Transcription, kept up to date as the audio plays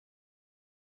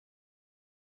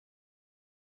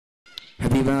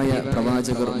ഹബീബായ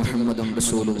പ്രവാചകർ മുഹമ്മദും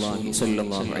റസൂലുള്ളാഹി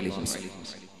സ്വല്ലല്ലാഹു അലൈഹി വസല്ലം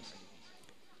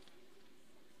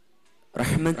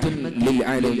റഹ്മത്തുൻ ലിൽ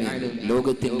ആലമീൻ,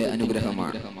 ലോകത്തിന്റെ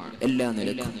അനുഗ്രഹമാണ് എല്ലാ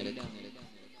നിലക്കും.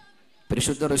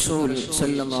 പരിശുദ്ധ റസൂൽ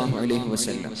സ്വല്ലല്ലാഹു അലൈഹി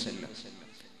വസല്ലം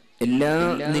എല്ലാ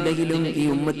നിലയിലും ഈ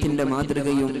ഉമ്മത്തിന്റെ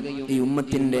മാതൃകയും ഈ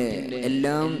ഉമ്മത്തിന്റെ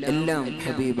എല്ലാം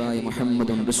ഹബീബായ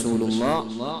മുഹമ്മദും റസൂലുള്ളാഹി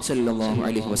സ്വല്ലല്ലാഹു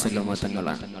അലൈഹി വസല്ലം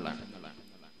തങ്ങളാണ്.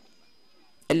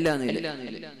 എല്ലാ നിലയിലും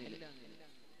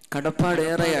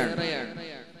കടപ്പാടേറെയാണ്.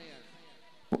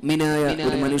 മുഅ്മിനായ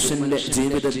ഒരു മനുഷ്യന്റെ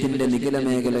ജീവിതത്തിന്റെ നിഖില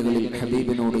മേഖലകളിൽ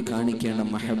ഹബീബിനോട് കാണിക്കേണ്ട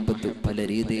മഹബ്ബത്ത് പല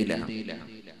രീതിയിലാണ്.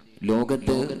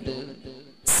 ലോകത്ത്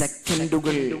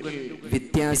സെക്കൻഡുകൾ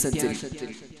വ്യത്യാസത്തിൽ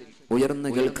ഉയർന്നു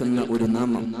കേൾക്കുന്ന ഒരു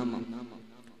നാമം,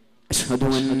 അശ്ഹദു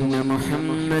അന്ന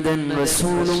മുഹമ്മദൻ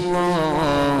റസൂലുള്ളാഹ്.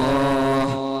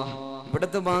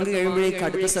 ഇവിടത്തെ ബാങ്ക് കഴിയുമ്പോഴേക്ക്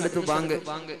അടുത്ത സ്ഥലത്ത് ബാങ്ക്,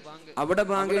 അവിടെ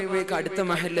ബാങ്ക് കഴിയുമ്പോഴേക്ക് അടുത്ത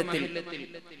മഹല്ലത്തിൽ,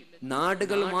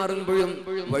 നാടുകൾ മാറുമ്പോഴും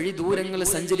വഴി ദൂരങ്ങൾ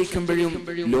സഞ്ചരിക്കുമ്പോഴും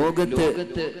ലോകത്ത്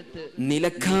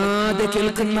നിലക്കാതെ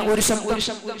കേൾക്കുന്ന ഒരു ശബ്ദം,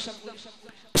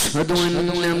 അശ്ഹദു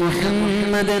അന്ന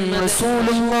മുഹമ്മദൻ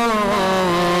റസൂലുള്ളാഹ്.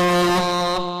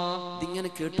 ഇതിങ്ങനെ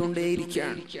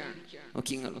കേട്ടുകൊണ്ടേയിരിക്കുകയാണ്.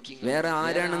 വേറെ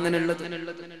ആരാണ് അങ്ങനെ ഉള്ളത്?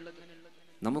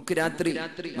 നമുക്ക് രാത്രി,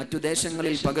 മറ്റു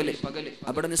ദേശങ്ങളിൽ പകല്,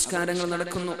 അവിടെ നിസ്കാരങ്ങൾ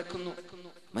നടക്കുന്നു.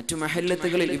 മറ്റു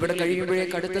മഹല്ലത്തുകളിൽ ഇവിടെ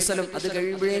കഴിയുമ്പോഴേക്ക് അടുത്ത സ്ഥലം, അത്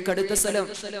കഴിയുമ്പോഴേക്ക് അടുത്ത സ്ഥലം.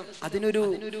 അതിനൊരു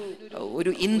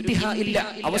ഇന്തിഹ ഇല്ല,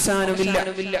 അവസാനമില്ല.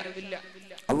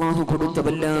 അല്ലാഹു കൊടുത്ത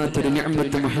വല്ലാത്തൊരു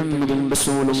നിഅമത്ത് മുഹമ്മദുൻ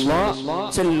റസൂലുള്ളാഹി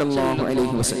സ്വല്ലല്ലാഹു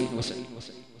അലൈഹി വസല്ലം.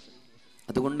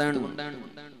 അതുകൊണ്ടാണ്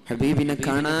ഹബീബിനെ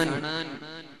കാണാൻ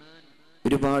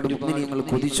ഒരുപാട് മുഅ്മിനീങ്ങൾ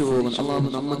കൊതിച്ചു പോകുന്നു. അല്ലാഹു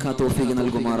നമുക്ക് ആ തൗഫീഖ്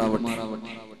നൽകുമാറാവട്ടെ.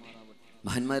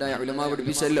 മഹാന്മാരായ ഉലമാ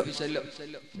പഠിപ്പിച്ചല്ലോ,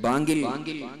 ബാങ്കിൽ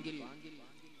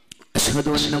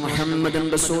അശ്ഹദു അന്ന മുഹമ്മദൻ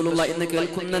റസൂലുള്ളാഹി എന്ന്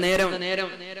കേൾക്കുന്ന നേരം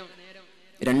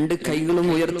രണ്ട് കൈകളും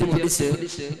ഉയർത്തി പിടിച്ച്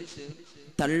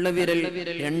തള്ളവിരൽ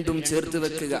രണ്ടും ചേർത്ത്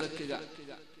വെക്കുക.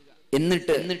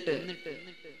 എന്നിട്ട്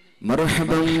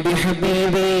മർഹബൻ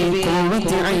ബിഹബീബി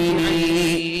ഖുവ്വത്തി ഐനി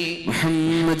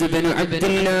മുഹമ്മദ് ബിൻ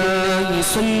അബ്ദുല്ലാഹി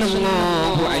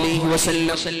സ്വല്ലല്ലാഹു അലൈഹി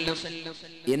വസല്ലം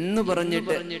എന്ന്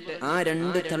പറഞ്ഞിട്ട് ആ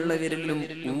രണ്ട് തള്ളവിരലും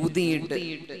ഊതിയിട്ട്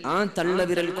ആ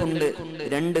തള്ളവിരൽ കൊണ്ട്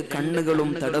രണ്ട് കണ്ണുകളും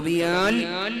തടവിയാൽ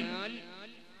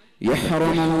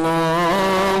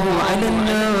യഹ്റമുല്ലാഹു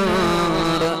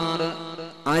അലന്നാർ,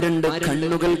 ആ രണ്ട്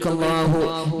കണ്ണുകൾക്ക് അല്ലാഹു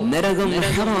നരകം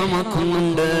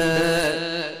ഹറാമാക്കുന്നുണ്ട്.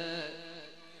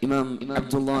 ഇമാം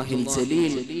അബ്ദുല്ലാഹിൽ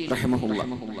ജലീൽ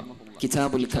റഹിമഹുല്ലാഹ്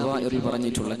കിതാബുൽ കവായിറിൽ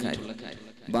പറഞ്ഞിട്ടുള്ള കാര്യം,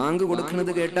 ബാങ്ക്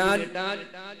കൊടുക്കുന്നത് കേട്ടാൽ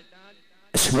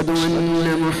അശ്ഹദു അന്ന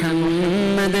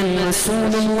മുഹമ്മദൻ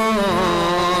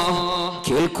റസൂലുള്ളാഹ്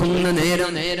കേൾക്കുന്ന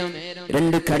നേരം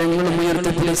രണ്ട് കരങ്ങളും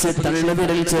ഉയർത്തി പിടിച്ച്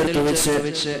തള്ളവിരൽ ചേർത്ത് വെച്ച്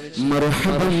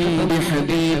മർഹബൻ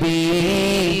ബിഹബീബി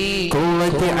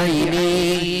ഖുവ്വത്തി ഐനി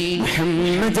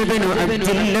മുഹമ്മദ് ബിൻ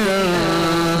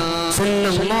അബ്ദുല്ലാഹ്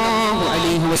സ്വല്ലല്ലാഹു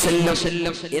അലൈഹി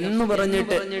വസല്ലം എന്ന്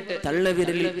പറഞ്ഞിട്ട്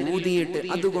തള്ളവിരലിൽ ഊതിയിട്ട്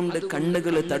അതുകൊണ്ട്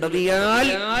കണ്ണുകൾ തടവിയാൽ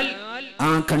ആ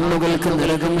കണ്ണുകൾക്ക്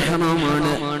നരകം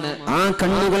ഹറാമാണ്. ആ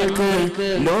കണ്ണുകൾക്ക്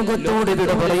ലോകത്തോട്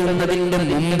വിട പറയുന്നതിന്റെ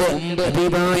മുമ്പ്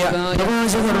ഹബീബായ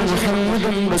പ്രവാചകർ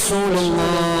മുഹമ്മദുൻ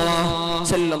റസൂലുള്ളാഹി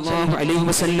സ്വല്ലല്ലാഹു അലൈഹി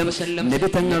വസല്ലം നബി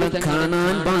തങ്ങളെ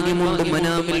കാണാൻ ഭാഗ്യമുണ്ട്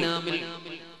മനാമിൽ.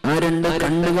 ആ രണ്ട്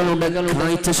കണ്ണുകളുടെ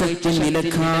കാഴ്ച ശക്തി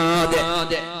നിലക്കാതെ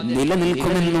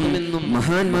നിലനിൽക്കുമെന്നും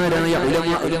മഹാന്മാരായ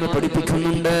ഉലമ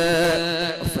പഠിപ്പിക്കുന്നുണ്ട്.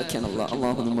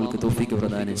 അല്ലാഹു നമ്മൾക്ക് തൗഫീഖ്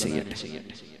പ്രദാനം ചെയ്യട്ടെ.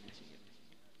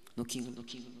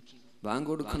 ബാങ്ക്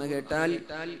കൊടുക്കുന്ന കേട്ടാൽ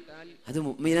അത്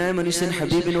മുഅ്മിനായ മനുഷ്യൻ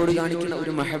ഹബീബിനോട് കാണിക്കുന്ന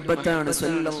ഒരു മഹബ്ബത്താണ്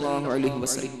സ്വല്ലല്ലാഹു അലൈഹി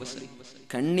വസല്ലം.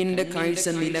 കണ്ണിന്റെ കാഴ്ച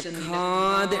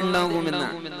നിലക്കാതെ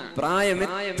ഉണ്ടാകുമെന്നാണ്. പ്രായം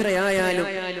എത്രയായാലും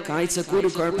കാഴ്ചക്ക് ഒരു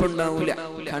കുഴപ്പമുണ്ടാവില്ല,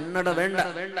 കണ്ണട വേണ്ട.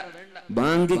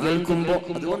 ബാങ്ക് കേൾക്കുമ്പോ,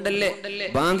 അതുകൊണ്ടല്ലേ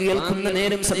ബാങ്ക് കേൾക്കുന്ന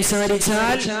നേരം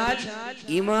സംസാരിച്ചാൽ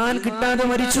ഈമാൻ കിട്ടാതെ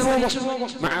മരിച്ചു പോകും.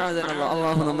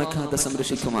 അല്ലാഹു നമ്മെ കാത്ത്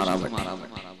സംരക്ഷിക്കുമാറാവട്ടെ.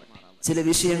 ചില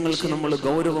വിഷയങ്ങൾക്ക് നമ്മൾ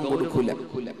ഗൗരവം കൊടുക്കൂല,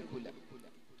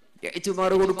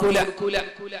 ഇഅ്തിബാർ കൊടുക്കൂല.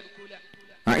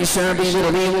 ആയിഷ ബിബി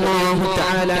റളിയല്ലാഹു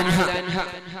തആല അൻഹ,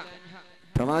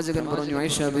 പ്രവാചകൻ പറഞ്ഞു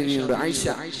ആയിഷ ബിബിയോട്, ആയിഷ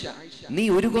നീ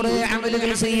ഒരു കുറെ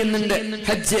അമലുകൾ ചെയ്യുന്നുണ്ട്,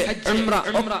 ഹജ്ജ് ഉംറ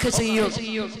ഒക്കെ ചെയ്യും,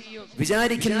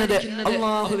 വിചാരിക്കുന്നത്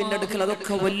അല്ലാഹുവിന്റെ അടുക്കൽ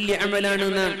അതൊക്കെ വലിയ അമലാണ്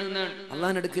എന്നാണ്.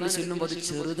 അല്ലാഹുവിന്റെ അടുക്കൽ ചെല്ലുമ്പോൾ അത്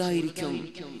ചെറുതായിരിക്കും.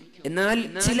 എന്നാൽ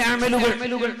ചില അമലുകൾ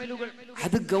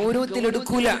അത്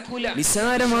ഗൗരവത്തിലെടുക്കൂല,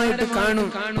 നിസാരമായിട്ട് കാണും.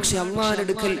 പക്ഷെ അല്ലാഹുവിന്റെ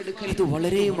അടുക്കൽ ഇത്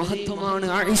വളരെ മഹത്വമാണ്.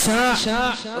 ആയിഷ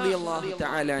റളിയല്ലാഹു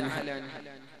തആല അൻഹ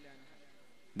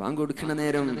ബാങ്ക് കൊടുക്കുന്ന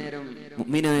നേരം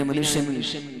മുഅ്മിനായ മനുഷ്യൻ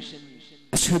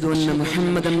അശ്ഹദു അന്ന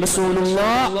മുഹമ്മദൻ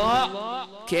റസൂലുള്ളാഹ്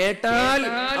കേട്ടാൽ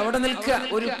അവിടെ നിൽക്കുക,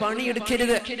 ഒരു പണി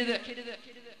എടുക്കരുത്.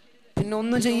 പിന്നെ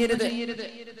ഒന്നും ചെയ്യരുത്.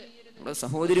 നമ്മുടെ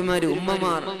സഹോദരിമാര്,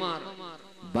 ഉമ്മമാർ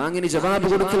ബാങ്കിന് ജവാബ്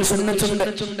കൊടുക്കൽ സുന്നത്തുണ്ട്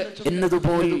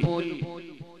എന്നതുപോലെ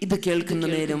ഇത് കേൾക്കുന്ന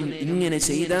നേരം ഇങ്ങനെ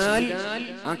ചെയ്താൽ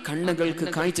ആ കണ്ണുകൾക്ക്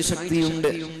കാഴ്ച ശക്തിയുണ്ട്.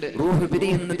 റൂഹ്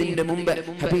പിരിയുന്നതിന്റെ മുമ്പ്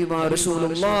ഹബീബായ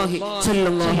റസൂലുള്ളാഹി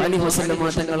സ്വല്ലല്ലാഹു അലൈഹി വസല്ലം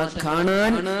തങ്ങളെ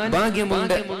കാണാൻ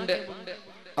ഭാഗ്യമുണ്ട്.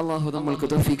 അല്ലാഹു നമ്മൾക്ക്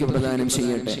തൗഫീഖ് പ്രദാനം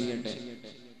ചെയ്യട്ടെ.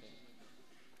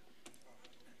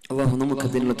 അല്ലാഹു നമുക്ക്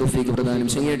അതിനുള്ള തൗഫീഖ് പ്രദാനം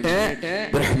ചെയ്യട്ടെ.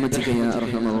 ബിറഹ്മതിക യാ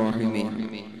അർഹമർ റഹീമീൻ.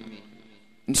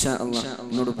 ഇൻഷാ അല്ലാഹ്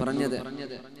എന്നോട് പറഞ്ഞത്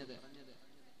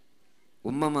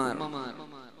ഉമ്മമാർ,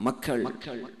 മക്കൾ,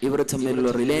 ഇവർ തമ്മിലുള്ള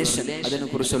റിലേഷൻ, അതിനെ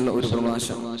കുറിച്ചുള്ള ഒരു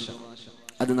പ്രഭാഷണം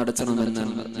അത്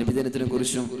നടത്തണമെന്നാണ്. നബിദിനത്തിനെ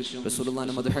കുറിച്ചും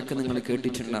റസൂലുള്ളാഹിന്റെ മദ്ഹൊക്കെ നിങ്ങൾ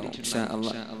കേട്ടിട്ടുണ്ടാവും. ഇൻഷാ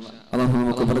അല്ലാഹ് അല്ലാഹു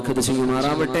നമുക്ക് ബർക്കത്ത്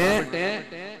ചെയ്യുമാറാവട്ടെ.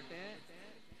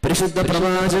 പരിശുദ്ധ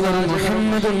പ്രവാചകൻ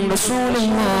മുഹമ്മദുൻ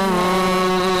റസൂലുള്ളാഹി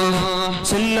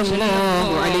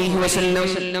സല്ലല്ലാഹു അലൈഹി വസല്ലം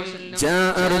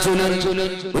ജാഅ റജുലുൻ,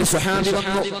 ഒരു സ്വഹാബി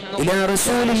വന്നു ഇലാ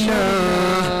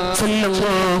റസൂലില്ലാഹി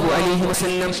സല്ലല്ലാഹു അലൈഹി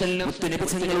വസല്ലം, മുത്തുനബി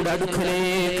തങ്ങളുടെ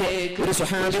അടുക്കലേക്ക് ഒരു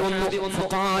സ്വഹാബി വന്നു.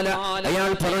 ഫഖാല,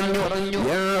 അയാൾ പറഞ്ഞു,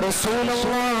 യാ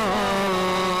റസൂലല്ലാഹ്,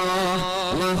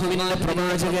 അല്ലാഹുവിന്റെ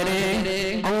പ്രവാചകനെ,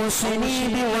 ഔസിനി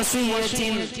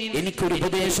ബിവസിയത്തിൻ, എനിക്കൊരു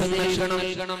ഉപദേശം നൽകണം,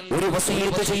 ഒരു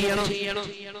വസിയത്ത് ചെയ്യണം.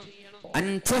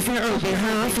 അൻതഫഉ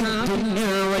ബിഹാ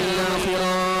ഫിദ്ദുനിയ വൽ ആഖിറ,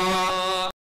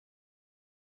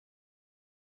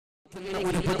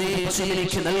 ഒരു ഉപദേശം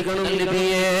എനിക്ക് നൽകണം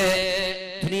നബിയേ.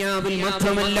 ദുനിയാവിൽ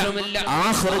മാത്രമല്ല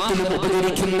ആഖിറത്തിലും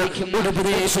ഉപകരിക്കുന്ന ഒരു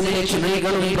ഉപദേശം എനിക്ക്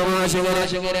നൽകണം പ്രവാചകരെ.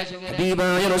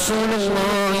 ഹബീബായ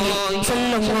റസൂലുള്ളാഹി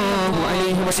സ്വല്ലല്ലാഹു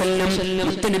അലൈഹി വസല്ലം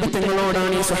മുത്തുനബി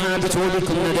തങ്ങളോടാണ് ഈ സ്വഹാബി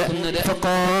ചോദിക്കുന്നത്.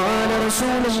 ഫഖാല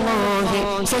റസൂലുള്ളാഹി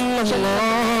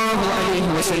സ്വല്ലല്ലാഹു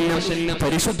അലൈഹി വസല്ലം,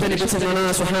 പരിശുദ്ധ നബി തങ്ങൾ ആ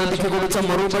സ്വഹാബിക്ക് കൊടുത്ത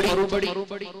മറുപടി,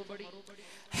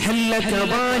 ഹല്ലക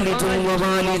വാലിദുൻ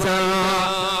വവാലിദാ,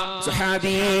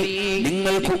 സ്വഹാബി,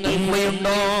 നിങ്ങൾക്ക്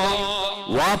ഉമ്മയുണ്ടോ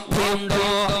വാപ്പയുണ്ടോ?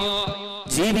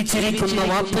 ജീവിച്ചിരിക്കുന്ന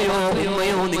വാപ്പയോ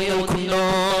ഉമ്മയോ നിങ്ങൾക്കുണ്ടോ?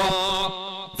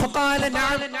 ഫഖാല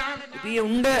നഅം,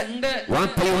 ഉണ്ട്,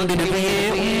 വാപ്പയുണ്ട് നബിയേ,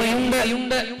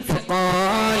 ഉമ്മയുണ്ട്.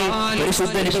 ഫഖാൽ,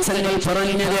 പരിശുദ്ധ നബി തങ്ങൾ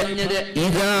പറഞ്ഞത്,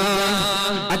 ഇദാ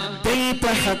അദ്ദൈത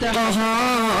ഹഖഹാ,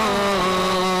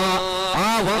 ആ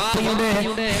വാപ്പയുടെ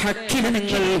ഹക്കിനെ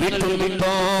നിങ്ങൾ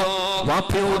വിട്ടുന്നുണ്ടോ?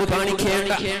 വാപ്പയോട്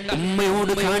കാണിക്കേണ്ട,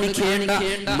 ഉമ്മയോട് കാണിക്കേണ്ട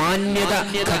മാന്യത,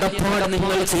 കടപ്പാട്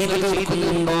നിങ്ങൾ ചെയ്തു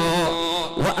തീർക്കുന്നുണ്ടോ?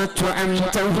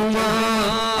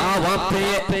 ആ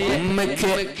വാപ്പയെ,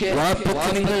 ഉമ്മയ്ക്ക്, വാപ്പയ്ക്ക്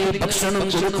നിങ്ങൾ ഭക്ഷണം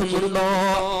കൊടുക്കുന്നുണ്ടോ?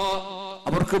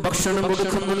 അവർക്ക് ഭക്ഷണം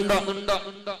കൊടുക്കുന്നുണ്ടോ?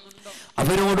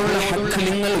 അവരോടുള്ള ഹക്ക്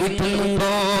നിങ്ങൾ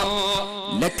വിട്ടുന്നുണ്ടോ?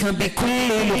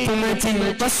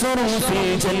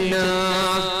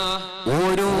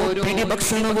 ഓരോ പിടി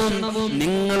ഭക്ഷണവും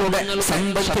നിങ്ങളുടെ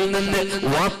സമ്പത്തിൽ നിന്ന്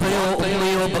വാപ്പയോ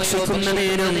ഉമ്മയോ ഭക്ഷിക്കുന്ന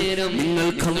നേരം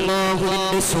നിങ്ങൾക്ക്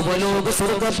അല്ലാഹുവിന്റെ സുവലോക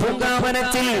സ്വർഗ്ഗ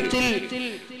പൂങ്കാവനത്തിൽ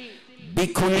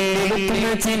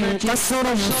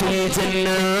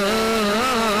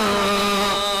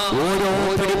ഓരോ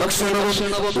പിടി ഭക്ഷണവും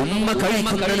ഉമ്മ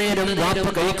കഴിക്കുന്ന നേരം വാപ്പ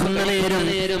കഴിക്കുന്ന നേരം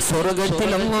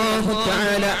സ്വർഗ്ഗത്തിൽ അല്ലാഹു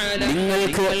തആല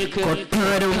നിങ്ങൾക്ക്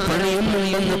കൊട്ടാരം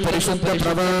പണിയുന്നുണ്ടെന്ന് പരിശുദ്ധ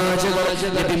പ്രവാചകർ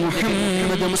നബി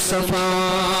മുഹമ്മദ് മുസ്തഫ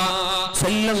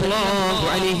സല്ലല്ലാഹു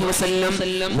അലൈഹി വസല്ലം.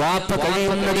 വാപ്പ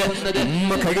കഴിയുന്നത്,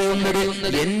 ഉമ്മ കഴിയുന്നത്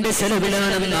എന്റെ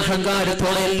ചെലവിലാണെന്ന്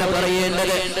അഹങ്കാരത്തോടെയല്ല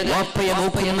പറയേണ്ടത്. വാപ്പയെ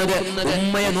നോക്കുന്നത്,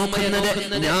 ഉമ്മയെ നോക്കുന്നത്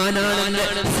ഞാനാണെന്ന്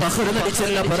ഫഖ്ർ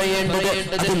നടിച്ചല്ല പറയേണ്ടത്.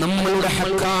 അത് നമ്മളുടെ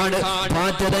ഹക്കാണ്,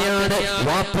 ബാധ്യതയാണ്.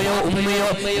 വാപ്പയോ ഉമ്മയോ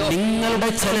നിങ്ങളുടെ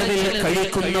ചെലവിൽ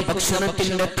കഴിക്കുന്ന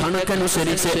ഭക്ഷണത്തിന്റെ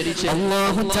കണക്കനുസരിച്ച്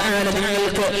അല്ലാഹു തആല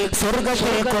നിങ്ങൾക്ക്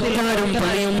സ്വർഗ്ഗത്തിൽ കൊട്ടാരം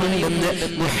പണിയുന്നുണ്ടെന്ന്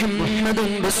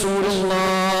മുഹമ്മദുൻ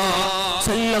റസൂലുള്ളാഹി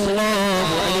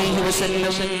സല്ലല്ലാഹു അലൈഹി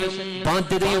വസല്ലം.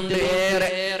 ബാധ്യതയുണ്ട് ഏറെ,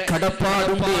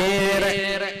 കടപ്പാടുണ്ട് ഏറെ.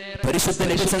 പരിശുദ്ധ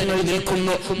നബി തങ്ങൾ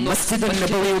നിൽക്കുന്നു മസ്ജിദുൻ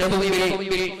നബവിയുടെ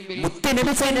മുമ്പിൽ.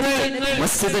 മുത്തുനബി തങ്ങൾ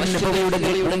മസ്ജിദുൻ നബവിയുടെ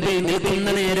മുമ്പിൽ നിൽക്കുന്ന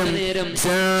നേരം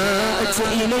ജാഅത്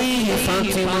ഇലൈഹി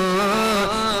ഫാത്തിമ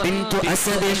ബിൻതു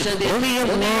അസദ്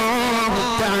റളിയല്ലാഹു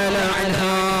തആല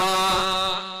അൻഹാ.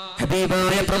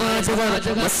 ഹബീബായ പ്രവാചകർ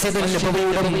മസ്ജിദുൻ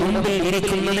നബവിയുടെ മുമ്പിൽ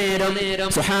ഇരിക്കുന്ന നേരം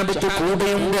സ്വഹാബത്ത്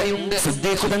കൂടെയുണ്ട്,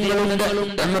 സിദ്ദീഖ് തങ്ങളുണ്ട്,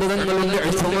 ഉമർ തങ്ങളുണ്ട്,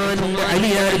 ഉസ്മാനുണ്ട്,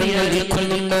 അലിയാർ തങ്ങൾ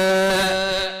നിൽക്കുന്നുണ്ട്.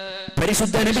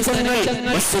 പരിശുദ്ധ നബി തങ്ങൾ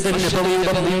മസ്ജിദുൻ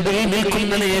നബവിയുടെ മുമ്പിൽ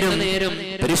നിൽക്കുന്ന നേരം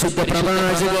പരിശുദ്ധ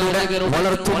പ്രവാചകരുടെ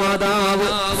വളർത്തുമാതാവ്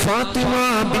ഫാത്തിമ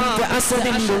ബിൻത്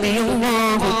അസദ്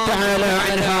റളിയല്ലാഹു തആല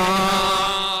അൻഹാ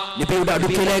നബിയുടെ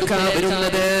അടുക്കലേക്കാണ്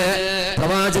വരുന്നത്.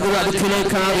 പ്രവാചകർ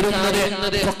അടുക്കിലേക്കാ വരുന്നത്.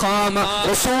 ഫഖാമ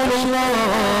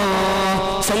റസൂലുള്ളാഹി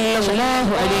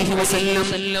സ്വല്ലല്ലാഹു അലൈഹി വസല്ലം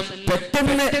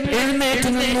പെട്ടെന്ന് എഴുന്നേറ്റ്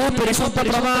നിന്നു പരിശുദ്ധ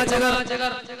പ്രവാചകർ.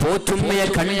 പോറ്റുമ്മയെ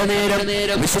കണ്ട നേരം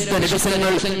വിശുദ്ധ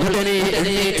നബിസങ്ങൾ ഉടനെ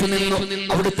എഴുന്നേറ്റ് നിന്നു.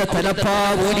 അവിടുത്തെ തലപ്പാ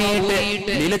ഊരിയിട്ട്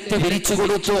നിലത്ത് വിരിച്ചു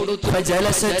കൊടുത്തു.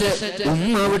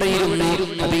 ഉമ്മ അവിടെ ഇരുന്നു.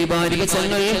 ഹബീബായ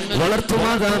നബിസങ്ങൾ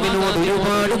വളർത്തുമാതാവിനോട്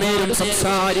ഒരുപാട് നേരം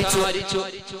സംസാരിച്ചു.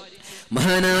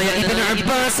 മഹാനായ ഇബ്നു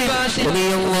അബ്ബാസ്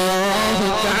റളിയല്ലാഹു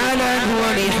തആല അൻഹു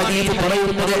ഈ ഹദീസ്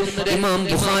പറയുന്നത് ഇമാം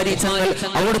ബുഖാരി തങ്ങൾ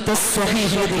അവിടുത്തെ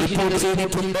സ്വഹീഹിൽ റിപ്പോർട്ട്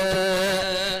ചെയ്തിട്ടുണ്ട്.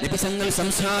 നബി തങ്ങൾ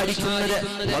സംസാരിക്കുന്നത്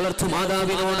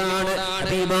വളർത്തുമാതാവിനോടാണ്.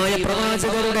 ഹബീബായ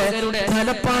പ്രവാചകരുടെ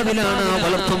തലപ്പാവിലാണ്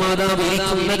വളർത്തുമാതാവ്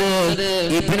ഇരിക്കുന്നത്.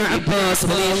 ഇബ്നു അബ്ബാസ്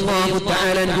റളിയല്ലാഹു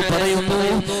തആല അൻഹു പറയുന്നു,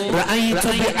 റഅയ്തു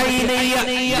ബിഐനയ്യ,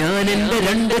 ഞാൻ എൻ്റെ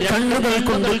രണ്ട് കണ്ണുകൾ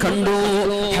കൊണ്ട് കണ്ടു.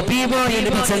 ഹബീബായ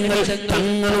നബി തങ്ങൾ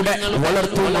തങ്ങളുടെ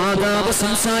വളർത്തുമാതാവ്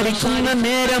സംസാരിക്കുന്ന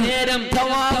നേരം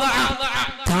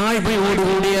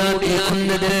താഴ്മയോടുകൂടിയാണ്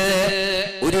കേൾക്കുന്നത്.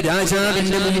 ഒരു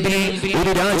രാജാവിന്റെ മുമ്പിൽ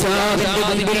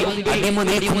അടിമ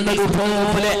നിൽക്കുന്നത്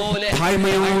പോലെ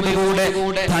താഴ്മയോടുകൂടെ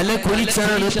തല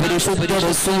കുലിച്ചാണ് പരിശുദ്ധ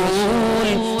റസൂൽ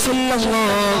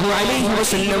സ്വല്ലല്ലാഹു അലൈഹി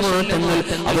വസല്ലം തങ്ങൾ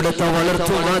അവിടുത്തെ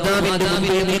വളർത്തുമാതാവിന്റെ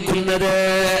മുമ്പിൽ നിൽക്കുന്നത്.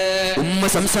 ഉമ്മ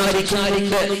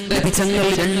സംസാരിക്കാറുണ്ട്. നബിതങ്ങൾ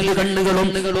രണ്ട് കണ്ണുകളും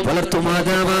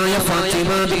വളർത്തുമാതാവായ ഫാത്തിമ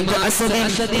ബിൻത് അസദ്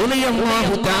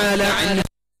റളിയല്ലാഹു തആല അൻഹ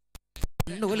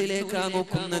കണ്ണുകളിലേക്കാ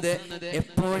നോക്കുന്നത്.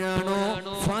 എപ്പോഴാണോ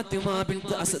ഫാത്തിമ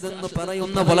ബിൻത് അസദ് എന്ന്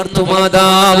പറയുന്ന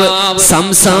വളർത്തുമാതാവ്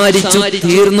സംസാരിച്ചു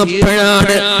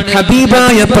തീർന്നപ്പോഴാണ്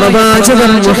ഹബീബായ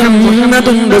പ്രവാചകൻ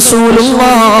മുഹമ്മദുൻ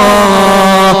റസൂലുള്ളാഹി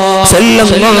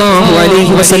സ്വല്ലല്ലാഹു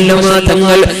അലൈഹി വസല്ലം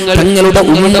തങ്ങളുടെ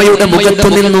ഉമ്മയുടെ മുഖത്തു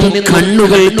നിന്നും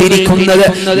കണ്ണുകൾ തിരിക്കുന്നത്,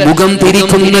 മുഖം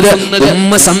തിരിക്കുന്നത്.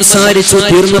 ഉമ്മ സംസാരിച്ചു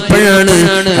തീർന്നപ്പോഴാണ്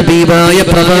ഹബീബായ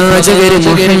പ്രവാചകൻ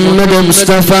മുഹമ്മദ്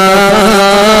മുസ്തഫ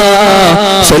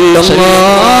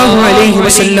സ്വല്ലല്ലാഹു അലൈഹി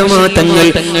വസല്ലം തങ്ങൾ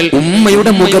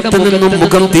ഉമ്മയുടെ മുഖത്തു നിന്നും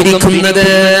മുഖം തിരിക്കുന്നത്.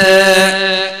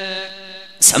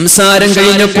 സംസാരം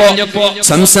കഴിഞ്ഞപ്പോ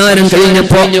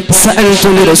സഅൽതു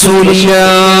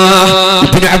റസൂലുള്ളാഹി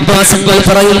ഇബ്നു അബ്ബാസ്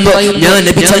പറയുന്നു, ഞാൻ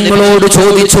നബി തങ്ങളോട്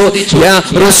ചോദിച്ചു, യാ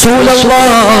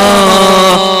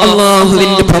റസൂലല്ലാഹ്,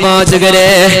 അല്ലാഹുവിന്റെ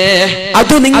പ്രവാചകരെ,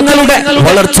 അത് നിങ്ങളുടെ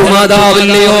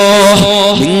വളർത്തുമാതാവല്ലയോ?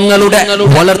 നിങ്ങളുടെ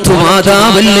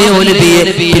വളർത്തുമാതാവല്ലയോ നബിയെ?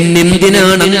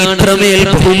 പിന്നെന്തിനാണ് ഇത്രമേൽ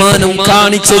ബഹുമാനം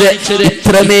കാണിച്ചത്,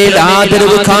 ഇത്രമേൽ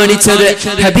ആദരവ് കാണിച്ചത്?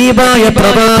 ഹബീബായ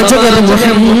പ്രവാചകർ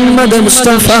മുഹമ്മദ്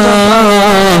മുസ്തഫ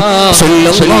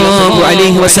സ്വല്ലല്ലാഹു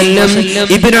അലൈഹി വസല്ലം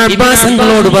ഇബ്നു അബ്ബാസ്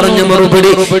തങ്ങളോട് പറഞ്ഞ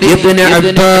മറുപടി, ഇബ്നു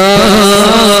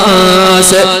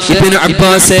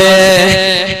അബ്ബാസ്,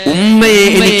 ഉമ്മയെ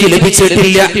എനിക്ക്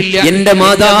ലഭിച്ചിട്ടില്ല, എന്റെ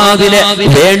മാതാവിനെ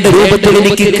വേണ്ട രൂപത്തിൽ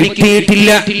എനിക്ക് കിട്ടിയിട്ടില്ല.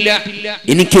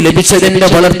 എനിക്ക് ലഭിച്ചത് എന്റെ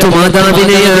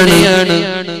വളർത്തുമാതാവിനെയാണ്.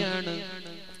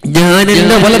 ഞാൻ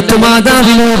എന്റെ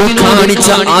വളർത്തുമാതാവിനോട് കാണിച്ച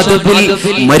അദബിൽ,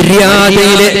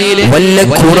 മര്യാദയിലെ വല്ല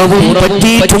കുറവും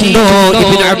പറ്റിയിട്ടുണ്ടോ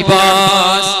ഇബ്നു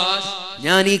അബ്ബാസ്?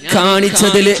 ഞാൻ ഈ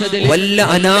കാണിച്ചതില് വല്ല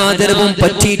അനാദരവും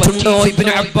പറ്റിയിട്ടുണ്ടോ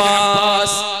ഇബ്നു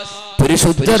അബ്ബാസ്?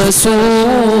 പരിശുദ്ധ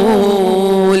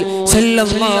റസൂൽ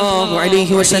സല്ലല്ലാഹു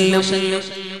അലൈഹി വസല്ലം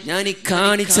ഞാൻ ഈ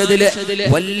കാണിച്ചതില്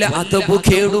വല്ല അദബ്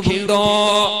കേടുമുണ്ടോ?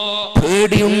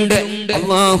 പേടിയുണ്ട്.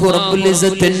 അല്ലാഹു റബ്ബുൽ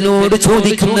ഇസ്സത്ത് എന്നോട്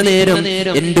ചോദിക്കുന്ന നേരം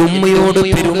എന്റെ ഉമ്മയോട്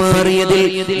പെരുമാറിയതിൽ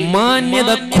മാന്യത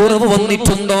കുറവ്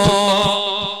വന്നിട്ടുണ്ടോ?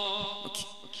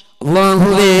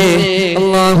 അല്ലാഹുവേ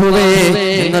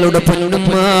ഞങ്ങളുടെ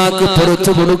പൊന്നുമ്മാക്ക്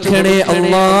പുറത്തു കൊടുക്കണേ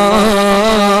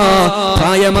അല്ലാഹ്.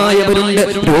 പ്രായമായവരുണ്ട്,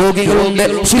 രോഗികളുണ്ട്,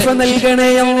 ശിഫ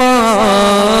നൽകണേ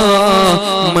അല്ലാഹ്.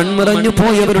 മൺമറഞ്ഞു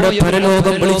പോയവരുടെ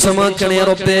പരലോകം വെളിച്ചമാക്കണേ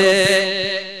റബ്ബേ.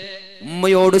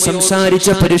 ഉമ്മയോട് സംസാരിച്ച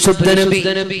പരിശുദ്ധ നബി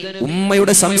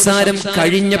ഉമ്മയുടെ സംസാരം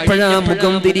കഴിഞ്ഞപ്പോഴാ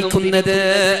മുഖം തിരിക്കുന്നത്.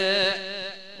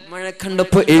 മഴ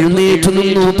കണ്ടപ്പോ എഴുന്നേറ്റ്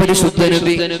നിന്നു പരിശുദ്ധ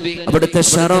നബി. അവിടുത്തെ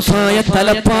ശറഫായ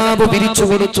തലപ്പാവ് വിരിച്ചു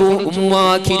കൊടുത്തു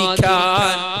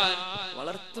ഉമ്മാക്കിരിക്കാൻ.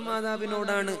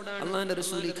 വളർത്തുമാതാവിനോടാണ് അല്ലാഹുവിന്റെ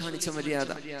റസൂൽ കാണിച്ച മര്യാദ.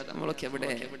 നമ്മളൊക്കെ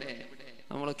എവിടെ?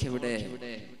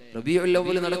 റബീഉൽ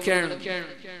അവ്വൽ നടക്കുകയാണ്,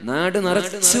 നാട്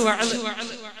നിറച്ചു വഅദ്,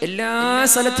 എല്ലാ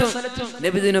സ്ഥലത്തും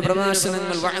നബിദിന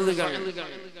പ്രഭാഷണങ്ങൾ, വഅദുകൾ.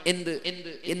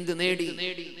 എന്ത് നേടി?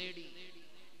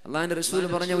 അല്ലാഹുവിന്റെ റസൂൽ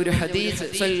പറഞ്ഞ ഒരു ഹദീസ്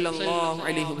സല്ലല്ലാഹു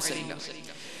അലൈഹി വസല്ലം,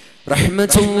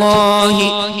 റഹ്മത്തുള്ളാഹി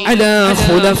അലാ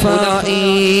ഖുലഫാഇ,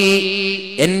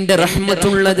 എന്റെ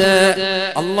റഹ്മത്തുള്ളത്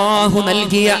അല്ലാഹു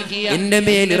നൽകിയ, എന്റെ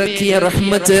മേൽ ഇറക്കിയ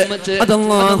റഹ്മത്ത്, അത്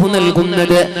അല്ലാഹു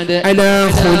നൽകുന്നത് അലാ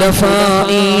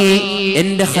ഖുലഫാഇ,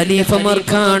 എന്റെ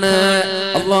ഖലീഫമാർക്കാണ്.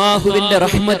 അല്ലാഹുവിന്റെ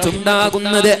റഹ്മത്ത്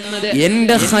ഉണ്ടാകുന്നത്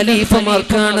എന്റെ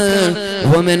ഖലീഫമാർക്കാണ്.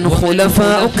 വമൻ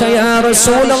ഖുലഫാഉക യാ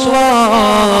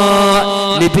റസൂലല്ലാഹ്,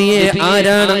 നബിയെ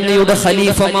ആരാണ് അങ്ങയുടെ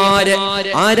ഖലീഫമാര്,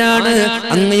 ആരാണ്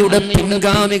അങ്ങയുടെ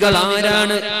പിൻഗാമികൾ,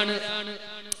 ആരാണ്?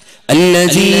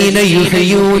 الذين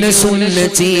يحيون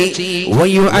سنتي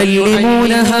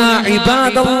ويعلمونها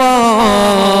عباد الله,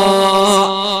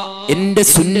 എന്റെ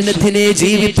സുന്നത്തിനെ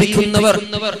ജീവിപ്പിക്കുന്നവർ,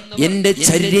 എന്റെ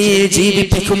ചര്യയെ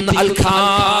ജീവിപ്പിക്കുന്ന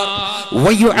ആൾക്കാർ.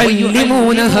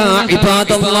 വയുഅല്ലിമൂനഹാ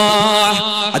ഇബാദല്ലാഹ്,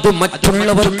 അത്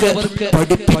മറ്റുള്ളവർക്ക്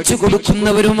പഠിപ്പിച്ചു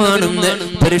കൊടുക്കുന്നവരുമാണെന്ന്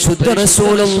പരിശുദ്ധ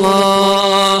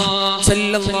റസൂലുള്ളാഹി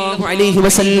സ്വല്ലല്ലാഹു അലൈഹി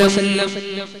വസല്ലം.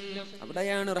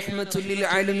 അവിടെയാണ് റഹ്മത്തുൽ ലിൽ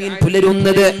ആലമീൻ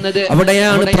പുലരുന്നത്,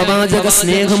 അവിടെയാണ് പ്രവാചക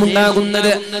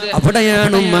സ്നേഹമുണ്ടാകുന്നത്,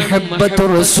 അവിടെയാണ് മഹബ്ബത്തു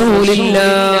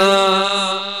റസൂലില്ലാഹ്.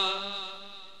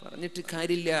 പറഞ്ഞിട്ട്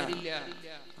കാര്യമില്ല,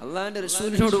 അള്ളാന്റെ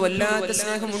റസൂലിനോട് വല്ലാത്ത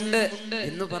സ്നേഹമുണ്ട്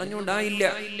എന്ന് പറഞ്ഞുകൊണ്ടായില്ല.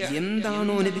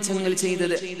 എന്താണോ നബിതങ്ങൾ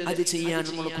ചെയ്തത് അത് ചെയ്യാൻ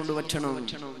നമ്മളെ കൊണ്ട് പറ്റണം.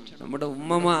 നമ്മുടെ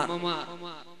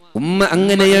ഉമ്മ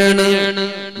അങ്ങനെയാണ്,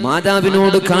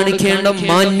 മാതാവിനോട് കാണിക്കേണ്ട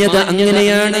മാന്യത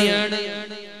അങ്ങനെയാണ്.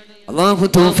 അല്ലാഹു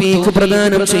തൗഫീഖ്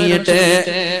പ്രദാനം ചെയ്യട്ടെ.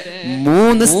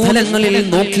 3 സ്ഥലങ്ങളിൽ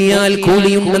നോക്കിയാൽ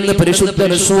കൂലിയുണ്ടെന്ന് പരിശുദ്ധ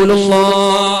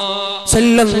റസൂലുള്ളാഹി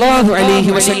സല്ലല്ലാഹു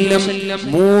അലൈഹി വസല്ലം.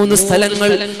 3 സ്ഥലങ്ങൾ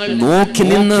നോക്കി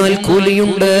നിന്നാൽ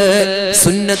കൂലിയുണ്ട്,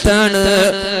 സുന്നത്താണ്.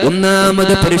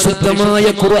 ഒന്നാമത് പരിശുദ്ധമായ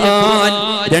ഖുർആൻ,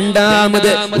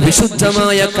 രണ്ടാമത്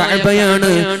വിശുദ്ധമായ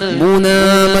കഅബയാണ്,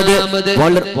 മൂന്നാമത്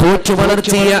പോറ്റി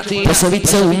വളർത്തിയ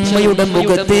പ്രസവിച്ച ഉമ്മയുടെ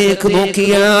മുഖത്തേക്ക്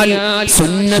നോക്കിയാൽ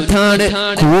സുന്നത്താണ്,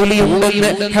 കൂലിയുണ്ടെന്ന്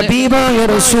ഹബീബായ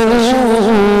റസൂൽ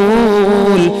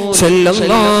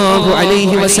സല്ലല്ലാഹു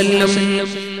അലൈഹി വസല്ലം.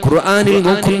 ഖുർആനിൽ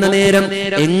നോക്കുന്ന നേരം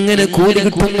എങ്ങനെ കൂലി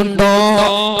കിട്ടുന്നുണ്ടോ,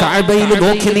 കഅബയിൽ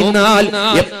നോക്കി നിന്നാൽ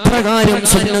എപ്രകാരം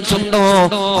സുന്നത്തുണ്ടോ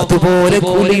അതുപോലെ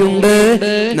കൂലിയുണ്ട്.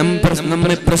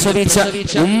 നമ്മെ പ്രസവിച്ച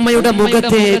ഉമ്മയുടെ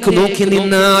മുഖത്തേക്ക് നോക്കി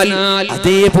നിന്നാൽ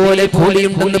അതേപോലെ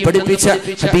കൂലിയുണ്ടെന്ന് പഠിപ്പിച്ച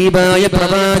ഹബീബായ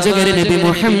പ്രവാചകൻ നബി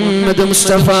മുഹമ്മദ്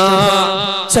മുസ്തഫ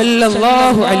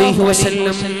സല്ലല്ലാഹു അലൈഹി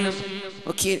വസല്ലം.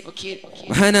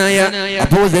 മഹാനായ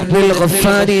അബൂ ദർറിൽ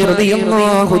ഗഫാരി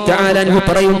റളിയല്ലാഹു തആല അൻഹു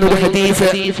പറയുന്ന ഒരു ഹദീസ്,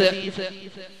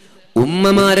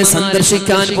 ഉമ്മമാരെ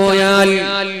സന്ദർശിക്കാൻ പോയാൽ,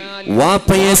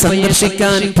 വാപ്പയെ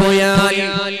സന്ദർശിക്കാൻ പോയാൽ,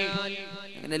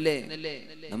 അങ്ങനല്ലേ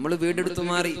നമ്മൾ വീടെടുത്തു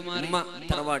മാറി, ഉമ്മ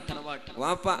തറവാട്ട്,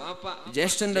 വാപ്പ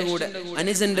ജ്യേഷ്ഠന്റെ കൂടെ,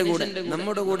 അനുജന്റെ കൂടെ,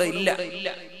 നമ്മുടെ കൂടെ ഇല്ല.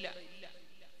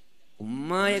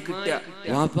 ഉമ്മായെ കിട്ടുക,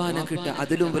 വാപ്പാനെ കിട്ടുക,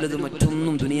 അതിലും വലുത്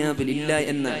മറ്റൊന്നും ദുനിയാവിൽ ഇല്ല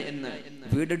എന്ന്.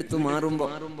 വീടെടുത്ത് മാറുമ്പോ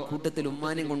കൂട്ടത്തിൽ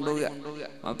ഉമ്മാനെയും കൊണ്ടുപോവുക,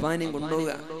 വാപ്പാനെയും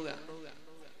കൊണ്ടുപോവുക.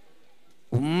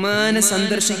 ഉമ്മാനെ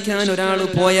സന്ദർശിക്കാൻ ഒരാൾ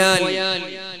പോയാൽ,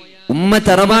 ഉമ്മ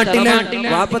തറവാട്ടിലാണ്,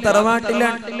 വാപ്പ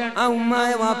തറവാട്ടിലാണ്, ആ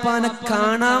ഉമ്മായ വാപ്പാനെ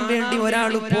കാണാൻ വേണ്ടി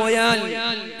ഒരാൾ പോയാൽ,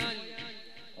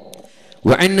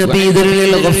 وعن أبي ذر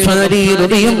الغفاري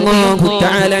رضي الله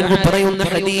تعالى عنه പറയുന്ന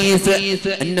ഹദീസ്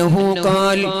أنه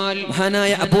قال,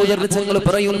 മഹാനായ അബൂ ദർ തങ്ങൾ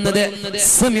പറയുന്നത്,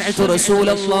 سمعت رسول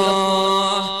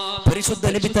الله, പരിശുദ്ധ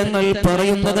നബി തങ്ങൾ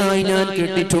പറയുന്നതായി ഞാൻ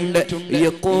കേട്ടിട്ടുണ്ട്.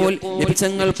 യഖൂൽ, നബി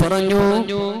തങ്ങൾ പറഞ്ഞു,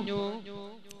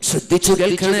 ശ്രദ്ധിച്ചു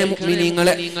കേൾക്കണേ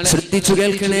മുഅ്മിനീങ്ങളെ, ശ്രദ്ധിച്ചു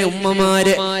കേൾക്കണേ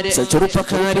ഉമ്മമാരെ,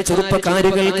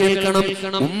 ചെറുപ്പക്കാരുകൾ കേൾക്കണം.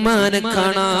 ഉമ്മാനെ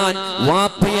കാണാൻ,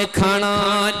 വാപ്പയെ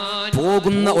കാണാൻ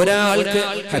പോകുന്ന ഒരാൾക്ക്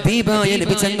ഹബീബായ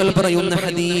നബി തങ്ങൾ പറയുന്ന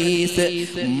ഹദീസ്,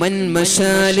 മൻ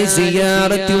മശാലി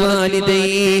സിയാറത്തി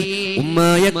വാലിദൈഹി,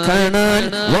 ഉമ്മയെ കാണാൻ,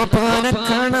 വാപ്പാനെ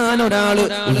കാണാൻ ഒരാൾ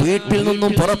വീട്ടിൽ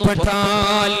നിന്നും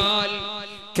പുറപ്പെട്ടാൽ,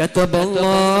 كتب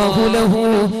الله له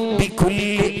بكل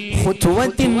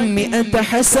خطوة 100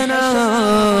 حسنة,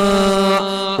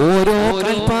 ഓരോ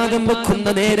കാൽപാദം വെക്കുന്ന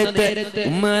നേരത്തെ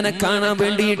ഉമ്മാനെ കാണാൻ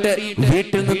വേണ്ടിയിട്ട്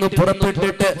വീട്ടിൽ നിന്ന്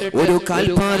പുറപ്പെട്ടിട്ട് ഒരു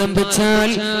കാൽപാദം വെച്ചാൽ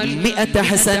 100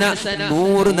 ഹസന,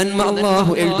 100 നന്മ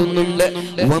അല്ലാഹു എഴുതുന്നുണ്ട്.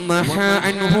 വമഹാ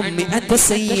അൻഹും 100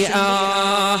 സയ്യിഅ,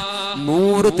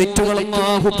 100 തെറ്റുകൾ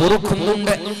അല്ലാഹു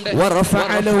പൊറുക്കുന്നുണ്ട്. വറഫഅ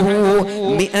ലഹു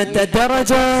 100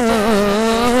 ദറജ,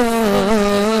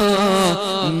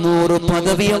 100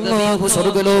 പദവി അല്ലാഹു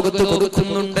സ്വർഗ്ഗലോകത്ത്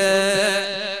കൊടുക്കുന്നുണ്ട്.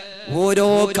 ഓരോ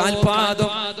കാൽപാദം,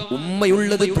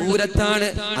 ഉമ്മയുള്ളത് ദൂരത്താണ്,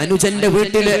 അനുജന്റെ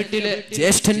വീട്ടില്,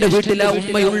 ജ്യേഷ്ഠന്റെ വീട്ടിലാ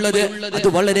ഉമ്മയുള്ളത്, അത്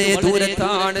വളരെ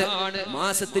ദൂരത്താണ്.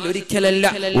 മാസത്തിൽ ഒരിക്കലല്ല,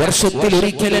 വർഷത്തിൽ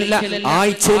ഒരിക്കലല്ല,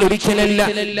 ആഴ്ചയിൽ ഒരിക്കലല്ല,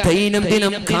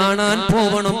 ദൈനംദിനം കാണാൻ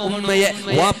പോവണം ഉമ്മയെ,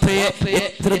 വാപ്പയെ.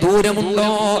 എത്ര ദൂരമുണ്ടോ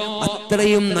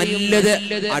അത്രയും നല്ലത്.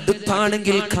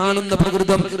 അടുത്താണെങ്കിൽ കാണുന്ന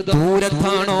പ്രകൃതം,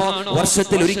 ദൂരത്താണോ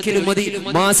വർഷത്തിൽ ഒരിക്കലും മതി,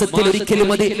 മാസത്തിൽ ഒരിക്കലും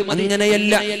മതി,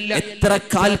 അങ്ങനെയല്ല. എത്ര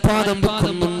കാൽപാദം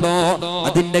വെക്കുന്നുണ്ടോ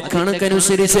അതിന്റെ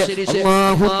കണക്കനുസരിച്ച്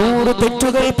അല്ലാഹു 100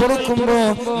 തെറ്റുകൾ പൊറുക്കുമ്പോ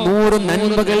 100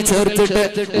 നന്മകൾ ചേർത്തിട്ട്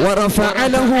വറഫഅ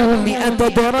ലഹു 100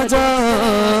 ദറജ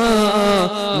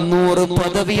 100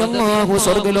 പദവി അല്ലാഹു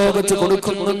സ്വർഗ്ഗലോകത്ത്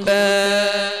കൊടുക്കുന്നുണ്ട്.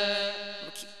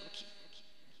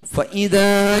 ഫഇദാ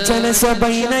ജലസ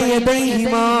ബൈന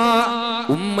യദൈഹിമാ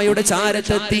ഉമ്മയുടെ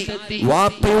ചാരത്തെത്തി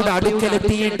വാപ്പയുടെ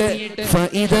അടുക്കലെത്തിയിട്ട്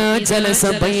ഫഇദാ ജലസ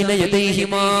ബൈന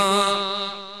യദൈഹിമാ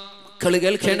മക്കൾ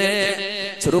കേൾക്കണേ,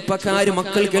 ചെറുപ്പക്കാര്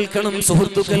മക്കൾ കേൾക്കണം,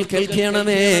 സുഹൃത്തുക്കൾ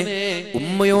കേൾക്കണമേ.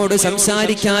 ഉമ്മയോട്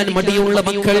സംസാരിക്കാൻ മടിയുള്ള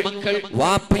മക്കൾ,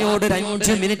 വാപ്പയോട്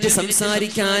 5 മിനിറ്റ്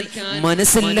സംസാരിക്കാൻ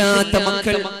മനസ്സില്ലാത്ത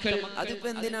മക്കൾ. അതിപ്പോ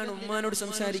എന്തിനാണ് ഉമ്മാനോട്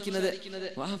സംസാരിക്കുന്നത്,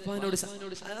 വാപ്പാനോട്?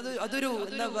 അതൊരു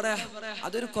എന്താ പറയാ,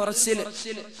 അതൊരു കുറച്ചില്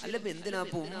അല്ല. എന്തിനാ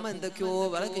ഉമ്മ എന്തൊക്കെയോ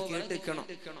വളരെ കേട്ടിരിക്കണം.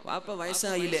 വാപ്പ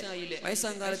വയസ്സായില്ലേ,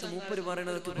 വയസ്സാം കാലത്ത് മൂപ്പര്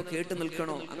പറയണതൊക്കെ ഇപ്പൊ കേട്ട്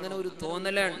നിൽക്കണോ, അങ്ങനെ ഒരു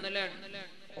തോന്നലാണ്.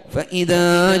 فإذا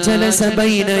جلس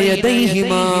بين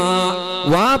يديهما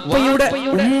വാപ്പയുടെ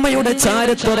ഉമ്മയുടെ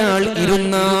ചാരത്തൊരാൾ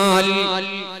ഇരുന്നാൽ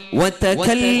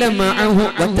وتكلم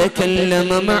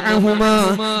معهما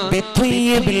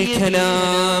بطيب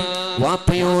الكلام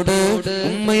വാപ്പയോട്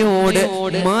ഉമ്മയോട്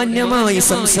മാന്യമായി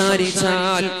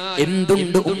സംസാരിച്ചാൽ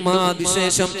എന്തുണ്ട് ഉമ്മാ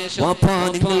വിശേഷം, വാപ്പാ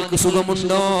നിങ്ങൾക്ക്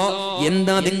സുഖമുണ്ടോ,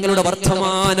 എന്താ നിങ്ങളുടെ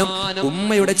വർത്തമാനം,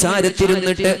 ഉമ്മയുടെ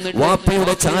ചാരത്തിരുന്നിട്ട്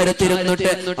വാപ്പയുടെ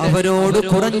ചാരത്തിരുന്നിട്ട് അവരോട്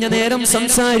കുറഞ്ഞ നേരം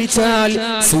സംസാരിച്ചാൽ,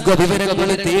 സുഖവിവരങ്ങൾ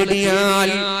തേടിയാൽ,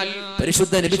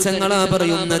 പരിശുദ്ധ നബി തങ്ങളാ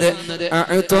പറയുന്നത്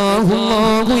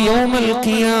അഅതാഹുല്ലാഹു യൗമൽ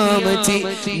ഖിയാമത്തി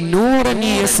നൂറൻ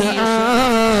യസ്ആ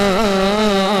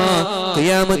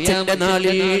ഖിയാമത്തിന്റെ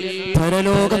നാളിൽ,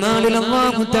 പരലോക നാളിൽ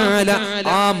അല്ലാഹു തആല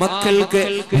ആ മക്കൾക്ക്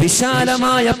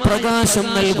വിശാലമായ പ്രകാശം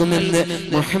നൽകുമെന്ന്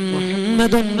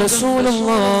മുഹമ്മദുൻ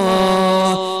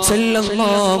റസൂലുള്ളാഹി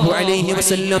സല്ലല്ലാഹു അലൈഹി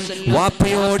വസല്ലം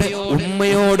വാപ്പയോട്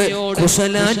ഉമ്മയോട്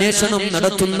കുശലാന്വേഷണം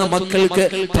നടത്തുന്ന മക്കൾക്ക്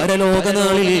പരലോക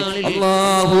നാളിൽ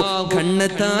അല്ലാഹു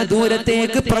കണ്ണെത്താ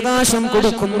ദൂരത്തേക്ക് പ്രകാശം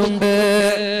കൊടുക്കുന്നുണ്ട്.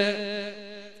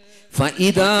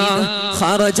 فإذا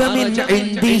خرج من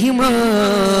عندهما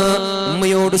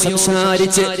ഉമ്മയോട്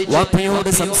സംസാരിച്ച് വാപ്പയോട്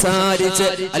സംസാരിച്ച്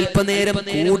അല്പനേരം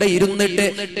കൂടെ ഇരുന്നിട്ട്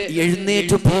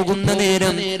എഴുന്നേറ്റ് പോകുന്ന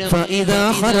നേരം فإذا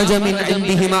خرج من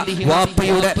عندهما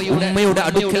വാപ്പയുടെ ഉമ്മയുടെ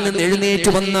അടുക്കൽ നിന്ന് എഴുന്നേറ്റ്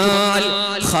വന്നാൽ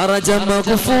خرج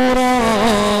مغفورا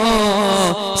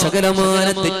സകലമായ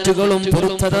തെറ്റുകളും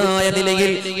പുറത്തതായ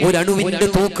നിലയിൽ ഒരണുവിന്റെ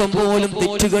തൂക്കം പോലും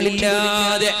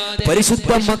തെറ്റുകളില്ലാതെ പരിശുദ്ധ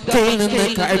മക്കയിൽ നിന്ന്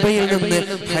കഅബയിൽ നിന്ന്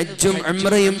ഹജ്ജും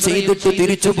ഉംറയും ചെയ്തിട്ട്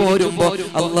തിരിച്ചു പോരുമ്പോ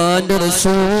അല്ലാഹുവിന്റെ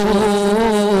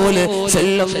റസൂൽ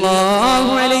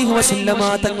സല്ലല്ലാഹു അലൈഹി വസല്ലമ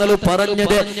തങ്ങൾ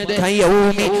പറഞ്ഞത്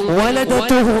കയൗമി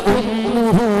വലദതുഹു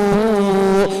ഉമ്മുഹു,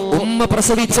 ഉമ്മ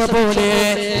പ്രസവിച്ച പോലെ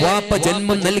വാപ്പ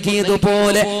ജന്മം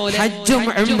നൽകിയതുപോലെ ഹജ്ജും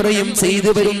ഉംറയും ചെയ്തു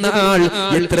വരുന്ന ആൾ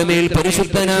എത്രമേൽ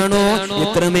പരിശുദ്ധനാണോ,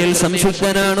 എത്രമേൽ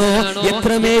സംശുദ്ധനാണോ,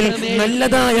 എത്രമേൽ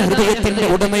നല്ലതായ ഹൃദയത്തിന്റെ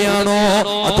ഉടമയാണോ,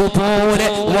 അതുപോലെ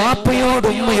വാപ്പയോട്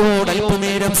ഉമ്മയോട്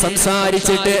അല്പനേരം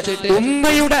സംസാരിച്ചിട്ട്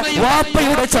ഉമ്മയുടെ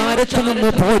വാപ്പയുടെ ചാരത്തു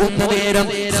നിന്ന് പോരുന്ന നേരം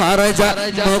ഖറജ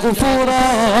മഗ്ഫൂറാ,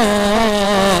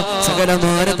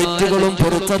 സകലമായ തെറ്റുകളും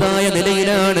പുറത്തതായ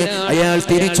നിലയിലാണ് അയാൾ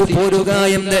തിരിച്ചു പോരുക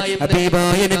എന്ന്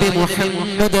ഹബീബായ നബി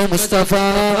മുഹമ്മദ് മുസ്തഫ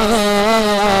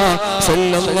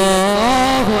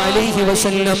സല്ലല്ലാഹു അലൈഹി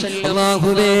വസല്ലം.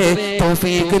 അല്ലാഹുവേ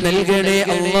തൗഫീഖ് നൽകണേ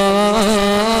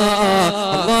അല്ലാഹ്,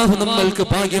 അല്ലാഹു നമ്മൾക്ക്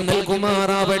ഭാഗ്യം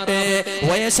നൽകുമാറാവട്ടെ.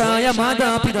 വയസ്സായ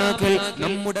മാതാപിതാക്കൾ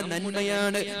നമ്മുടെ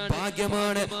നന്മയാണ്,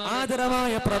 ഭാഗ്യമാണ്.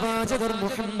 ആദരവായ പ്രവാചകർ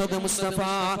മുഹമ്മദ് മുസ്തഫ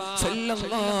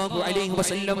സല്ലല്ലാഹു അലൈഹി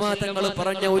വസല്ലമ തങ്ങൾ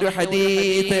പറഞ്ഞ ഒരു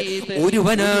ഹദീസ്,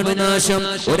 ഒരുവനാണ് നാശം,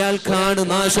 ഒരാൾക്കാണ്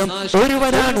നാശം,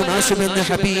 ഒരുവനാണ് നാശം എന്ന്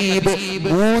ഹബീബ്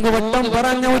 3 വട്ടം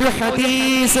പറഞ്ഞ ഒരു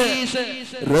ഹദീസ്.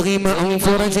 റഗിമ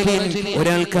അൻഫു റജുലിൻ,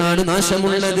 ഒരാൾക്കാണ്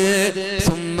നാശമുള്ളത്.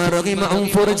 സുമ്മ റഗിമ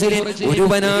അൻഫു റജുലിൻ,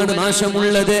 ഒരുവനാണ്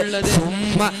നാശമുള്ളത്.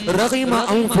 സുമ്മ റഗിമ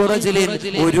അൻഫു റജുലിൻ,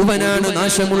 ഒരുവനാണ്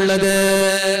നാശമുള്ളത്.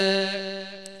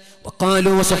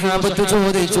 وقالوا صحابة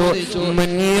ചോദിച്ചു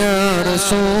മൻ യാ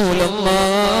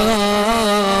റസൂലല്ലാഹ്,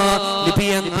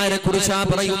 നബിയെ ആരെ കുറിച്ചാ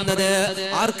പറയുന്നത്,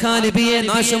 ആർക്കാ നബിയെ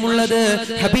നാശമുള്ളത്?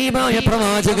 ഹബീബായ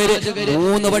പ്രവാചകര്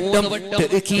 3 വട്ടം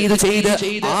തഅക്കീദ് ചെയ്ത്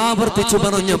ആവർത്തിച്ചു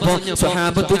പറഞ്ഞപ്പോ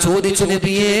സ്വഹാബത്ത് ചോദിച്ചു,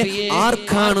 നബിയെ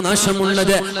ആർക്കാണ്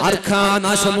നാശമുള്ളത്, ആർക്കാ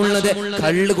നാശമുള്ളത്?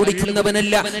 കള്ള്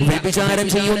കുടിക്കുന്നവനല്ല, വ്യഭിചാരം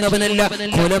ചെയ്യുന്നവനല്ല,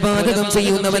 കൊലപാതകം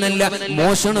ചെയ്യുന്നവനല്ല,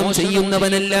 മോഷണം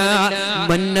ചെയ്യുന്നവനല്ല.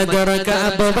 മന്നദറക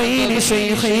അബവൈനി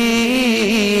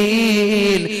ശൈഖീൻ,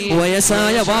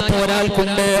 വയസ്സായ വാപ്പ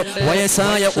ഒരാൾക്കുണ്ട്,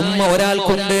 വയസ്സായ ഉമ്മ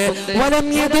ഒരാൾക്കുണ്ട്. കൊണ്ട് വലം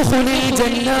യദ്ഖുലിൽ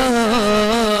ജന്ന,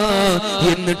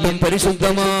 എന്നിട്ടും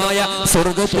പരിശുദ്ധമായ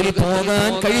സ്വർഗത്തിൽ പോകാൻ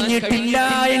കഴിഞ്ഞിട്ടില്ല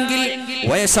എങ്കിൽ,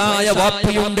 വയസ്സായ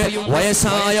വാപ്പയുണ്ട്,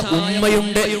 വയസ്സായ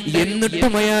ഉമ്മയുണ്ട്,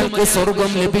 എന്നിട്ടും അയാൾക്ക്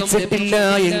സ്വർഗം ലഭിച്ചിട്ടില്ല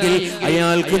എങ്കിൽ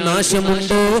അയാൾക്ക്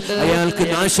നാശമുണ്ട്, അയാൾക്ക്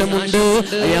നാശമുണ്ട്,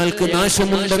 അയാൾക്ക്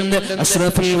നാശമുണ്ടെന്ന്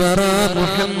അഷ്റഫുൽ വറ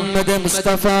മുഹമ്മദ്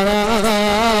മുസ്തഫ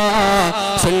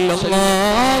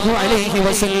സല്ലല്ലാഹു അലൈഹി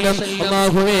വസല്ലം.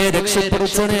 അല്ലാഹുവേ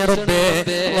രക്ഷപ്പെടുത്തണേ റബ്ബേ,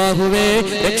 അല്ലാഹുവേ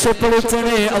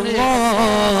രക്ഷപ്പെടുത്തണേ അല്ലാഹ്.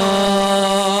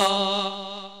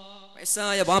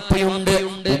 വയസ്സായ വാപ്പയുണ്ട്,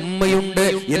 ഉമ്മയുണ്ട്,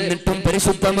 എന്നിട്ടും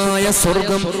പരിശുദ്ധമായ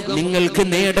സ്വർഗം നിങ്ങൾക്ക്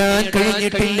നേടാൻ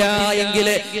കഴിഞ്ഞിട്ടില്ല എങ്കിൽ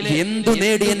എന്തു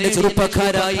നേടി എന്റെ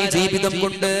ചെറുപ്പക്കാരായി ജീവിതം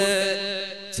കൊണ്ട്?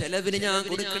 ചെലവിന് ഞാൻ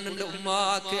കൊടുക്കുന്നുണ്ട്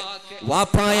ഉമ്മാക്ക്,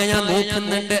 വാപ്പായ ഞാൻ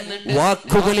നോക്കുന്നുണ്ട്.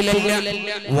 വാക്കുകളിലല്ല,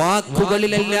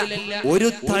 വാക്കുകളിലല്ല, ഒരു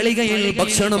തളികയിൽ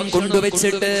ഭക്ഷണം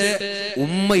കൊണ്ടുവച്ചിട്ട്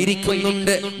ഉമ്മ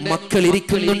ഇരിക്കുന്നുണ്ട്, മക്കൾ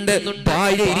ഇരിക്കുന്നുണ്ട്,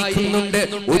 ഭാര്യ ഇരിക്കുന്നുണ്ട്.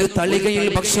 ഒരു തളികയിൽ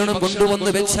ഭക്ഷണം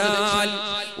കൊണ്ടുവന്ന് വെച്ചാൽ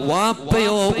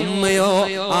വാപ്പയോ ഉമ്മയോ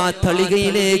ആ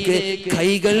തളികയിലേക്ക്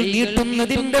കൈകൾ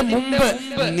നീട്ടുന്നതിന്റെ മുമ്പ്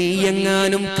നീ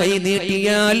എങ്ങാനും കൈ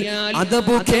നീട്ടിയാൽ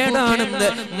അദബു കേടാണെന്ന്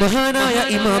മഹാനായ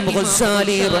ഇമാം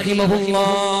ഗസാലി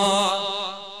റഹിമഹുല്ലാഹ്.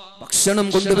 ഭക്ഷണം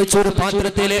കൊണ്ടുവച്ച ഒരു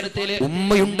പാത്രത്തില്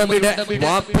ഉമ്മയുണ്ടവിടെ,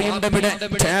 വാപ്പയുണ്ടവിടെ,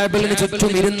 ടേബിളിന്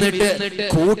ചുറ്റും ഇരുന്നിട്ട്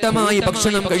കൂട്ടമായി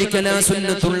ഭക്ഷണം കഴിക്കലാ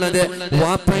സുന്നത്തുള്ളത്.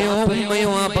 വാപ്പയോ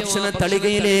ഉമ്മയോ ആ ഭക്ഷണ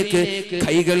തളികയിലേക്ക്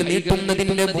കൈകൾ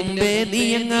നീട്ടുന്നതിന്റെ മുമ്പേ നീ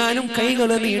എങ്ങാനും കൈകൾ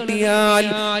നീട്ടിയാൽ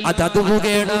അത്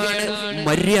അതുകേടാണ്,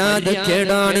 മര്യാദ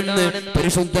കേടാണെന്ന്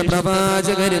പരിശുദ്ധ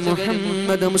പ്രവാചകൻ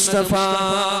മുഹമ്മദ് മുസ്തഫ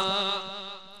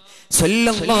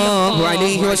സല്ലല്ലാഹു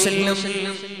അലൈഹി വസല്ലം.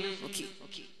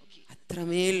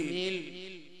 അത്രമേൽ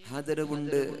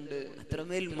ആദരവുണ്ട്,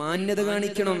 അത്രമേൽ മാന്യത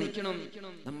കാണിക്കണം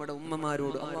നമ്മുടെ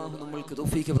ഉമ്മമാരോട്. അല്ലാഹു നമ്മൾക്ക്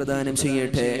തൗഫീഖ് പ്രദാനം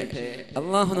ചെയ്യട്ടെ,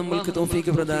 അല്ലാഹു നമ്മൾക്ക്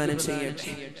തൗഫീഖ് പ്രദാനം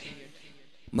ചെയ്യട്ടെ.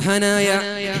 മഹാനായ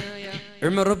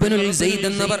ഉമർ ഇബ്നുൽ സയ്യിദ്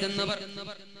എന്നവർ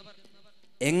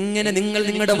എങ്ങനെ നിങ്ങൾ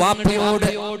നിങ്ങളുടെ വാപ്പയോട്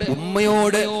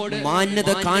ഉമ്മയോട്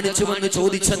മാന്യത കാണിച്ചുവെന്ന്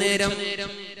ചോദിച്ച നേരം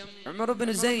ഉമർ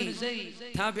ഇബ്നു സയ്യിദ്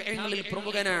താബിഈങ്ങളിൽ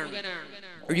പ്രമുഖനാണ്.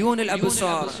 ഉയൂനുൽ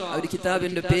അബ്സാർ ഒരു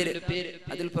കിതാബിന്റെ പേര്,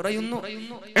 അതിൽ പറയുന്നു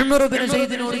ഉമർ ഇബ്നു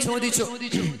സയ്യിദിനോട് ചോദിച്ചു,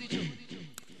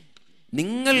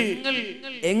 നിങ്ങൾ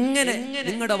എങ്ങനെ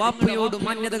നിങ്ങളുടെ വാപ്പയോട്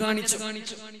മാന്യത കാണിച്ചു?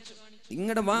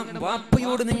 നിങ്ങളുടെ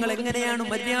വാപ്പയോട് നിങ്ങൾ എങ്ങനെയാണ്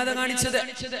മര്യാദ കാണിച്ചത്?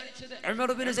 ഉമർ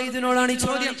ഇബ്നു സയ്യിദിനോടാണ് ഈ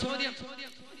ചോദ്യം.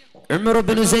 ഉമർ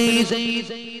ഇബ്നു സയ്യിദ്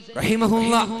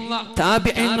റഹിമഹുല്ലാഹ്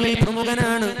താബിഈങ്ങളിൽ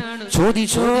പ്രമുഖനാണ്.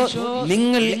 ചോദിച്ചു,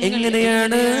 നിങ്ങൾ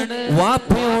എങ്ങനെയാണ്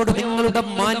വാപ്പയോട് നിങ്ങളുടെ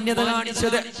മാന്യത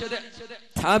കാണിച്ചത്?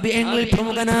 താബിഈങ്ങളിൽ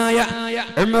പ്രമുഖനായ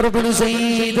ഉമർ ഇബ്നു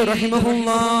സയ്യിദ്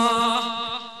റഹിമഹുല്ലാഹ്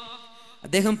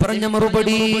അദ്ദേഹം പറഞ്ഞ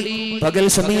മറുപടി, പകൽ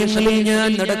സമയങ്ങളിൽ ഞാൻ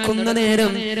നടക്കുന്ന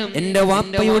നേരം എന്റെ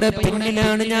വാപ്പയുടെ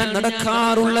പിന്നിലാണ് ഞാൻ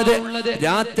നടക്കാറുള്ളത്.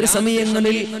 രാത്രി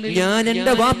സമയങ്ങളിൽ ഞാൻ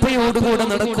എന്റെ വാപ്പയോടുകൂടെ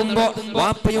നടക്കുമ്പോ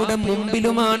വാപ്പയുടെ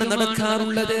മുമ്പിലുമാണ്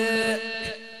നടക്കാറുള്ളത്.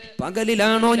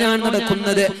 പകലിലാണോ ഞാൻ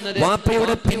നടക്കുന്നത്,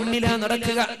 വാപ്പയുടെ പിന്നിലാ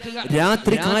നടക്കുക.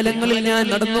 രാത്രി കാലങ്ങളിൽ ഞാൻ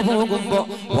നടന്നു പോകുമ്പോ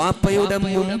വാപ്പയുടെ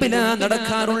മുമ്പിലാ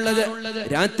നടക്കാറുള്ളത്.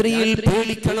 രാത്രിയിൽ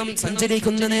പേടിക്കണം,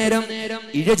 സഞ്ചരിക്കുന്ന നേരം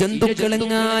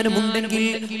ഇഴജന്തുക്കളെങ്ങാനും ഉണ്ടെങ്കിൽ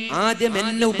ആദ്യം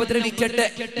എന്നെ ഉപദ്രവിക്കട്ടെ,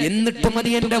 എന്നിട്ട്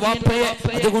മതി എന്റെ വാപ്പയെ.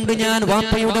 അതുകൊണ്ട് ഞാൻ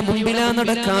വാപ്പയുടെ മുമ്പിലാ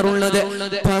നടക്കാറുള്ളത്.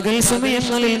 പകൽ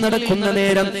സമയങ്ങളിൽ നടക്കുന്ന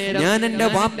നേരം ഞാൻ എന്റെ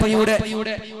വാപ്പയുടെ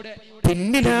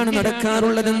പിന്നിലാണ്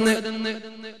നടക്കാറുള്ളതെന്ന്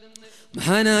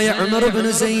മഹാനായ ഉമർ ഇബ്നു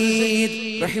സയ്യിദ്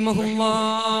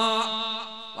റഹിമഹുല്ലാഹ്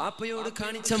വാപ്പയോട്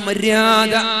കാണിച്ച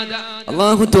മര്യാദ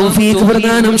അല്ലാഹു തൗഫീഖ്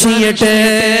പ്രദാനം ചെയ്യട്ടെ.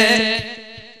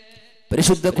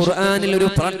 പരിശുദ്ധ ഖുർആനിൽ ഒരു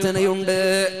പ്രാർത്ഥനയുണ്ട്,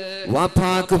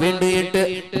 വാപ്പാക്ക് വേണ്ടിയിട്ട്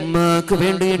ഉമ്മാക്ക്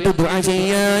വേണ്ടിയിട്ട് ദുആ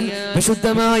ചെയ്യാൻ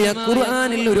വിശുദ്ധമായ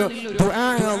ഖുർആനിൽ ഒരു ദുആ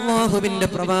അല്ലാഹുവിന്റെ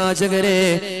പ്രവാചകരെ,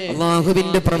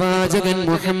 അല്ലാഹുവിന്റെ പ്രവാചകൻ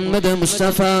മുഹമ്മദ്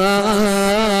മുസ്തഫ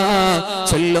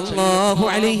സല്ലല്ലാഹു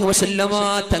അലൈഹി വസല്ലമ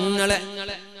തങ്ങളെ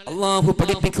അല്ലാഹു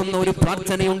പഠിപ്പിക്കുന്ന ഒരു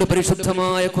പ്രാർത്ഥനയുണ്ട്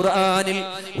പരിശുദ്ധമായ ഖുർആനിൽ.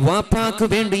 വാപ്പാക്ക്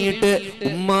വേണ്ടിയിട്ട്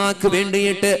ഉമ്മാക്ക്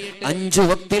വേണ്ടിയിട്ട് 5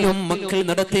 വക്തിലും മക്കൾ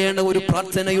നടത്തേണ്ട ഒരു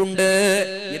പ്രാർത്ഥനയുണ്ട്.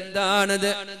 എന്താണത്?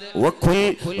 വഖുൽ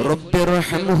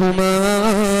റബ്ബിർഹംഹുമാ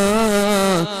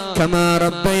കമാ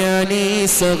റബ്ബയാനി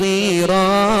സഗീറാ.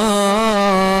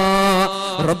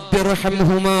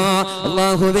 റബ്ബിർഹംഹുമാ,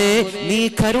 അല്ലാഹുവേ നീ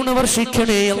കരുണ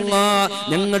വർഷിക്കണേ അല്ലാ,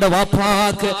 ഞങ്ങളുടെ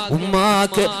വാപ്പാക്ക്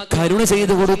ഉമ്മാക്ക് കരുണ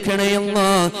ചെയ്തു കൊടുക്കണേ അല്ലാ.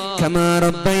 കമാ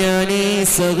റബ്ബയാനി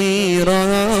സഗീറാ,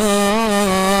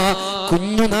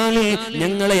 കുഞ്ഞുനാളിൽ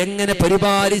ഞങ്ങളെ എങ്ങനെ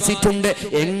പരിപാലിച്ചിട്ടുണ്ട്,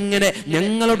 എങ്ങനെ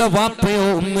ഞങ്ങളുടെ വാപ്പയോ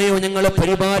ഉമ്മയോ ഞങ്ങളെ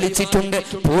പരിപാലിച്ചിട്ടുണ്ട്,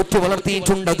 പോറ്റി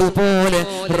വളർത്തിയിട്ടുണ്ട്, അതുപോലെ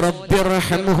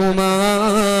റബ്ബിർഹംഹുമാ,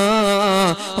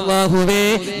 അല്ലാഹുവേ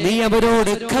നീ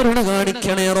അവരോട് കരുണ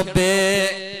കാണിക്കണേ റബ്ബേ.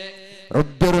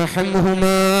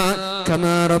 റബ്ബിർഹംഹുമാ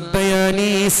കമാ റബ്ബയാനി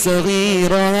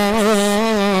സഗീറാ.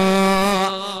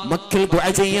 മക്കൾ ദുആ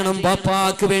ചെയ്യണം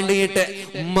ബാപ്പാക്ക് വേണ്ടിയിട്ട്,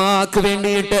 ഉമ്മാക്ക്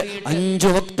വേണ്ടിയിട്ട്. 5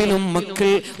 വക്തിലും മക്കൾ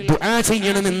ദുആ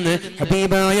ചെയ്യണമെന്ന്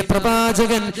ഹബീബായ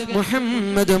പ്രവാചകൻ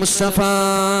മുഹമ്മദ് മുസ്തഫ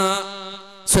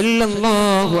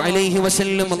സല്ലല്ലാഹു അലൈഹി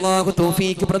വസല്ലം അല്ലാഹു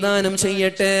തൗഫീഖ് പ്രദാനം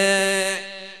ചെയ്യട്ടെ.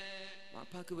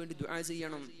 ബാപ്പാക്ക് വേണ്ടി ദുആ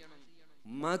ചെയ്യണം,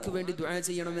 ഉമ്മാക്ക് വേണ്ടി ദുആ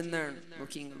ചെയ്യണം എന്നാണ്.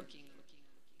 നോക്കി,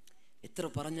 എത്ര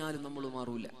പറഞ്ഞാലും നമ്മൾ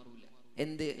മാറൂല.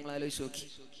 എന്ത് നിങ്ങൾ ആലോചിച്ച് നോക്കി,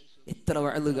 എത്ര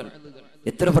വഅലുകൾ,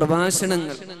 എത്ര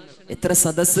പ്രഭാഷണങ്ങൾ, എത്ര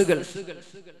സദസ്സുകൾ.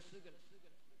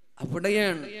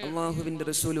 അവിടെയാണ് അല്ലാഹുവിന്റെ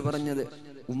റസൂൽ പറഞ്ഞത്,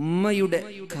 ഉമ്മയുടെ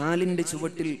കാലിന്റെ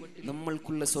ചുവട്ടിൽ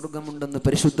നമ്മൾക്കുള്ള സ്വർഗമുണ്ടെന്ന്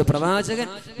പരിശുദ്ധ പ്രവാചകൻ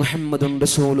മുഹമ്മദുൻ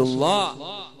റസൂലുള്ളാഹ്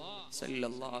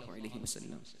സല്ലല്ലാഹു അലൈഹി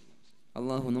വസല്ലം.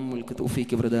 അല്ലാഹു നമ്മൾക്ക്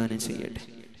തൗഫീഖ് പ്രദാനം ചെയ്യട്ടെ.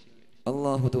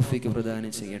 അല്ലാഹു തൗഫീഖ്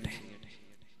പ്രദാനം ചെയ്യട്ടെ.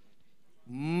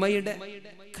 ഉമ്മയുടെ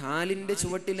കാലിന്റെ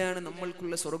ചുവട്ടിലാണ്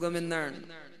നമ്മൾക്കുള്ള സ്വർഗമെന്നാണ്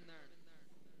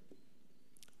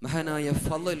മഹാനായ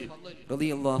ഫളൽ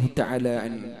റളിയല്ലാഹു തആല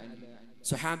അൻഹു,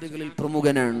 സ്വഹാബികളിൽ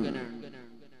പ്രമുഖനാണ്.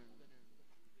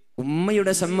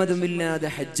 ഉമ്മയുടെ സമ്മതമില്ലാതെ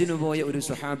ഹജ്ജിന് പോയ ഒരു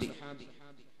സ്വഹാബി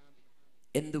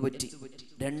എന്തു പറ്റി?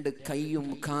 2 കൈയും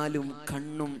കാലും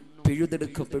കണ്ണും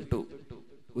പിഴുതെടുക്കപ്പെട്ടു.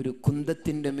 ഒരു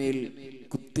കുന്തത്തിന്റെ മേൽ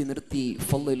കുത്തി നിർത്തി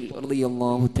ഫളൽ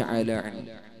റളിയല്ലാഹു തആല അൻഹു.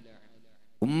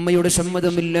 ഉമ്മയുടെ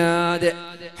സമ്മതമില്ലാതെ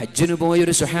ഹജ്ജിന് പോയ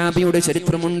ഒരു സ്വഹാബിയുടെ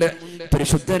ചരിത്രമുണ്ട്.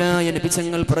 പരിശുദ്ധരായ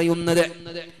നബിതങ്ങൾ പറയുന്നത്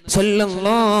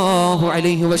സല്ലല്ലാഹു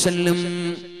അലൈഹി വസല്ലം,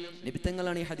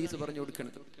 നബിതങ്ങളാണ് ഈ ഹദീസ് പറഞ്ഞു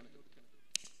കൊടുക്കുന്നത്.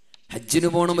 ഹജ്ജിന്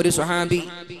പോണം ഒരു സ്വഹാബി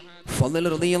ഫളൽ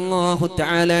റളിയല്ലാഹു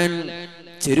തആല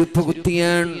ചെരുപ്പ്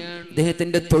കുത്തിയാണ്.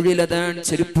 അദ്ദേഹത്തിന്റെ തൊഴിലതാണ്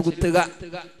ചെരുപ്പ് കുത്തുക.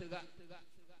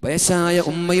 വയസ്സായ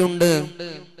ഉമ്മയുണ്ട്,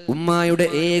 ഉമ്മയുടെ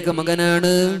ഏക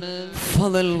മകനാണ്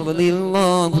ഫളൽ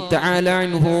റളിയല്ലാഹു തആല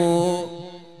അൻഹു.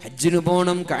 ഹജ്ജിന്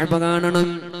പോണം, കഅബ കാണണം,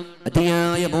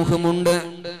 അതിയായ മോഹമുണ്ട്.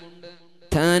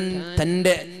 താൻ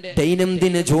തന്റെ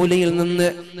ദൈനംദിന ജോലിയിൽ നിന്ന്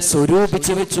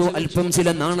സ്വരൂപിച്ചു വെച്ചു അല്പം ചില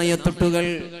നാണയത്തുട്ടുകൾ.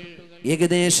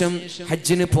 ഏകദേശം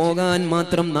ഹജ്ജിന് പോകാൻ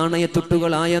മാത്രം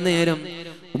നാണയത്തുട്ടുകളായ നേരം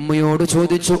ഉമ്മയോട്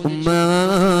ചോദിച്ചു, ഉമ്മ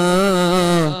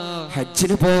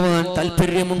ഹജ്ജിന് പോവാൻ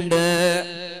താല്പര്യമുണ്ട്,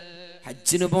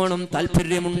 ഹജ്ജിന് പോണം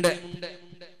താല്പര്യമുണ്ട്.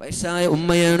 വയസ്സായ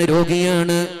ഉമ്മയാണ്,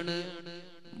 രോഗിയാണ്.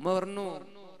 ഉമ്മ പറഞ്ഞു,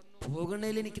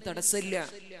 പോകണേൽ എനിക്ക് തടസ്സമില്ല,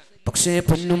 പക്ഷേ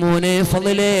പൊന്നുമോനെ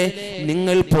ഫളലേ,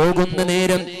 നിങ്ങൾ പോകുന്ന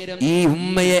നേരം ഈ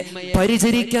ഉമ്മയെ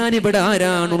പരിചരിക്കാൻ ഇവിടെ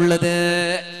ആരാണുള്ളത്?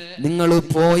 നിങ്ങൾ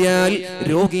പോയാൽ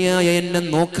രോഗിയായ എന്നെ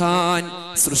നോക്കാൻ,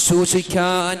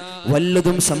 ശുശ്രൂഷിക്കാൻ,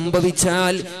 വല്ലതും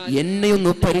സംഭവിച്ചാൽ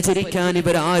എന്നെയൊന്ന് പരിചരിക്കാൻ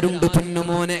ഇവരാരുണ്ട്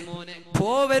പൊന്നുമോനെ?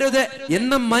 പോവരുത്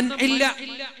എന്ന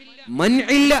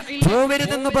മൻഇല്ല,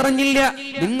 പോവരുതെന്ന് പറഞ്ഞില്ല.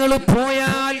 നിങ്ങൾ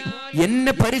പോയാൽ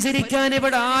എന്നെ പരിചരിക്കാൻ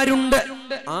ഇവിടെ ആരുണ്ട്?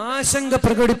 ആശങ്ക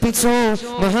പ്രകടിപ്പിച്ചോ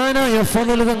മഹാനായ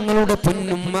ഫളൽ തങ്ങളുടെ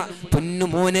പൊന്നുമ്മ.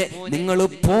 പൊന്നുമോനെ, നിങ്ങൾ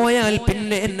പോയാൽ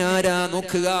പിന്നെ എന്നാരാ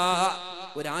നോക്കുക?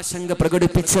 ഒരാശങ്ക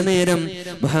പ്രകടിപ്പിച്ച നേരം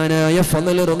മഹാനായ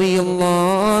ഫളൽ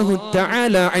റളിയല്ലാഹു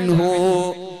തആല അൻഹു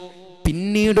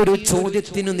പിന്നീടൊരു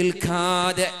ചോദ്യത്തിനു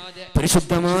നിൽക്കാതെ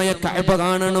പരിശുദ്ധമായ കഅബ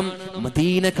കാണണം,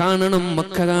 മദീന കാണണം,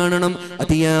 മക്ക കാണണം,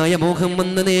 അതിയായ മോഹം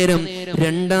വന്ന നേരം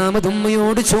രണ്ടാമത്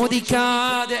ഉമ്മയോട്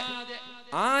ചോദിക്കാതെ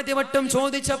ആദ്യവട്ടം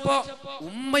ചോദിച്ചപ്പോ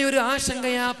ഉമ്മയൊരു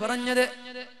ആശങ്കയാ പറഞ്ഞത്,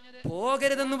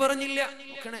 പോകരുതെന്ന് പറഞ്ഞില്ല.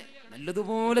 നോക്കണേ,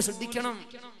 നല്ലതുപോലെ ശ്രദ്ധിക്കണം.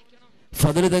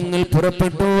 ഫളൽ തങ്ങൾ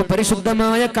പുറപ്പെട്ടു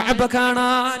പരിശുദ്ധമായ കഅബ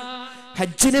കാണാൻ.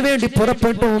 ഹജ്ജിന് വേണ്ടി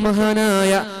പുറപ്പെട്ടു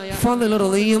മഹാനായ ഫളൽ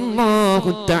റളിയല്ലാഹു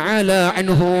തആല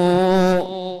അൻഹു.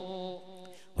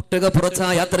 ഒട്ടകപ്പുറത്താ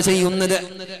യാത്ര ചെയ്യുന്നത്.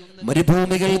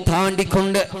 മരുഭൂമികൾ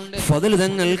താണ്ടിക്കൊണ്ട് ഫളൽ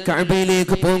തങ്ങൾ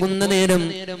കഅബയിലേക്ക് പോകുന്ന നേരം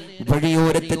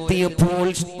വഴിയോരത്തെത്തിയപ്പോൾ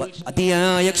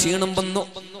അതിയായ ക്ഷീണം വന്നു.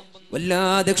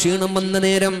 വല്ലാതെ ക്ഷീണം വന്ന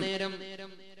നേരം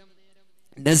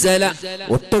നസല,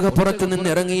 ഒട്ടകപ്പുറത്ത് നിന്ന്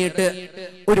ഇറങ്ങിയിട്ട്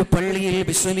ഒരു പള്ളിയിൽ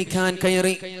വിശ്രമിക്കാൻ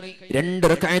കയറി. 2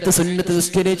 റക്അത്ത് സുന്നത്ത്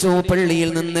നിസ്കരിച്ചു പള്ളിയിൽ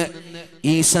നിന്ന്.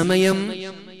 ഈ സമയം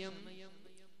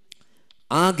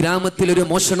ആ ഗ്രാമത്തിൽ ഒരു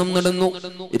മോഷണം നടന്നു.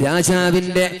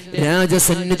 രാജാവിന്റെ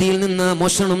രാജസന്നിധിയിൽ നിന്ന്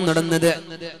മോഷണം നടന്നത്.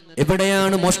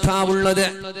 എവിടെയാണ് മോഷ്ടാവുള്ളത്?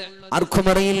 ആർക്കും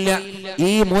അറിയില്ല.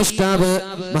 ഈ മോഷ്ടാവ്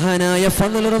മഹാനായ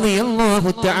ഫളൽ റളിയല്ലാഹു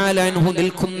തആല അൻഹു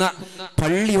നിൽക്കുന്ന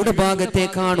പള്ളിയുടെ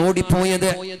ഭാഗത്തേക്കാണ്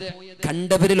ഓടിപ്പോയത്.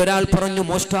 കണ്ടവരിൽ ഒരാൾ പറഞ്ഞു,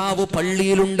 മോഷ്ടാവ്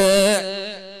പള്ളിയിലുണ്ട്.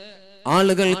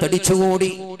 ആളുകൾ തടിച്ചുകൂടി.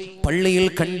 പള്ളിയിൽ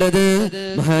കണ്ടത്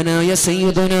മഹാനായ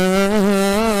സയ്യിദുനാ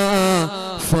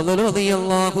ഫളൽ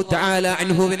റളിയല്ലാഹു തആല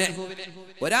അൻഹുവിനെ.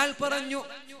 ഒരാൾ പറഞ്ഞു,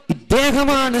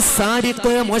 ഇദ്ദേഹമാണ്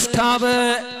സാരിഖ്, മോഷ്ടാവ്,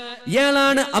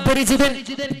 ഇയാളാണ് അപരിചിതൻ,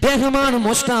 ഇദ്ദേഹമാണ്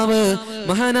മോഷ്ടാവ്.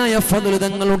 മഹാനായ ഫളൽ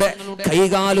തങ്ങളുടെ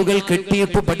കൈകാലുകൾ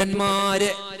കെട്ടിയിട്ട് ഭടന്മാര്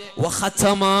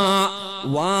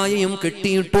വായയും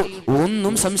കെട്ടിയിട്ടു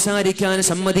ഒന്നും സംസാരിക്കാൻ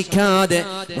സമ്മതിക്കാതെ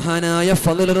മഹാനായ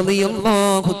ഫളൽ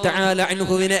റളിയല്ലാഹു തആല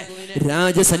അൻഹുവിനെ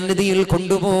രാജസന്നിധിയിൽ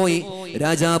കൊണ്ടുപോയി.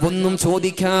 രാജാവ് ഒന്നും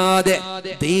ചോദിക്കാതെ,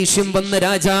 ദേഷ്യം വന്ന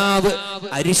രാജാവ്,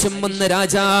 അരിശം വന്ന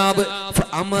രാജാവ്,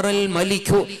 ഫഅമറൽ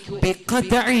മലികു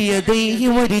ബിഖതഇ യദൈഹി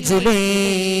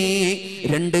വരിജ്ലൈഹി,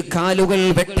 രണ്ട് കാലുകൾ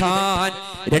വെട്ടാൻ,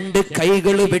 രണ്ട്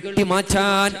കൈകൾ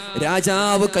വെട്ടിമാറ്റാൻ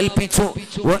രാജാവ് കൽപ്പിച്ചു.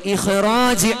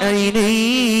 വഇഖ്റാജി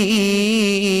ഐനൈഹി,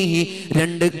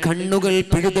 രണ്ട് കണ്ണുകൾ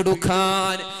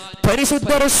പിഴുതെടുക്കാൻ.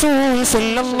 പരിശുദ്ധ റസൂൽ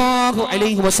സല്ലല്ലാഹു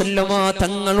അലൈഹി വസല്ലമ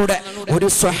തങ്ങളുടെ ഒരു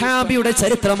സ്വഹാബിയുടെ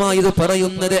ചരിത്രമായി ഇത്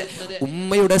പറയുന്നത്.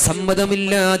 ഉമ്മയുടെ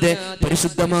സമ്മതമില്ലാതെ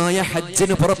പരിശുദ്ധമായ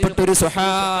ഹജ്ജിന് പുറപ്പെട്ട ഒരു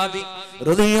സ്വഹാബി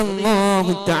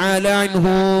റളിയല്ലാഹു തആല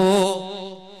അൻഹു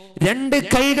രണ്ട്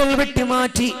കൈകൾ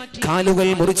വെട്ടിമാറ്റി, കാലുകൾ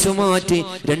മുറിച്ചു മാറ്റി,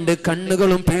 രണ്ട്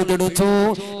കണ്ണുകളും പിഴുതെടുത്തു.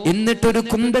 എന്നിട്ടൊരു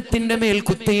കുന്തത്തിന്റെ മേൽ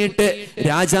കുത്തിയിട്ട്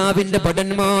രാജാവിന്റെ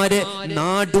ഭടന്മാര്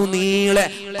നാടുനീളെ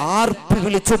ആർപ്പ്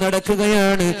വിളിച്ചു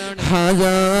നടക്കുകയാണ്.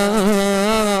 ഹാദാ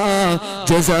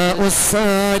ജസാഉസ്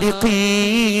സാരിഖീ,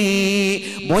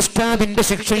 മോഷ്ടാവിന്റെ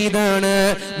ശിക്ഷ ഇതാണ്.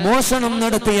 മോഷണം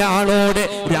നടത്തിയ ആളോട്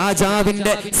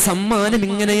രാജാവിന്റെ സമ്മാനം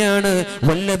ഇങ്ങനെയാണ്.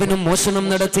 വല്ലവനും മോഷണം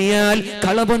നടത്തിയാൽ,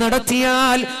 കളവ്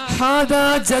നടത്തിയാൽ, ഹാദാ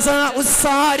ജസാഉസ്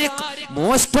സാരിഖ്,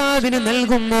 മോഷ്ടാവിന്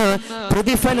നൽകുന്ന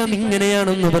പ്രതിഫലം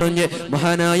ഇങ്ങനെയാണെന്ന് പറഞ്ഞ്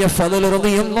മഹാനായ ഫളൽ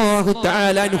റളിയല്ലാഹു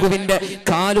തആല അൻഹുവിന്റെ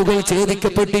കാലുകൾ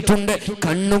ഛേദിക്കപ്പെട്ടിട്ടുണ്ട്,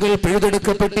 കണ്ണുകൾ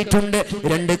പിഴുതെടുക്കപ്പെട്ടിട്ടുണ്ട്,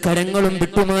 രണ്ട് കരങ്ങളും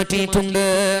വിട്ടുമാറ്റിയിട്ടുണ്ട്.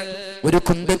 ഒരു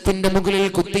കുന്തത്തിന്റെ മുകളിൽ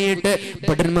കുത്തിയിട്ട്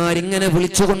ഭടന്മാരിങ്ങനെ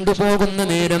വിളിച്ചു കൊണ്ടുപോകുന്ന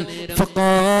നേരം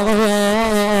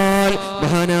ഫഖാൽ,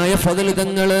 മഹാനായ ഫളൽ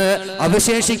തങ്ങള്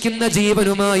അവശേഷിക്കുന്ന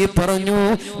ജീവനുമായി പറഞ്ഞു,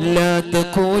 ലാ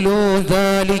തഖൂലൂ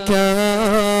ദാലിക,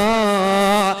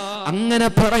 അങ്ങനെ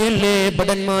പറയല്ലേ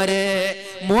ഭടന്മാരെ,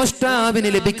 മോഷ്ടാവിന്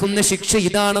ലഭിക്കുന്ന ശിക്ഷ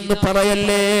ഇതാണെന്ന്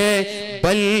പറയല്ലേ.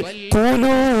 ബൽ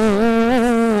ഖൂലൂ,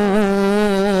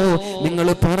 നിങ്ങൾ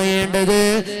പറയേണ്ടത്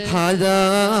ഹാദാ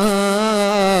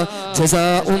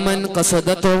ജസാഉ മൻ ഖസദ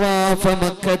തവാഫ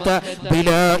മക്കത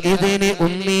ബിലാ ഇദ്നി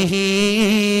ഉമ്മിഹി,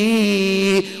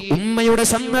 ഉമ്മയുടെ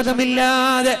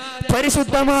സമ്മതമില്ലാതെ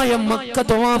പരിശുദ്ധമായ മക്ക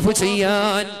തവാഫ്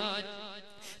ചെയ്യാൻ,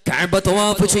 കഅബ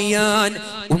തവാഫ് ചെയ്യാൻ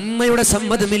ഉമ്മയുടെ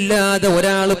സമ്മതമില്ലാതെ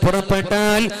ഒരാൾ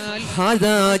പുറപ്പെട്ടാൽ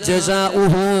ഹാദാ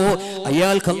ജസാഉഹു,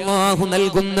 അയാൾക്ക് അല്ലാഹു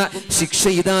നൽകുന്ന ശിക്ഷ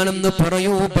ഇതാണെന്ന്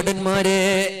പറയൂ ഭടന്മാരെ.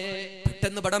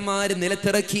 പെട്ടെന്ന് ഭടന്മാര്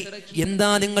നിലത്തിറക്കി. എന്താ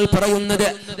നിങ്ങൾ പറയുന്നത്?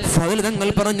 ഫളൽ തങ്ങൾ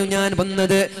പറഞ്ഞു, ഞാൻ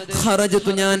വന്നത്,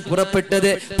 ഖറജതു, ഞാൻ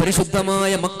പുറപ്പെട്ടത്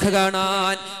പരിശുദ്ധമായ മക്ക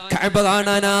കാണാൻ, കഅബ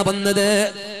കാണാനാ വന്നത്.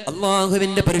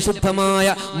 അല്ലാഹുവിന്റെ പരിശുദ്ധമായ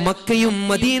മക്കയും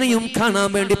മദീനയും കാണാൻ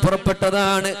വേണ്ടി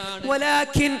പുറപ്പെട്ടതാണ്.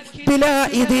 വലാകിൻ ബിലാ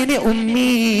ഇദ്നി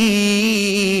ഉമ്മി,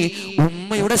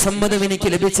 ഉമ്മയുടെ സമ്മതം എനിക്ക്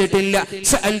ലഭിച്ചിട്ടില്ല.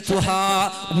 സഅൽതുഹാ,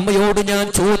 ഉമ്മയോട് ഞാൻ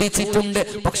ചോദിച്ചിട്ടുണ്ട്,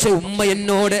 പക്ഷെ ഉമ്മ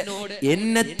എന്നോട്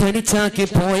എന്നെ തനിച്ചാക്കി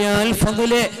പോയാൽ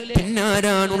ഫളലെ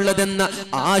പിന്നാരാണുള്ളതെന്ന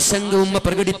ആശങ്ക ഉമ്മ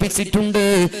പ്രകടിപ്പിച്ചിട്ടുണ്ട്.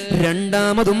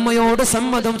 രണ്ടാമത് ഉമ്മയോട്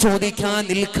സമ്മതം ചോദിക്കാൻ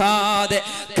നിൽക്കാതെ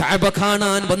കഅബ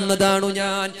കാണാൻ വന്നതാണു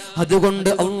ഞാൻ. അതുകൊണ്ട്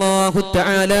അല്ലാഹു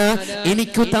തആല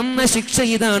എനിക്ക് തന്ന ശിക്ഷ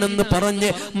ഇതാണെന്ന് പറഞ്ഞ്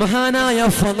മഹാനായ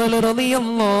ഫളൽ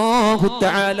റളിയല്ലാഹു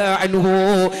തആല അൻഹു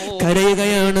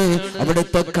കരയുകയാണ്.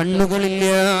 അവിടുത്തെ കണ്ണുകളില്ല,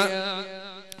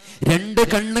 രണ്ട്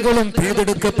കണ്ണുകളും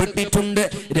പിഴുതെടുക്കപ്പെട്ടിട്ടുണ്ട്,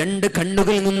 രണ്ട്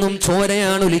കണ്ണുകളിൽ നിന്നും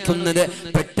ചോരയാണ് ഒലിക്കുന്നത്.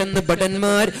 പെട്ടെന്ന്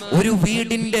ഭടന്മാർ ഒരു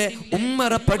വീടിന്റെ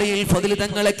ഉമ്മറപ്പടിയിൽ ഫളൽ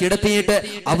തങ്ങളെ കിടത്തിയിട്ട്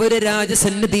അവര്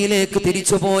രാജസന്നിധിയിലേക്ക്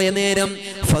തിരിച്ചുപോയ നേരം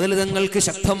ഫളൽ തങ്ങൾക്ക്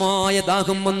ശക്തമായ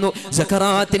ദാഹം വന്നു.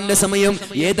 സക്കറാത്തിന്റെ സമയം,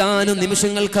 ഏതാനും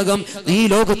നിമിഷങ്ങൾക്കകം ഈ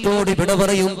ലോകത്തോട് വിട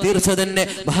പറയും തീർച്ച തന്നെ.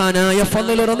 മഹാനായ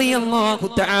ഫളൽ റളിയല്ലാഹു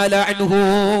തആല അൻഹു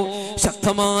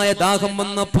ശക്തമായ ദാഹം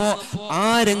വന്നപ്പോ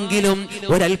ആരെങ്കിലും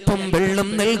ഒരൽപ്പം വെള്ളം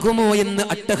നൽകുമോ എന്ന്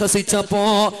അട്ടഹസിച്ചപ്പോ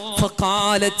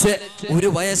ഫഖാലത്ത്, ഒരു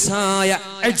വയസ്സായ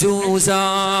അജൂസ,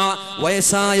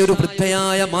 വയസ്സായ ഒരു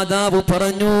വൃദ്ധയായ മാതാവ്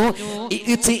പറഞ്ഞു,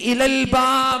 ഇഅ്തി ഇലൽ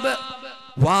ബാബ്,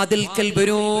 വാതിൽക്കൽ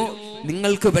വരൂ,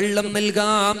 നിങ്ങൾക്ക് വെള്ളം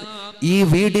നൽകാം. ഈ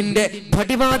വീടിന്റെ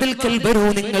പടിവാതിൽക്കൽ വരൂ,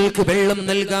 നിങ്ങൾക്ക് വെള്ളം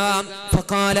നൽകാം.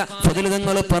 ഫഖാല, ഫളൽ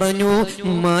തങ്ങൾ പറഞ്ഞു,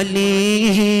 മാലീ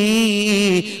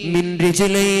മിൻ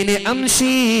റിജ്ലൈനി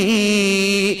അംശി,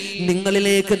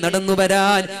 നിങ്ങളിലേക്ക് നടന്നു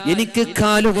വരാൻ എനിക്ക്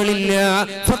കാലുകളില്ല.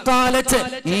 ഫഖാലത്ത്,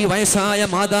 ഈ വയസ്സായ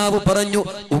മാതാവ് പറഞ്ഞു,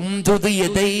 ഉംദുദ്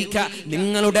യദൈക,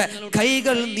 നിങ്ങളുടെ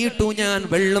കൈകൾ നീട്ടൂ, ഞാൻ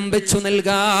വെള്ളം വെച്ചു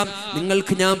നൽകാം,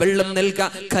 നിങ്ങൾക്ക് ഞാൻ വെള്ളം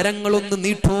നൽകാം, കരങ്ങളൊന്ന്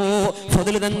നീട്ടൂ.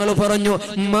 ഫളൽ തങ്ങൾ പറഞ്ഞു,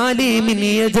 മാലീ മിൻ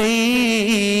യദൈ,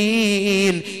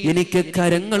 എനിക്ക്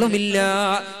കരങ്ങളുമില്ല,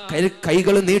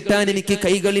 കൈകൾ നീട്ടാൻ എനിക്ക്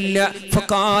കൈകളില്ല.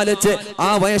 ഫഖാലത്ത്, ആ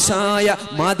വയസ്സായ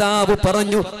മാതാവ്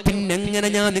പറഞ്ഞു, പിന്നെ പിന്നെങ്ങനെ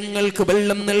ഞാൻ നിങ്ങൾക്ക്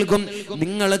വെള്ളം നൽകും?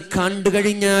 നിങ്ങളെ കണ്ടു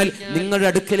കഴിഞ്ഞാൽ നിങ്ങളുടെ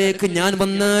അടുക്കലേക്ക് ഞാൻ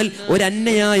വന്നാൽ ഒരു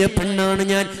അന്യയായ പെണ്ണാണ്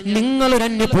ഞാൻ, നിങ്ങളൊരു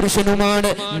അന്യ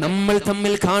പുരുഷനുമാണ്, നമ്മൾ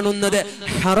തമ്മിൽ കാണുന്നത്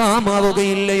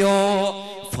ഹറാമാവുകയില്ലയോ?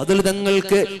 ഫദ്ൽ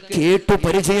തങ്ങൾക്ക് കേട്ടു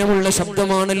പരിചയമുള്ള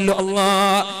ശബ്ദമാണല്ലോ അല്ലാ,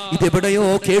 ഇതെവിടെയോ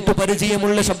കേട്ടു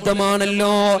പരിചയമുള്ള ശബ്ദമാണല്ലോ.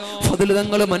 ഫദ്ൽ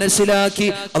തങ്ങൾ മനസ്സിലാക്കി,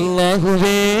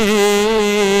 അല്ലാഹുവേ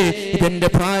ഇതെന്റെ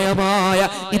പ്രായമായ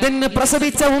ഇതെന്നെ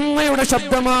പ്രസവിച്ച ഉമ്മയുടെ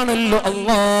ശബ്ദമാണല്ലോ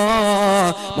അല്ലാ.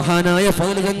 മഹാനായ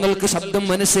ഫദ്ൽ തങ്ങൾക്ക് ശബ്ദം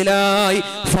മനസ്സിലായി.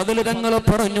 ഫദ്ൽ തങ്ങൾ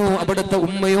പറഞ്ഞു അവിടുത്തെ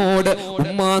ഉമ്മയോട്,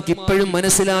 ഉമ്മാക്ക് ഇപ്പോഴും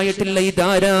മനസ്സിലായിട്ടില്ല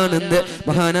ഇതാരാണെന്ന്.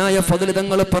 മഹാനായ ഫദ്ൽ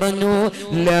തങ്ങൾ പറഞ്ഞു,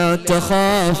 ലാ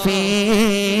തഖാഫീ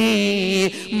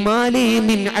മാലി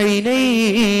മിൻ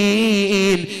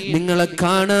ഐനൈൻ, നിങ്ങളെ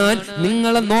കാണാൻ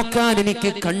നിങ്ങളെ നോക്കാൻ എനിക്ക്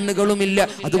കണ്ണുകളുമില്ല,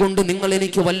 അതുകൊണ്ട് നിങ്ങൾ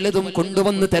എനിക്ക് വല്ലതും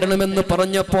കൊണ്ടുവന്ന് തരണമെന്ന്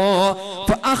പറഞ്ഞപ്പോ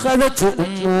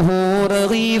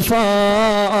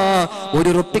ഒരു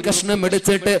റൊട്ടി കഷ്ണം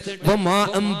എടുത്തിട്ട്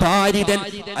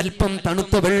അല്പം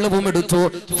തണുത്ത വെള്ളവും എടുത്തു.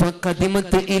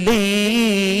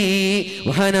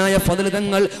 മഹാനായ ഫദ്ൽ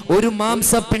തങ്ങൾ ഒരു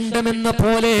മാംസപിണ്ഡമെന്ന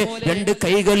പോലെ, രണ്ട്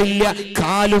കൈകളില്ല,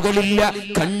 കാലുകളില്ല,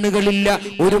 കണ്ണുകളില്ല,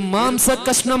 ഒരു മാംസ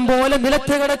കഷ്ണം പോലെ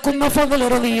നിലത്ത് കിടക്കുന്ന ഫദ്ൽ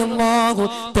റളിയല്ലാഹു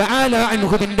തആല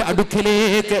അൻഹുവിന്റെ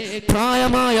അടുക്കിലേക്ക്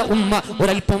പ്രായമായ ഉമ്മ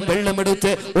ഒരൽപ്പം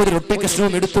വെള്ളമെടുത്ത് ഒരു റൊട്ടി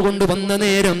കഷ്ണവും എടുത്തുകൊണ്ട് വന്ന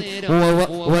നേരം,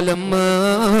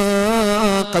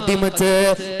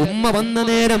 ഉമ്മ വന്ന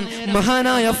നേരം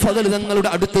മഹാനായ ഫദ്ൽ തങ്ങളുടെ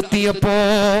അടുത്തെത്തിയപ്പോ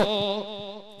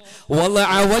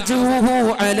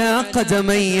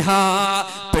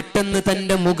പെട്ടെന്ന്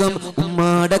തന്റെ മുഖം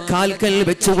ഉമ്മാടെ കാൽക്കൽ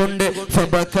വെച്ചുകൊണ്ട്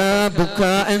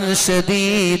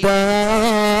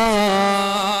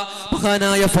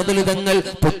മഹാനായ ഫദ്ൽ തങ്ങൾ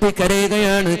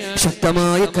പൊട്ടിക്കരയുകയാണ്,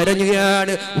 ശക്തമായി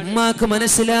കരഞ്ഞുകയാണ്. ഉമ്മാക്ക്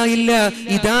മനസ്സിലായില്ല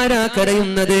ഇതാരാ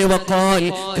കരയുന്നത്. വഖാൽ,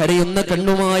 കരയുന്ന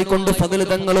കണ്ണുമായി കൊണ്ട് ഫദ്ൽ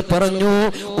തങ്ങൾ പറഞ്ഞു,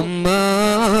 ഉമ്മാ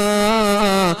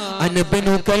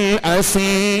അനബ്നുകൽ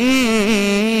അസീ,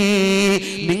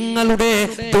 നിങ്ങളുടെ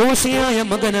ദോഷിയായ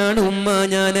മകനാണ് ഉമ്മ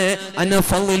ഞാന്. അന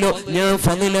ഫദ്ലു, ഞാൻ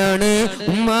ഫദ്ലാണ്.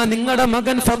 ഉമ്മ നിങ്ങളുടെ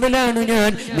മകൻ ഫദ്ലാണ് ഞാൻ.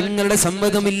 നിങ്ങളുടെ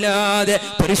സമ്മതമില്ലാതെ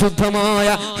പരിശുദ്ധമായ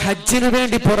ഹജ്ജിന്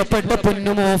വേണ്ടി പുറപ്പെട്ട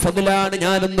പൊന്നുമോ ഫദ്ലാണ്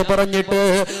ഞാനെന്ന് പറഞ്ഞിട്ട്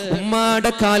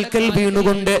ഉമ്മാടെ കാൽക്കൽ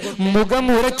വീണുകൊണ്ട് മുഖം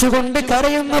ഉറച്ചുകൊണ്ട്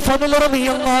കരയുന്ന ഫദ്ൽ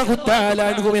റളിയല്ലാഹു തആല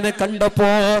അൻഹുവിനെ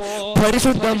കണ്ടപ്പോ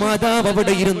പരിശുദ്ധ മാതാവ്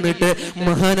അവിടെ ഇരുന്നിട്ട്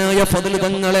മഹാനായ ഫദ്ൽ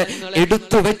തങ്ങളെ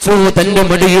എടുത്തു വെച്ചു തന്റെ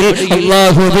മടിയിൽ.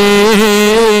 അല്ലാഹുവേ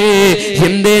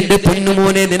എന്തേ എന്റെ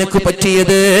പൊന്നുമോനെ നിനക്ക്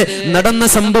പറ്റിയത്? നടന്ന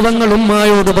സംഭവങ്ങൾ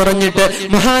ഉമ്മായോട് പറഞ്ഞിട്ട്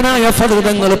മഹാനായ ഫദ്ൽ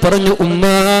തങ്ങൾ പറഞ്ഞു, ഉമ്മ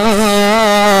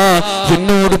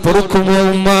എന്നോട് പൊറുക്കുമോ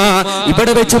ഉമ്മ?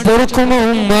 ഇവിടെ വെച്ച് പൊറുക്കുമോ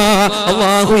ഉമ്മ?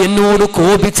 അല്ലാഹു എന്നോട്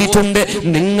കോപിച്ചിട്ടുണ്ട്.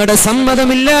 നിങ്ങളുടെ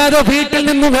സമ്മതമില്ലാതെ വീട്ടിൽ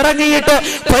നിന്നും ഇറങ്ങിയിട്ട്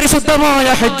പരിശുദ്ധമായ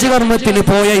ഹജ്ജ് കർമ്മത്തിന്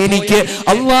പോയ എനിക്ക്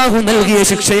അല്ലാഹു നൽകിയ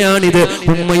ശിക്ഷയാണിത്.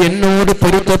 ഉമ്മ എന്നോട്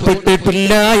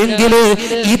പൊരുത്തപ്പെട്ടിട്ടില്ല എങ്കിൽ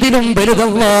ഇതിലും വലുത്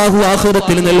അല്ലാഹു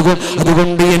ആഖിറത്തിൽ നൽകും.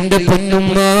 അതുകൊണ്ട് എന്റെ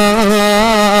പൊന്നുമ്മ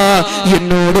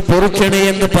എന്നോട് പൊറുക്കണേ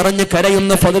എന്ന് പറഞ്ഞ്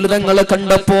കരയുന്ന ഫദ്ൽ തങ്ങളെ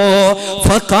കണ്ടപ്പോ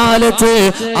ഫഖാലത്ത്,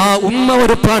 ആ ഉമ്മ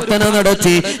ഒരു പ്രാർത്ഥന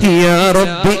നടത്തി, യാ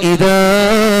റബ്ബി ഇദാ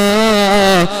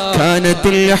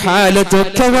കാനത്തിൽ ഹാലതു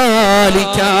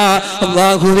കദാലിക,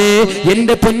 അല്ലാഹുവേ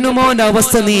എന്റെ പൊന്നുമോന്റെ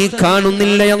അവസ്ഥ നീ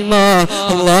കാണുന്നില്ല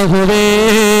അല്ലാഹുവേ,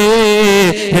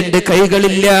 രണ്ട്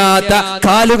കൈകളില്ലാത്ത,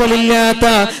 കാലുകളില്ലാത്ത,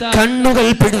 കണ്ണുകൾ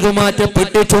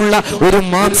പിഴുതുമാറ്റപ്പെട്ടിട്ടുള്ള ഒരു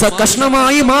മാംസ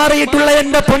കഷ്ണമായി മാറിയിട്ടുള്ള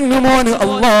എന്റെ പൊന്നുമോന്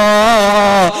അല്ലാ,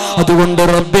 അതുകൊണ്ട്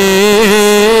റബ്ബേ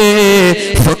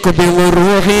ഫഖ്ബിദ്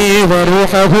റൂഹി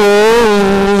വറൂഹഹു,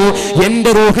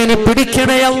 എന്റെ റൂഹിനെ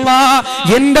പിടിക്കണേ അല്ലാ,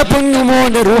 എന്റെ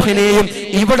പൊന്നുമോന്റെ റൂഹിനെയും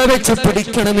ഇവിടെ വെച്ച്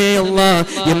പിടിക്കണമേ അല്ലാ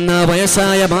എന്ന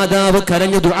വയസ്സായ മാതാവ്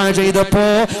കരഞ്ഞു ദുആ ചെയ്തപ്പോ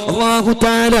അല്ലാഹു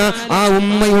തആല ആ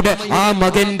ഉമ്മയുടെ ആ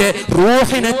മകന്റെ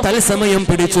റൂഹിനെ തൽസമയം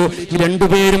പിടിച്ചു.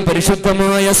 രണ്ടുപേരും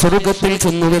പരിശുദ്ധമായ സ്വർഗ്ഗത്തിൽ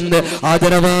ചെന്നുവെന്ന്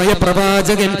ആദരവായ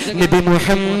പ്രവാചകൻ നബി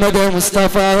മുഹമ്മദ്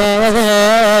മുസ്തഫ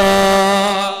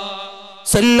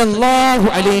സല്ലല്ലാഹു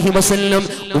അലൈഹി വസല്ലം.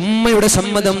 ഉമ്മയുടെ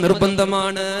സമ്മതം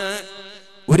നിർബന്ധമാണ്.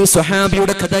 ഒരു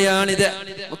സ്വഹാബിയുടെ കഥയാണിത്.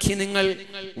 നോക്കി നിങ്ങൾ,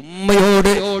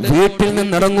 ഉമ്മയോട് വീട്ടിൽ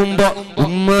നിന്നിറങ്ങുമ്പോ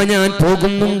ഉമ്മ ഞാൻ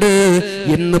പോകുന്നുണ്ട്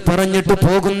എന്ന് പറഞ്ഞിട്ട്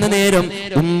പോകുന്ന നേരം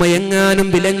ഉമ്മ എങ്ങാനും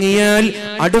വിലങ്ങിയാൽ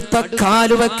അടുത്ത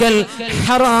കാലുവെക്കൽ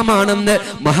ഹറാമാണെന്ന്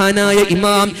മഹാനായ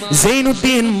ഇമാം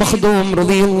സൈനുദ്ദീൻ മഖ്ദൂം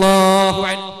റളിയല്ലാഹു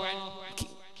അൻഹു.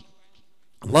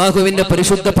 അല്ലാഹുവിന്റെ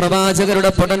പരിശുദ്ധ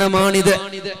പ്രവാചകരുടെ പഠനമാണിത്.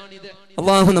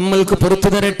 അല്ലാഹു നമ്മൾക്ക് പുറത്തു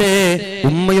തരട്ടെ.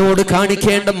 ഉമ്മയോട്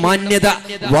കാണിക്കേണ്ട മാന്യത,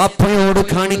 വാപ്പയോട്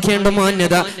കാണിക്കേണ്ട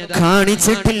മാന്യത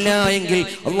കാണിച്ചിട്ടില്ല എങ്കിൽ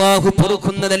അല്ലാഹു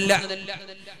പൊറുക്കുന്നതല്ല.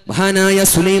 മഹാനായ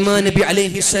സുലൈമാൻ നബി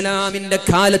അലൈഹിസ്സലാമിന്റെ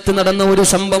കാലത്ത് നടന്ന ഒരു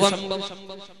സംഭവം.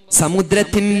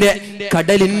 സമുദ്രത്തിന്റെ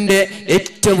കടലിന്റെ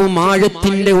ഏറ്റവും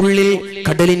ആഴത്തിന്റെ ഉള്ളിൽ,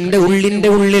 കടലിന്റെ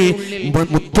ഉള്ളിൽ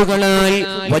മുത്തുകളാൽ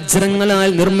വജ്രങ്ങളാൽ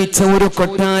നിർമ്മിച്ച ഒരു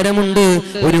കൊട്ടാരമുണ്ട്,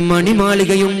 ഒരു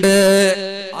മണിമാളികയുണ്ട്.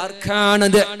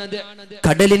 ആർക്കാണത്?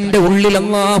 കടലിന്റെ ഉള്ളിൽ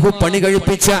അല്ലാഹു പണി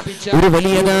കഴിപ്പിച്ച ഒരു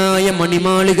വലിയതായ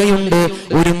മണിമാളികയുണ്ട്,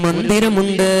 ഒരു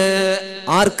മന്ദിരമുണ്ട്.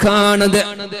 ആർക്കാണത്?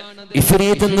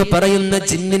 ഇഫ്രീത്ത് എന്ന് പറയുന്ന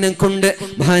ജിന്നിനെ കൊണ്ട്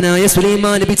മഹാനായ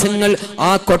സുലൈമാൻ നബി തങ്ങൾ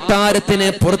ആ കൊട്ടാരത്തിനെ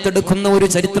പുറത്തെടുക്കുന്ന ഒരു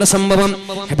ചരിത്ര സംഭവം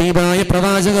ഹബീബായ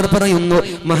പ്രവാചകർ പറയുന്നു.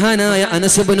 മഹാനായ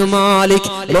അനസ് ഇബ്നു മാലിക്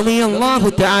റളിയല്ലാഹു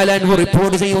തആല അൻഹു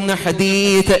റിപ്പോർട്ട് ചെയ്യുന്ന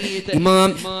ഹദീസ്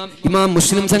ഇമാം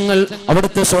മുസ്ലിം തങ്ങൾ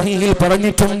അവിടുത്തെ സ്വഹീഹിൽ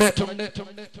പറഞ്ഞിട്ടുണ്ട്.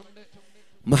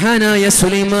 മഹാനായ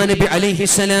സുലൈമാൻ നബി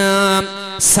അലൈഹിസ്സലാം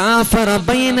സാഫറ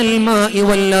ബൈനൽ മാഇ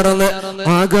വൽ അർള്,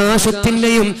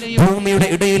 ആകാശത്തിന്റെയും ഭൂമിയുടെ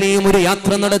ഇടയിലെയും ഒരു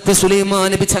യാത്ര നടത്തി സുലൈമാൻ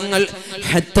നബി തങ്ങൾ.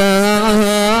 ഹത്താ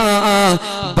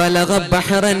ബലഗ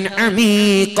ബഹറൻ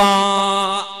അമീഖാ,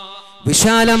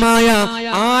 വിശാലമായ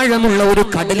ആഴമുള്ള ഒരു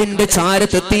കടലിന്റെ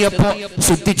ചാരത്തെത്തിയപ്പോ,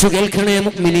 ശ്രദ്ധിച്ചു കേൾക്കണേ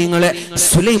മുഅ്മിനീങ്ങളെ,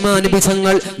 സുലൈമാൻ നബി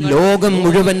തങ്ങൾ ലോകം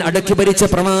മുഴുവൻ അടക്കി ഭരിച്ച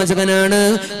പ്രവാചകനാണ്.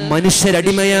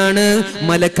 മനുഷ്യരടിമയാണ്,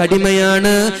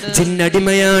 മലക്കടിമയാണ്,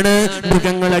 ജിന്നടിമയാണ്,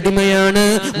 മൃഗങ്ങൾ അടിമയാണ്,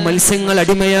 മത്സ്യങ്ങൾ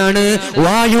അടിമയാണ്,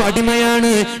 വായു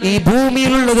അടിമയാണ്. ഈ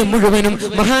ഭൂമിയിലുള്ളത് മുഴുവനും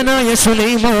മഹാനായ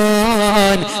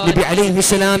സുലൈമാൻ നബി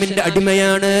അലൈഹിസ്സലാമിന്റെ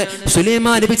അടിമയാണ്.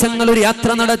 സുലൈമാൻ നബി തങ്ങൾ ഒരു യാത്ര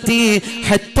നടത്തി.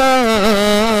 ഹത്താ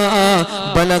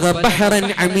ബലഗ ബഹറൻ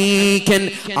അമീകൻ,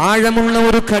 ആഴമുള്ള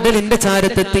ഒരു കടലിന്റെ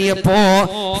ചാരത്തെത്തിയപ്പോ,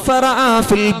 ഫറഅ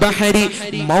ഫിൽ ബഹരി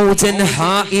മൗജൻ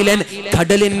ഹായിലൻ,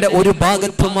 കടലിന്റെ ഒരു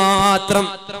ഭാഗത്ത് മാത്രം,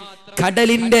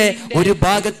 കടലിന്റെ ഒരു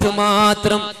ഭാഗത്ത്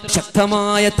മാത്രം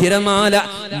ശക്തമായ തിരമാല,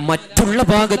 മറ്റുള്ള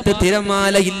ഭാഗത്ത്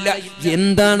തിരമാല ഇല്ല.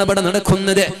 എന്താണ് അവിടെ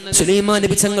നടക്കുന്നത്? സുലൈമാൻ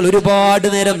നബി തങ്ങൾ ഒരുപാട്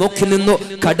നേരം നോക്കി നിന്നു.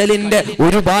 കടലിന്റെ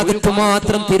ഒരു ഭാഗത്ത്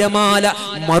മാത്രം തിരമാല,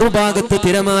 മറുഭാഗത്ത്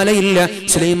തിരമാല ഇല്ല.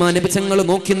 സുലൈമാൻ നബി തങ്ങൾ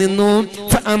നോക്കി നിന്നു.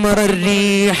 ഫഅമറ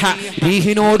റീഹ,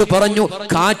 റീഹിനോട് പറഞ്ഞു,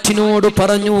 കാറ്റിനോട്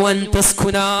പറഞ്ഞു, അൻ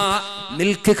തസ്കുന,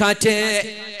 നിൽക്ക് കാറ്റേ.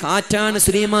 കാറ്റാണ്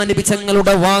സുലൈമാൻ നബി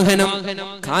തങ്ങളുടെ വാഹനം,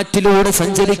 കാറ്റിലൂടെ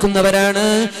സഞ്ചരിക്കുന്നവരാണ്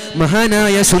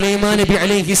മഹാനായ സുലൈമാൻ നബി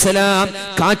അലൈഹിസ്സലാം.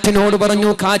 കാറ്റിനോട് പറഞ്ഞു,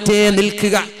 കാറ്റേ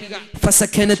നിൽക്കുക.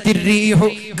 ഫസഖനത്തിർ റീഹു,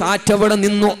 കാറ്റവിടെ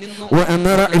നിന്നു.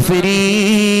 വഅമറ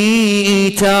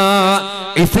ഇഫ്രീത,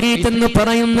 ഇഫ്രീത്ത് എന്ന്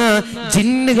പറയുന്ന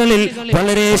ജിന്നുകളിൽ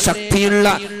വളരെ ശക്തിയുള്ള,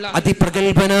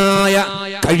 അതിപ്രഗൽഭനായ,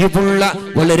 കഴിവുള്ള,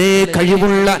 വളരെ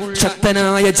കഴിവുള്ള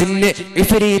ശക്തനായ ജിന്ന്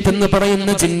ഇഫ്രീത്ത് എന്ന് പറയുന്ന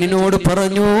ജിന്നിനോട്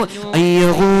പറഞ്ഞു,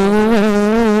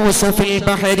 അയ്യഗൂസ ഫിൽ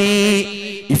ബഹരി,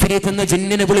 ഇഫ്രീത്ത് എന്ന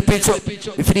ജിന്നിനെ വിളിപ്പിച്ചു.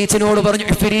 ഇഫ്രീത്തിനോട് പറഞ്ഞു,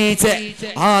 ഇഫ്രീത്ത്,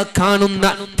 ആ കാണുന്ന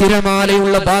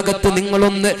തിരമാലയുള്ള ഭാഗത്ത്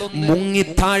നിങ്ങളൊന്ന്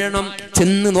മുങ്ങിത്താഴണം,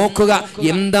 ചെന്ന് നോക്കുക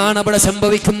എന്താണ് അവിടെ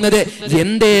സംഭവിക്കുന്നത്.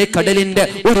 എന്തേ കടലിന്റെ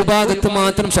ഒരു ഭാഗത്ത്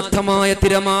മാത്രം ശക്തമായ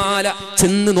തിരമാല,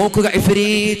 ചെന്ന് നോക്കുക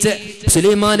ഇഫ്രീത്ത്.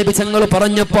 സുലൈമാൻ നബി തങ്ങൾ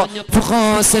പറഞ്ഞപ്പോ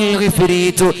ഫഖാസൽ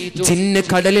ഇഫ്രീത്ത്, ജിന്ന്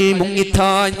കടലിൽ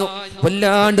മുങ്ങിത്താഴ്ന്നു,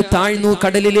 വല്ലാണ്ട് താഴ്ന്നു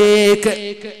കടലിലേക്ക്.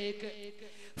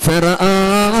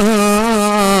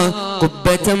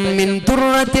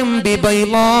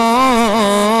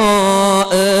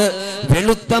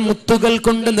 വെളുത്ത മുത്തുകൾ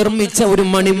കൊണ്ട് നിർമ്മിച്ച ഒരു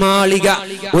മണിമാളിക,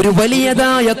 ഒരു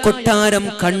വലിയതായ കൊട്ടാരം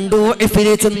കണ്ടു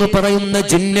ഇഫ്രീത്ത് എന്ന് പറയുന്ന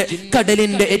ജിന്ന്.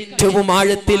 കടലിന്റെ ഏറ്റവും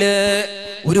ആഴത്തില്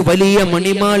ഒരു വലിയ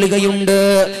മണിമാളികയുണ്ട്,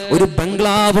 ഒരു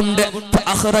ബംഗ്ലാവുണ്ട്.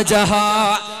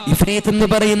 ഇഫ്രീത്ത് എന്ന്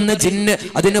പറയുന്ന ജിന്ന്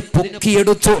അതിനെ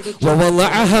പൊക്കിയെടുത്തു.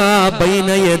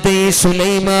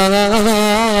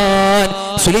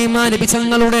 സുലൈമാൻ നബി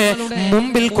തങ്ങളുടെ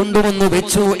മുമ്പിൽ കൊണ്ടുവന്നു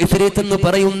വെച്ചു. ഇഫ്രീത്ത് എന്ന്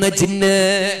പറയുന്ന ജിന്ന്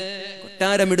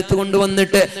കൊട്ടാരം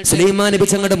എടുത്തുകൊണ്ടുവന്നിട്ട് സുലൈമാൻ നബി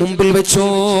തങ്ങളുടെ മുമ്പിൽ വെച്ചു.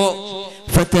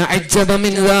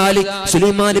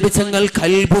 സുലൈമാൻ നബി തങ്ങൾ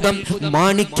അത്ഭുതം,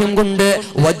 മാണിക്യം കൊണ്ട്,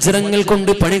 വജ്രങ്ങൾ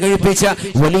കൊണ്ട് പണി കഴിപ്പിച്ച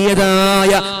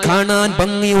വലിയതായ, കാണാൻ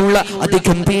ഭംഗിയുള്ള,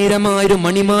 അതിഗംഭീരമായ ഒരു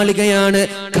മണിമാളികയാണ്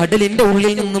കടലിന്റെ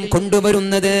ഉള്ളിൽ നിന്നും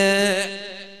കൊണ്ടുവരുന്നത്.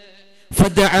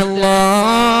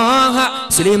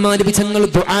 സുലൈമാൻ നബി തങ്ങൾ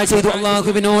ദുആ ചെയ്തു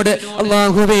അല്ലാഹുവിനോട്,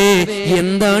 അല്ലാഹുവേ,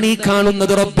 എന്താണ് ഈ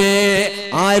കാണുന്നത് റബ്ബേ?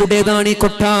 ആരുടേതാണ് ഈ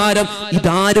കൊട്ടാരം?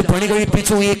 ഇതാര് പണി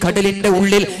കഴിപ്പിച്ചു ഈ കടലിന്റെ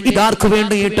ഉള്ളിൽ? ഇതാർക്ക്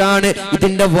വേണ്ടിയിട്ടാണ്?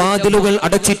 ഇതിന്റെ വാതിലുകൾ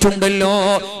അടച്ചിട്ടുണ്ടല്ലോ,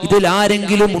 ഇതിൽ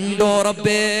ആരെങ്കിലും ഉണ്ടോ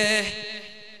റബ്ബേ?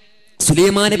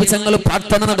 സുലൈമാൻ നബി തങ്ങൾ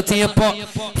പ്രാർത്ഥന നടത്തിയപ്പോ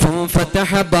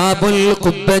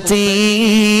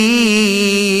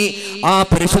ആ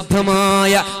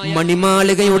പരിശുദ്ധമായ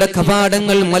മണിമാളികയുടെ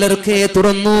കവാടങ്ങൾ മലർക്കെ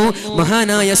തുറന്നു.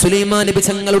 മഹാനായ സുലൈമാൻ നബി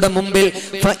തങ്ങളുടെ മുമ്പിൽ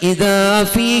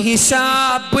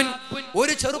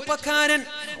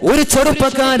ഒരു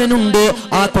ചെറുപ്പക്കാരനുണ്ട്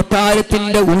ആ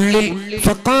കൊട്ടാരത്തിന്റെ ഉള്ളിൽ.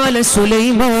 ഫഖാല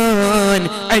സുലൈമാൻ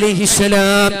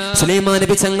അലൈഹിസ്സലാം, സുലൈമാൻ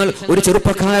നബി തങ്ങൾ ഒരു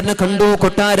ചെറുപ്പക്കാരനെ കണ്ടു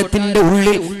കൊട്ടാരത്തിന്റെ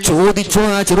ഉള്ളിൽ. ചോദിച്ചു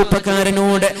ആ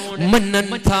ചെറുപ്പക്കാരനോട്, മൻ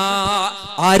അൻത,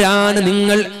 ആരാണ്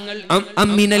നിങ്ങൾ?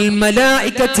 അമ്മിനൽ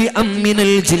മലായികതി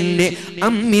അമ്മിനൽ ജിന്നി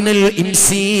അമ്മിനൽ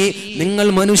ഇൻസി, നിങ്ങൾ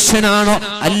മനുഷ്യനാണോ?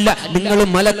 അല്ല. നിങ്ങൾ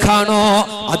മലക്കാണോ?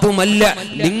 അതുമല്ല.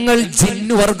 നിങ്ങൾ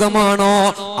ജിന്നു വർഗമാണോ?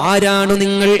 ആരാണ്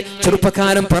നിങ്ങൾ?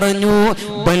 ചെറുപ്പക്കാരൻ പറഞ്ഞു,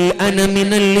 ബൽ അന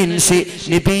മിനൽ ഇൻസി,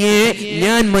 നബിയേ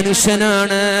ഞാൻ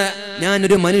മനുഷ്യനാണ്,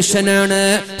 ഞാനൊരു മനുഷ്യനാണ്.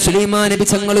 സുലൈമാൻ നബി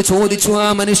തങ്ങൾ ചോദിച്ചു ആ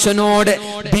മനുഷ്യനോട്,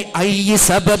 ബി അയ്യി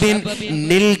സബബിൻ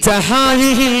നിൽത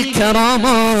ഹാദിഹിൽ കറാമ,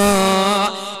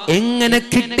 എങ്ങനെ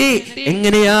കിട്ടി,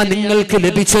 എങ്ങനെയാ നിങ്ങൾക്ക്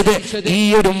ലഭിച്ചത് ഈ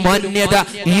ഒരു മാന്യത,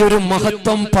 ഈ ഒരു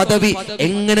മഹത്വം, പദവി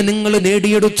എങ്ങനെ നിങ്ങൾ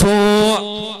നേടിയെടുത്തോ?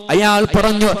 അയാൾ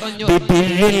പറഞ്ഞു,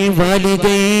 ബിബിൽ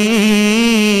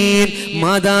വാലിദൈൻ,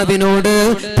 മാതാവിനോട്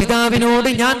പിതാവിനോട്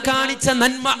ഞാൻ കാണിച്ച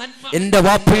നന്മ, എന്റെ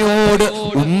വാപ്പയോട്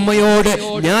ഉമ്മയോട്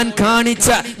ഞാൻ കാണിച്ച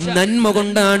നന്മ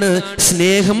കൊണ്ടാണ്,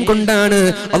 സ്നേഹം കൊണ്ടാണ്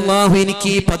അല്ലാഹു എനിക്ക്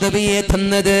ഈ പദവിയെ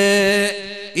തന്നത്.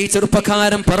 ഈ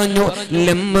ചെറുപ്പക്കാരൻ പറഞ്ഞു,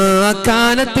 ലമ്മാ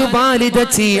കാനത്ത്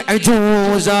വാലിദതി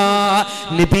അജൂസ,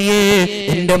 നബിയേ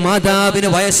എന്റെ മാതാവിന്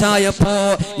വയസ്സായപ്പോ,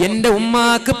 എന്റെ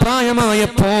ഉമ്മാക്ക്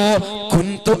പ്രായമായപ്പോ,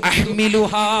 കുന്തു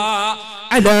അഹ്മിലുഹാ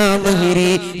അലാ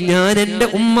ളഹരി, ഞാൻ എന്റെ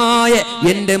ഉമ്മായെ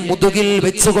എന്റെ മുതുകിൽ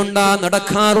വെച്ചുകൊണ്ടാ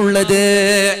നടക്കാറുള്ളത്.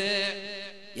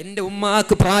 എന്റെ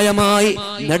ഉമ്മാക്ക് പ്രായമായി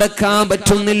നടക്കാൻ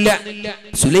പറ്റുന്നില്ല.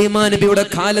 സുലൈമാൻ നബിയുടെ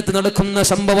കാലത്ത് നടക്കുന്ന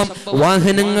സംഭവം,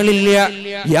 വാഹനങ്ങളില്ല,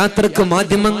 യാത്രക്ക്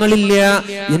മാധ്യമങ്ങളില്ല.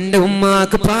 എന്റെ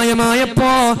ഉമ്മാക്ക്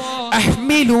പ്രായമായപ്പോ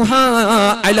അഹ്മിലുഹാ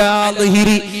അലാ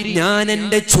ളഹരി, ഞാൻ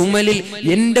എന്റെ ചുമലിൽ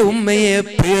എന്റെ ഉമ്മയെ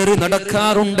പേറി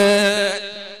നടക്കാറുണ്ട്.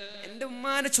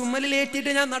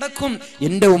 ചുമലിലേറ്റിട്ട് ഞാൻ നടക്കും.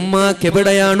 എന്റെ ഉമ്മാക്ക്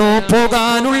എവിടെയാണോ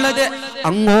പോകാനുള്ളത്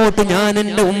അങ്ങോട്ട് ഞാൻ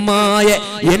എന്റെ ഉമ്മായെ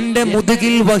എന്റെ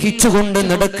മുതുകിൽ വഹിച്ചുകൊണ്ട്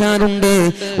നടക്കാറുണ്ട്.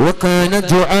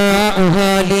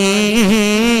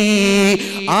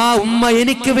 ആ ഉമ്മ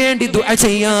എനിക്ക് വേണ്ടി ദുആ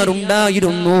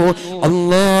ചെയ്യാറുണ്ടായിരുന്നു.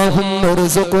 അല്ലാഹുവേ,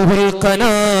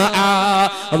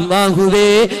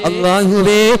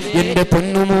 അല്ലാഹുവേ എന്റെ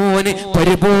പൊന്നുമോന്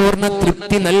പരിപൂർണ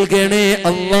തൃപ്തി നൽകണേ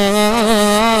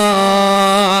അല്ലാഹ്.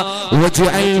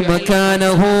 واجعل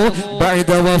مكانه بعد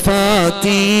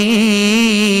وفاتي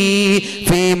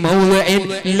في موضع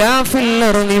لا في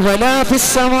الأرض ولا في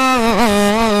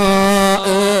السماء.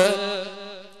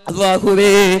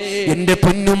 അല്ലാഹുവേ എന്റെ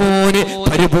പൊന്നുമോന്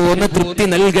പരിപൂർണ തൃപ്തി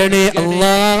നൽകണേ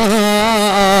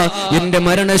അല്ലാഹ്. എന്റെ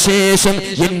മരണശേഷം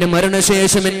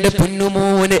എന്റെ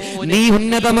പൊന്നുമോന് നീ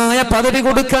ഉന്നതമായ പദവി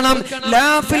കൊടുക്കണം. ലാ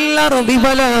ഫിൽ അർദി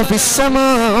വലാ ഫിസ് സമാ,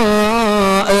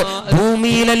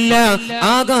 ഭൂമിയിലല്ല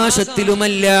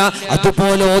ആകാശത്തിലുമല്ല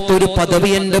അതുപോലൊരു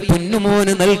പദവി എന്റെ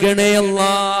പൊന്നുമോന് നൽകണേ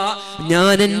അല്ലാഹ്.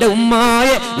 ഞാൻ എന്റെ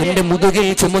ഉമ്മായെ എന്റെ മുതുകിൽ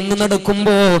ചുമന്ന്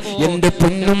നടക്കുമ്പോ എന്റെ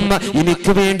പൊന്നുമ്മ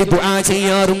എനിക്ക് വേണ്ടി ദുആ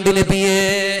ചെയ്യാറുണ്ട് നബിയേ.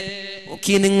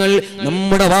 നിങ്ങൾ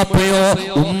നമ്മുടെ വാപ്പയോ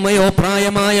ഉമ്മയോ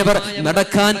പ്രായമായവർ,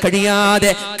 നടക്കാൻ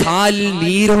കഴിയാതെ കാൽ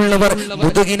നീരുള്ളവർ,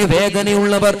 മുതുകിന്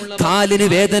വേദനയുള്ളവർ, കാലിന്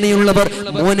വേദനയുള്ളവർ,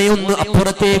 മോനെ ഒന്ന്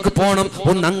അപ്പുറത്തേക്ക് പോകണം,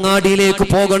 ഒന്ന് അങ്ങാടിയിലേക്ക്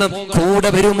പോകണം, കൂടെ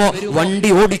വരുമോ,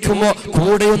 വണ്ടി ഓടിക്കുമോ,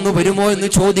 കൂടെ ഒന്ന് വരുമോ എന്ന്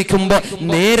ചോദിക്കുമ്പോ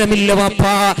നേരമില്ല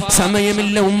വാപ്പാ,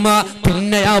 സമയമില്ല ഉമ്മ,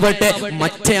 പിന്നെയാവട്ടെ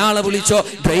മറ്റേയാളെ വിളിച്ചോ,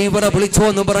 ഡ്രൈവറെ വിളിച്ചോ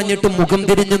എന്ന് പറഞ്ഞിട്ട് മുഖം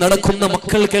തിരിഞ്ഞ് നടക്കുന്ന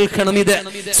മക്കൾ കേൾക്കണം ഇത്.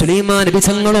 സുലൈമാൻ നബി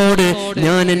തങ്ങളോട്,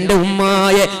 ഞാൻ എന്റെ ഉമ്മായെ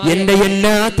എന്റെ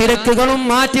എല്ലാ തിരക്കുകളും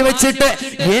മാറ്റിവെച്ചിട്ട്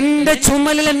എന്റെ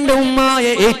ചുമലിൽ എന്റെ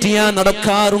ഉമ്മായെ ഏറ്റിയാ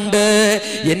നടക്കാറുണ്ട്.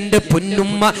 എന്റെ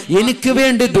പൊന്നുമ്മ എനിക്ക്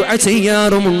വേണ്ടി ദുആ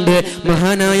ചെയ്യാറുമുണ്ട്.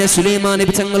 മഹാനായ സുലൈമാൻ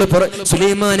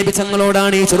നബി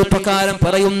തങ്ങളോടാണ് ഈ ചെറുപ്പക്കാരൻ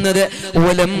പറയുന്നത്,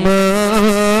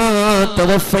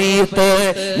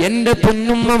 എന്റെ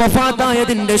പൊന്നുമ്മ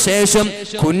വഫാത്തായതിന്റെ ശേഷം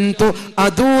കുന്തു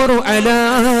അദൂറു അലാ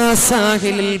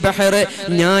സാഹിലിൽ ബഹർ,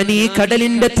 ഞാൻ ഈ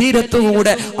കടലിന്റെ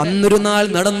തീരത്തുകൂടെ അന്നൊരു നാൾ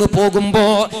നടന്നു പോകുമ്പോ,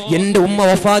 എന്റെ ഉമ്മ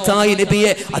വഫാത്തായി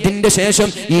നബിയെ, അതിന്റെ ശേഷം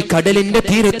ഈ കടലിന്റെ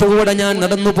തീരത്തുകൂടെ ഞാൻ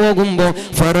നടന്നു പോകുമ്പോ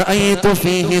ഫറഅയ്തു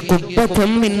ഫീഹി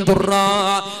ഖുബ്ബതൻ മിൻ ദുറാ,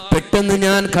 പെട്ടെന്ന്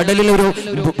ഞാൻ കടലിൽ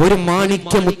ഒരു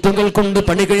മാണിക്യ മുത്തുകൾ കൊണ്ട്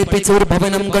പണി കഴിപ്പിച്ച ഒരു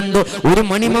ഭവനം കണ്ടു, ഒരു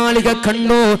മണിമാളിക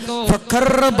കണ്ടു.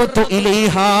 ഫഖറബതു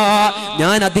ഇലൈഹാ,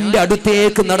 ഞാൻ അതിന്റെ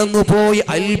അടുത്തേക്ക് നടന്നു പോയി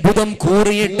അത്ഭുതം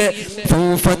കൂറിയിട്ട്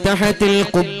ഫതഹത്തിൽ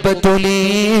ഖുബ്ബതു ലീ,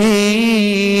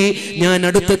 ഞാൻ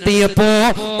അടുത്തെത്തിയപ്പോ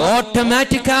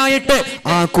ഓട്ടോമാറ്റിക് ആയിട്ട്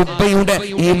ആ കുബ്ബയുടെ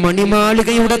ഈ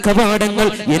മണിമാളികയുടെ കവാടങ്ങൾ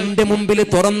എന്റെ മുമ്പിൽ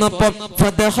തുറന്നപ്പോ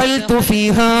ഫദഖൽതു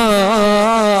ഫീഹാ,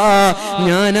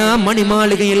 ഞാൻ ആ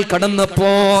മണിമാളികയിൽ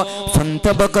കടന്നപ്പോ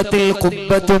ഫന്തബഖത്തിൽ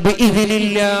ഖുബ്ബതു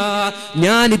ബിഇദ്നില്ലാ,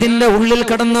 ഞാൻ ഇതിന്റെ ഉള്ളിൽ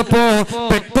കടന്നപ്പോ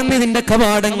പെട്ടെന്ന് ഇതിന്റെ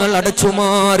കവാടങ്ങൾ അടച്ചു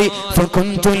മാറി.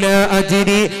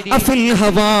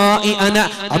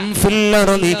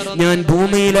 ഞാൻ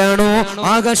ഭൂമിയിലാണോ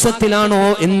ആകാശത്തിലാണോ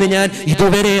എന്ന് ഞാൻ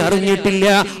ഇതുവരെ അറിഞ്ഞിട്ടില്ല.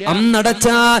 അന്നടച്ച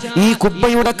ഈ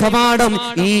കുബ്ബയുടെ കവാടം,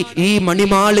 ഈ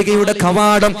മണിമാളികയുടെ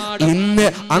കവാടം ഇന്ന്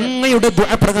അങ്ങയുടെ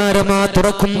ദുആ പ്രകാരമാ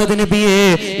തുറക്കുന്നത് നബിയേ.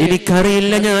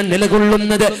 എനിക്കറിയില്ല ഞാൻ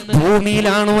നിലകൊള്ളുന്നത്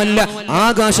ഭൂമിയിലാണോ അല്ല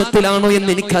ആകാശത്തിലാണോ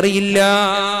എന്ന് എനിക്കറിയില്ല.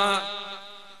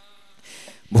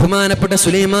 ബഹുമാനപ്പെട്ട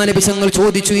സുലൈമാൻ നബി തങ്ങൾ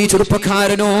ചോദിച്ചു ഈ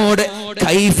ചെറുപ്പക്കാരനോട്,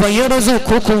 കൈഫ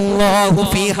യർസുഖുല്ലാഹു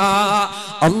ഫീഹാ,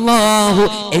 അല്ലാഹു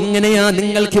എങ്ങനെയാ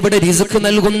നിങ്ങൾക്ക് ഇവിടെ റിസ്ക്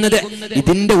നൽകുന്നത്?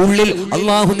 ഇതിന്റെ ഉള്ളിൽ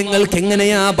അല്ലാഹു നിങ്ങൾക്ക്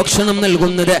എങ്ങനെയാ ഭക്ഷണം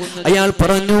നൽകുന്നത്? അയാൾ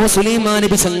പറഞ്ഞു സുലൈമാൻ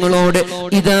നബി തങ്ങളോട്,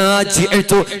 ഇദാ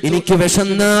ജിഅതു, എനിക്ക്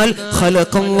വിശന്നാൽ,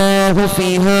 ഖലഖല്ലാഹു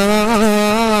ഫീഹാ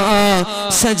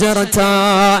ശജറത,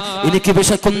 എനിക്ക്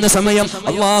വിശക്കുന്ന സമയം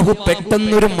അല്ലാഹു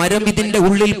പെട്ടെന്നൊരു മരം ഇതിന്റെ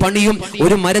ഉള്ളിൽ പണിയും,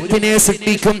 ഒരു മരത്തിനെ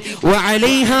സൃഷ്ടിക്കും.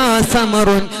 വഅലൈഹാ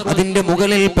സമറുൻ, അതിന്റെ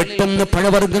മുകളിൽ പെട്ടെന്ന്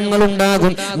പഴവർഗ്ഗങ്ങൾ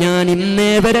ഉണ്ടാകും. ഞാൻ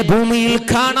ഇന്നേ വരെ ഭൂമിയിൽ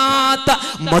കാണാത്ത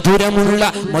മധുരമുള്ള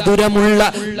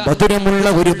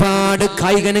ഒരുപാട്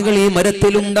കായ്കനികൾ ഈ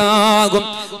മരത്തിലുണ്ടാകും.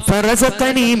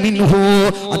 ഫറസഖനി മിൻഹു,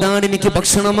 അതാണ് എനിക്ക്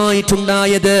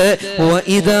ഭക്ഷണമായിട്ടുണ്ടായത്.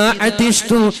 വഇദാ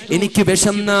അതിഷ്തു, എനിക്ക്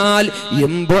വിശന്നാൽ,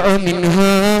 യംബഉ മിൻഹാ,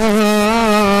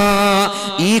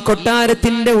 ഈ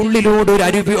കൊട്ടാരത്തിന്റെ ഉള്ളിലൂടെ ഒരു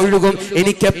അരുവി ഒഴുകും.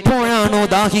 എനിക്ക് എപ്പോഴാണോ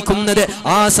ദാഹിക്കുന്നത്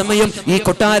ആ സമയം ഈ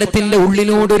കൊട്ടാരത്തിന്റെ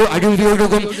ഉള്ളിലൂടെ ഒരു അരുവി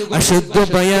ഒഴുകും. അശുദ്ധ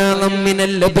ബയാനം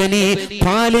മിനൽ ലബനി,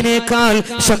 പാലിനേക്കാൾ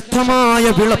ശക്തമായ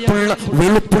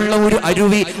വെളുപ്പുള്ള ഒരു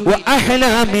അരുവി.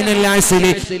 വഅഹ്ലാ മിനൽ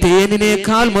അസ്ലി,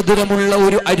 തേനിനേക്കാൾ മധുരമുള്ള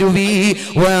ഒരു അരുവി.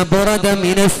 വബറദ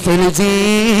മിനൽ സൽജി,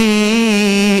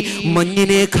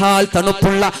 മഞ്ഞിനേക്കാൾ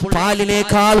തണുപ്പുള്ള,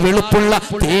 പാലിനേക്കാൾ വെളുപ്പുള്ള,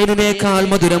 തേനിനേക്കാൾ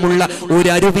മധുരമുള്ള ഒരു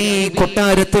അരുവി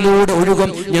കൊട്ടാരത്തിലൂടെ ഒഴുകും.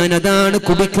 ഞാൻ അതാണ്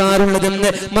കുടിക്കാറുള്ളതെന്ന്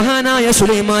മഹാനായ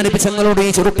സുലൈമാൻ നബി തങ്ങളോട് ഈ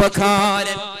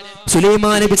ചെറുപ്പക്കാരൻ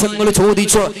സുലൈമാൻ നബി തങ്ങൾ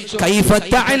ചോദിച്ചു, കൈഫ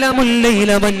തഅലമുൽ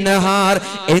ലൈല വന്നഹാർ,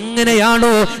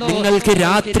 എങ്ങനെയാണോ നിങ്ങൾക്ക്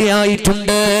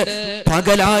രാത്രിയായിട്ടുണ്ട്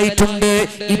പകലായിട്ടുണ്ട്,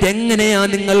 ഇതെങ്ങനെയാ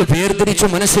നിങ്ങൾ വേർതിരിച്ചു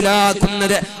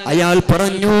മനസ്സിലാക്കുന്നത്? അയാൾ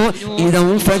പറഞ്ഞു, ഇദം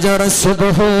ഫജറ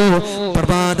സുബ്ഹു,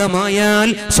 പ്രഭാതമായാൽ,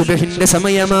 സുബ്ഹിന്റെ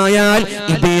സമയമായാൽ,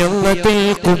 ഇബിയല്ലത്തിൽ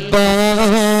ഖുബ്ബ,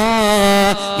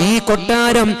 ഈ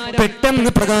കൊട്ടാരം പെട്ടെന്ന്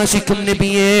പ്രകാശിക്കും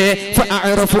നബിയേ.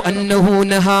 ഫഅറഫു അന്നഹു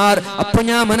നഹാർ, അപ്പോൾ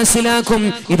ഞാൻ മനസ്സിലാക്കും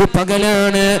ഇത്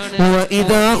പകലാണ്.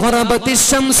 വഇദാ ഖറബത്തിശ്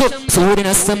ശംസു, സൂര്യൻ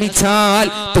അസ്തമിച്ചാൽ,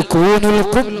 തകൂനുൽ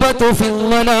ഖുബ്ബതു ഫിൽ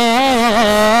വലാ,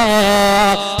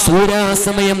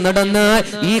 സൂര്യാസ്തമയം നടന്നാൽ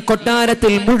ഈ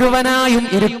കൊട്ടാരത്തിൽ മുഴുവനായും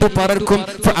ഇരുട്ട് പറക്കും.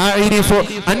 ഫഅരിഫു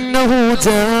അന്നഹു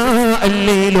ജാഅൽ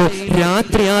ലൈലു,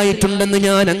 രാത്രിയായിട്ടുണ്ടെന്ന്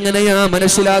ഞാൻ അങ്ങനെയാ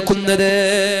മനസ്സിലാക്കുന്നത്.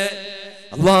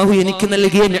 അല്ലാഹു എനിക്ക്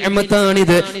നൽകിയ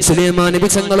നിഅമത്താണിത്. സുലൈമാൻ നബി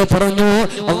തങ്ങൾ പറഞ്ഞു,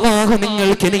 അല്ലാഹു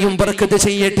നിങ്ങൾക്ക് ഇനിയും ബർക്കത്ത്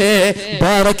ചെയ്യട്ടെ.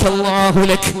 ബാറക്കല്ലാഹു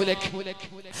ലക്,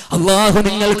 അല്ലാഹു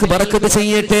നിങ്ങൾക്ക് ബർക്കത്ത്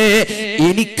ചെയ്യട്ടെ.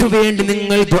 എനിക്ക് വേണ്ടി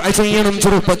നിങ്ങൾ ദുആ ചെയ്യണം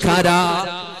ചെറുപ്പക്കാരാ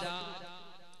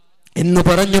എന്ന്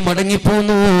പറഞ്ഞു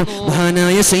മടങ്ങിപ്പോന്നു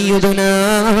മഹാനായ സയ്യിദുനാ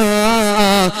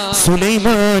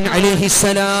സുലൈമാൻ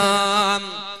അലൈഹിസ്സലാം.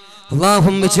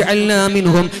 അല്ലാഹുമ്മ ജഅൽനാ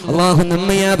മിൻഹും, അല്ലാഹു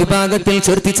നമ്മെ ആ വിഭാഗത്തിൽ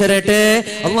ചേർത്തി തരട്ടെ.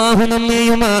 അല്ലാഹു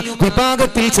നമ്മെയും ആ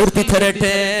വിഭാഗത്തിൽ ചേർത്തി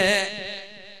തരട്ടെ.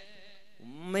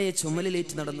 ഉമ്മയെ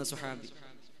ചുമലിലേറ്റ് നടന്ന സ്വഹാബി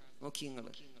നോക്കി നിങ്ങൾ,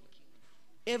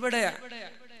 എവിടെയാ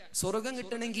സ്വർഗം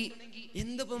കിട്ടണമെങ്കിൽ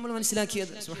എന്തിപ്പോ നമ്മൾ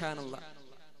മനസ്സിലാക്കിയത്? സുബ്ഹാനല്ലാഹ്,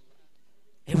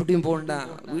 എവിടെയും പോണ്ട,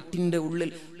 വീട്ടിന്റെ ഉള്ളിൽ.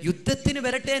 യുദ്ധത്തിന്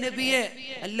വരട്ടെ നബിയെ,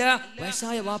 അല്ല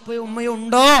വയസ്സായ വാപ്പയോ ഉമ്മയോ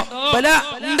ഉണ്ടോ? പല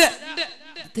ഉണ്ട്.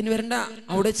 യുദ്ധത്തിന് വരണ്ട,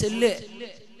 അവിടെ ചെല്ല്,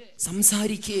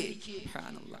 സംസാരിക്കേ.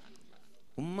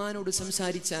 ഉമ്മാനോട്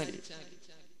സംസാരിച്ചാൽ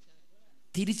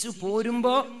തിരിച്ചു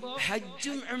പോരുമ്പോ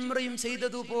ഹജ്ജും ഉംറയും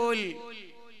ചെയ്തതുപോലെ.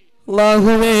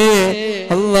 അല്ലാഹുവേ,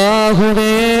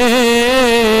 അല്ലാഹുവേ,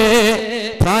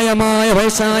 പ്രായമായ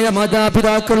വയസ്സായ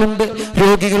മാതാപിതാക്കളുണ്ട്,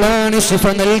 രോഗികളാണ്, ശിഫ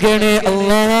നൽകണേ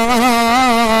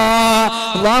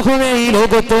അല്ലാഹുവേ. ഈ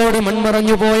ലോകത്തോട്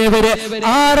മൺമറഞ്ഞു പോയവര്,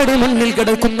 ആരുടെ മണ്ണിൽ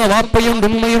കിടക്കുന്ന വാപ്പയുണ്ട്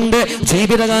ഉമ്മയുണ്ട്,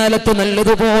 ജീവിതകാലത്ത്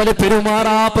നല്ലതുപോലെ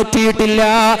പെരുമാറാ പറ്റിയിട്ടില്ല.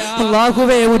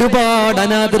 അല്ലാഹുവേ, ഒരുപാട്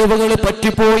അനാദരവുകൾ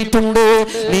പറ്റിപ്പോയിട്ടുണ്ട്.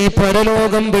 നീ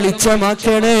പരലോകം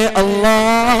വെളിച്ചമാക്കണേ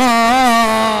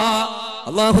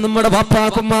അല്ലാഹു നമ്മുടെ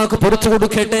വാപ്പാക്കുമ്മാക്ക് പുറത്തു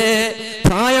കൊടുക്കട്ടെ.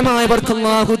 പ്രായമായവർക്ക്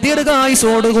അല്ലാഹു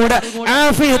ദീർഘായുസ്സോടുകൂടെ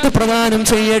ആഫിയത്ത് പ്രദാനം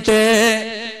ചെയ്യട്ടെ.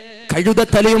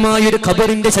 കഴുതത്തലയുമായൊരു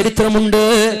ഖബറിന്റെ ചരിത്രമുണ്ട്.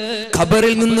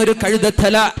 ഖബറിൽ നിന്നൊരു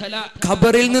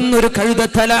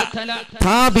കഴുതത്തല.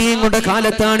 താബീങ്ങളുടെ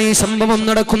കാലത്താണ് ഈ സംഭവം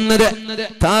നടക്കുന്നത്.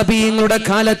 താബീങ്ങളുടെ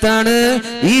കാലത്താണ്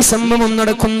ഈ സംഭവം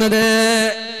നടക്കുന്നത്.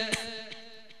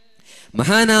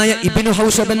 മഹാനായ ഇബ്നു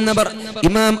ഹൗശബ് എന്നവർ,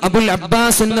 ഇമാം അബുൽ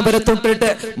അബ്ബാസ് എന്നവരെ തൊട്ടിട്ട്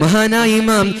മഹാനായ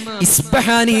ഇമാം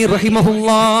ഇസ്ബഹാനി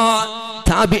റഹിമഹുല്ലാഹ്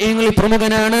താബിഈങ്ങളിൽ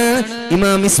പ്രമുഖനാണ്.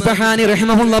 ഇമാം ഇസ്ബഹാനി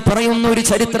റഹിമഹുല്ലാഹ് പറയുന്ന ഒരു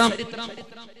ചരിത്രം.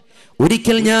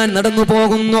 ഒരിക്കൽ ഞാൻ നടന്നു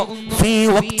പോകുന്നു.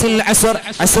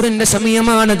 അസ്റിന്റെ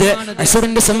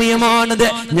സമയമാണത്.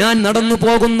 ഞാൻ നടന്നു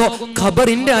പോകുന്നു.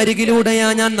 ഖബറിന്റെ അരികിലൂടെയാ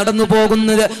ഞാൻ നടന്നു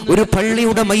പോകുന്നത്. ഒരു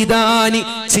പള്ളിയുടെ മൈതാനി,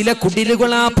 ചില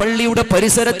കുടിലുകൾ ആ പള്ളിയുടെ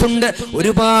പരിസരത്തുണ്ട്.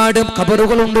 ഒരുപാട്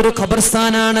ഖബറുകളുണ്ട്. ഒരു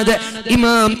ഖബർസ്ഥാനാണത്.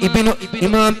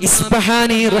 ഇമാം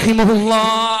ഇസ്ബഹാനി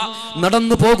റഹിമഹുല്ലാഹ്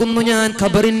നടന്നു പോകുന്നു ഞാൻ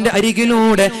ഖബറിന്റെ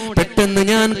അരികിലൂടെ. പെട്ടെന്ന്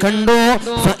ഞാൻ കണ്ടു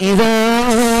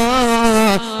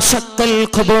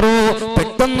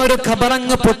പെട്ടെന്നൊരു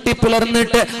ഖബറങ്ങ്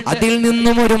പൊട്ടിപ്പിളർന്നിട്ട് അതിൽ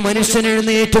നിന്നും ഒരു മനുഷ്യൻ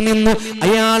എഴുന്നേറ്റു നിന്നു.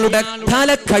 അയാളുടെ തല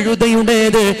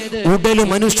കഴുതയുടേത്, ഉടല്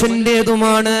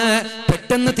മനുഷ്യന്റേതുമാണ്.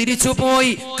 പെട്ടെന്ന്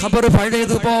തിരിച്ചുപോയി. ഖബർ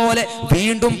പഴയതുപോലെ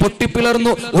വീണ്ടും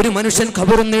പൊട്ടിപ്പിളർന്നു. ഒരു മനുഷ്യൻ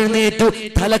ഖബറിൽ എഴുന്നേറ്റു.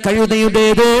 തല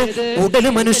കഴുതയുടേത്, ഉടല്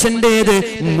മനുഷ്യന്റേത്.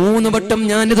 3 വട്ടം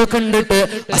ഞാനിത് കണ്ടിട്ട്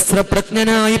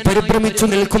അസ്ത്രപ്രജ്ഞനായി പരിഭ്രമിച്ചു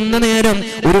നിൽക്കുന്ന നേരം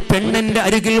ഒരു പെണ്ണെന്റെ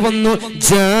അരികിൽ വന്നു.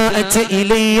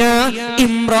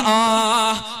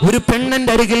 ഒരു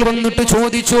പെണ്ണെന്റെ അരികിൽ വന്നിട്ട്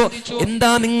ചോദിച്ചു,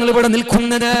 എന്താ നിങ്ങൾ ഇവിടെ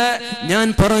നിൽക്കുന്നത്? ഞാൻ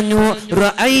പറഞ്ഞു,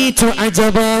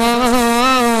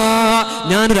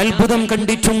 ഞാനൊരു അത്ഭുതം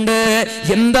കണ്ടിട്ടുണ്ട്.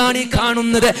 എന്താണ് ഈ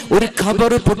കാണുന്നത്? ഒരു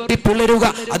ഖബർ പൊട്ടിപ്പിളരുക,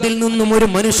 അതിൽ നിന്നും ഒരു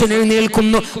മനുഷ്യൻ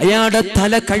എഴുന്നേൽക്കുന്നു. അയാളുടെ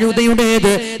തല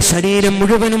കഴുതയുടേത്, ശരീരം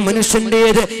മുഴുവനും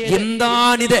മനുഷ്യന്റേത്.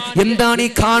 എന്താണിത്? എന്താണ് ഈ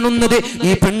കാണുന്നത്?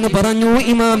 ഈ പെണ്ണ് പറഞ്ഞു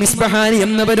ഇമാം ഇസ്ബഹാനി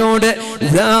എന്നവരോട്,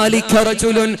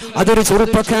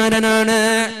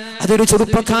 അതൊരു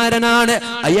ചെറുപ്പക്കാരനാണ്.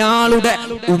 അയാളുടെ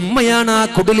ഉമ്മയാണ് ആ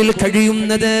കുടിലിൽ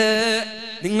കഴിയുന്നത്.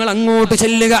 നിങ്ങൾ അങ്ങോട്ട്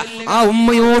ചെല്ലുക, ആ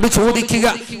ഉമ്മയോട് ചോദിക്കുക.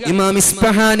 ഇമാം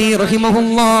ഇസ്ബഹാനി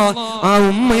റഹിമഹുല്ലാഹ് ആ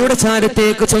ഉമ്മയുടെ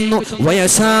ചാരത്തേക്ക് ചെന്നു.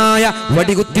 വയസ്സായ,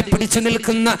 വടികുത്തി പിടിച്ചു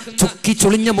നിൽക്കുന്ന, ചുക്കി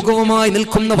ചുളിഞ്ഞ മുഖവുമായി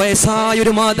നിൽക്കുന്ന വയസ്സായ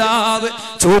ഒരു മാതാവ്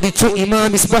ചോദിച്ചു, ഇമാം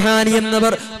ഇസ്ബഹാനി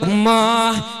എന്നവർ, ഉമ്മ,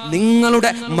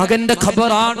 നിങ്ങളുടെ മകന്റെ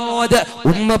ഖബറാണോ അത്?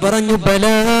 ഉമ്മ പറഞ്ഞു,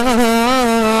 ബലാ,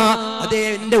 അതെ,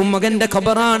 എന്റെ മകന്റെ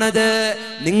ഖബറാണത്.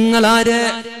 നിങ്ങളാര്?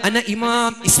 അന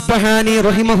ഇമാം ഇസ്ബഹാനി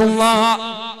റഹിമഹുല്ലാഹ്,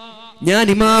 ഞാൻ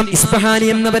ഇമാം ഇസ്ബഹാനി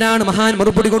എന്നവരാണ്. മഹാൻ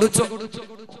മറുപടി കൊടുത്തു.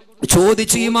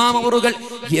 ചോദിച്ചു ഇമാം അവറുകൾ,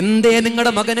 എന്തേ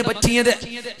നിങ്ങളുടെ മകന് പറ്റിയത്?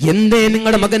 എന്തേ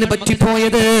നിങ്ങളുടെ മകന്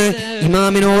പറ്റിപ്പോയത്?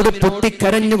 ഇമാമിനോട്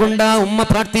പൊട്ടിക്കരഞ്ഞുകൊണ്ട്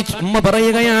ഉമ്മ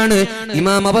പറയുകയാണ്,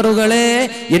 ഇമാം അവറുകളെ,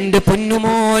 എന്റെ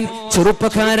പൊന്നുമോൻ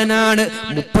ചെറുപ്പക്കാരനാണ്,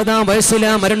 30-ാം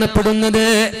വയസ്സിലാ മരണപ്പെടുന്നത്.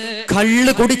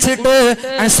 കള്ള് കുടിച്ചിട്ട്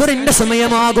അസ്റിന്റെ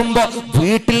സമയമാകുമ്പോ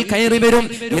വീട്ടിൽ കയറി വരും.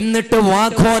 എന്നിട്ട് വാ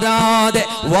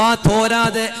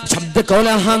തോരാതെ ശബ്ദ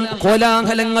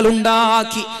കോലാഹലങ്ങൾ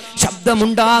ഉണ്ടാക്കി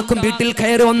ശബ്ദമുണ്ടാക്കും. വീട്ടിൽ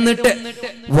കയറി വന്നിട്ട്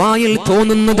വായിൽ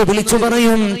തോന്നുന്നത് വിളിച്ചു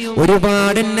പറയും.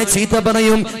 ഒരുപാട് എന്നെ ചീത്ത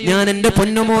പറയും. ഞാൻ എന്റെ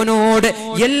പൊന്നുമോനോട്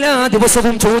എല്ലാ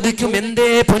ദിവസവും ചോദിക്കും,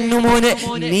 എന്തേ പൊന്നുമോനെ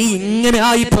നീ ഇങ്ങനെ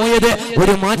ആയി പോയത്?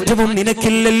 ഒരു മാറ്റവും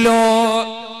നിനക്കില്ലല്ലോ.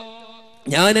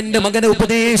 ഞാൻ എന്റെ മകനെ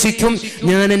ഉപദേശിക്കും.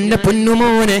 ഞാൻ എന്റെ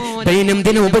പൊന്നുമോനെ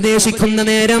ദൈനംദിനം ഉപദേശിക്കുന്ന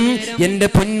നേരം എന്റെ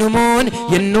പൊന്നുമോൻ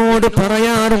എന്നോട്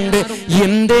പറയാറുണ്ട്,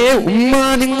 എന്തേ ഉമ്മ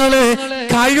നിങ്ങള്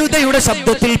കഴുതയുടെ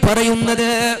ശബ്ദത്തിൽ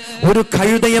പറയുന്നത്? ഒരു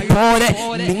കഴുതയെ പോലെ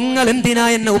നിങ്ങൾ എന്തിനാ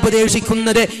എന്നെ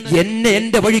ഉപദേശിക്കുന്നത്? എന്നെ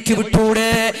എന്റെ വഴിക്ക് വിട്ടൂടെ?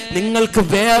 നിങ്ങൾക്ക്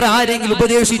വേറെ ആരെങ്കിലും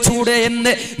ഉപദേശിച്ചൂടെ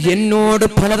എന്ന് എന്നോട്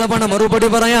പലതവണ മറുപടി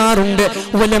പറയാറുണ്ട്.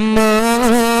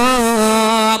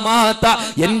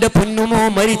 എന്റെ പൊന്നുമോ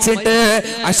മരിച്ചിട്ട്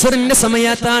അശ്റിന്റെ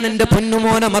സമയത്താണ് എന്റെ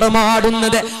പൊന്നുമോനെ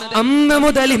മറമാടുന്നത്. അന്ന്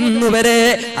മുതൽ ഇന്ന് വരെ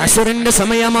അശ്റിന്റെ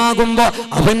സമയമാകുമ്പോ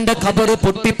അവന്റെ ഖബർ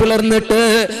പൊട്ടിപ്പിളർന്നിട്ട്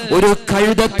ഒരു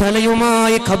കഴുത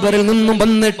തലയുമായി ഖബറിൽ നിന്നും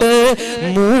വന്നിട്ട്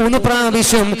 3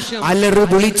 പ്രാവശ്യം അലറി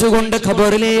വിളിച്ചുകൊണ്ട്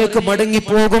ഖബറിലേക്ക്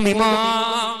മടങ്ങിപ്പോകും.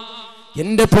 ഇമാം,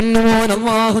 എന്റെ പൊന്നുമോൻ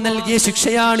അല്ലാഹു നൽകിയ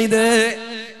ശിക്ഷയാണിത്.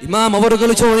 ഇമാം അവറുകൾ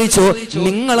ചോദിച്ചു,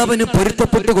 നിങ്ങൾ അവന്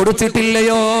പൊരുത്തപ്പെട്ട്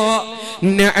കൊടുത്തിട്ടില്ലയോ?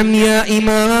 നഅം യാ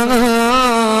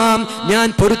ഇമാം, ഞാൻ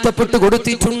പൊരുത്തപ്പെട്ട്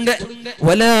കൊടുത്തിട്ടുണ്ട്.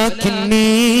 വലാകിന്നി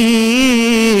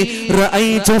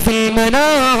റഅയ്തു ഫിൽ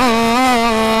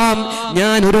മനാം,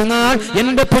 ഞാൻ ഒരു നാൾ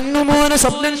എന്റെ പൊന്നുമോനെ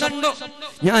സ്വപ്നം കണ്ടു.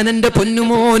 ഞാൻ എന്റെ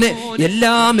പൊന്നുമോനെ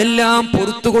എല്ലാം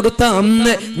പൊറത്തു കൊടുത്ത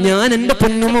അന്ന് ഞാൻ എന്റെ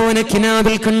പൊന്നുമോനെ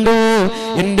കിനാവിൽ കണ്ടു.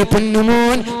 എന്റെ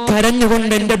പൊന്നുമോൻ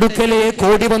കരഞ്ഞുകൊണ്ട് എന്റെ അടുക്കലേക്ക്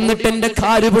ഓടി വന്നിട്ട് എന്റെ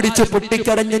കാല് പിടിച്ച്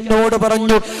പൊട്ടിക്കരഞ്ഞെന്നോട്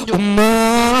പറഞ്ഞു, ഉമ്മാ,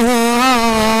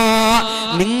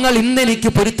 നിങ്ങൾ ഇന്നെനിക്ക്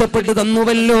പൊരുത്തപ്പെട്ട്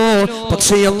തന്നുവല്ലോ,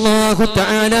 പക്ഷേ അല്ലാഹു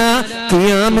തആല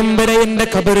ഖിയാമം വരെ എന്റെ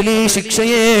ഖബറിലെ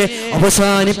ശിക്ഷയെ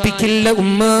അവസാനിപ്പിക്കില്ല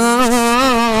ഉമ്മാ.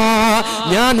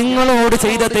 ഞാൻ നിങ്ങളോട്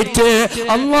ചെയ്ത തെറ്റ്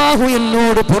അല്ലാഹു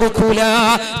എന്നോട് പൊറുക്കൂല.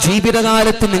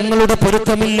 ജീവിതകാലത്ത് നിങ്ങളുടെ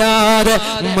പൊരുത്തമില്ലാതെ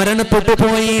മരണപ്പെട്ടു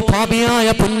പോയി പാപിയായ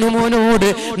പൊന്നുമോനോട്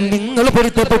നിങ്ങൾ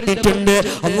പൊരുത്തപ്പെട്ടിട്ടുണ്ട്.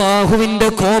 അല്ലാഹുവിന്റെ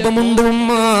കോപമുണ്ട്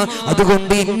ഉമ്മ.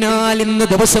 അതുകൊണ്ട് ഇന്നാലിന്ന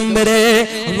ദിവസം വരെ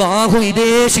അല്ലാഹു ഇതേ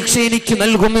ശിക്ഷ എനിക്ക്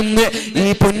നൽകുമെന്ന് ഈ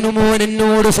പൊന്നുമോൻ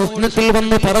എന്നോട് സ്വപ്നത്തിൽ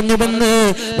വന്ന് പറഞ്ഞുവെന്ന്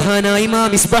മഹാനായ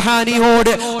ഇമാം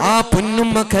ഇസ്ബഹാനിയോട് ആ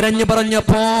പൊന്നുമ്മ കരഞ്ഞു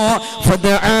പറഞ്ഞപ്പോ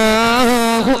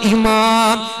ഫദആഹു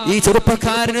ഇമാം, ഈ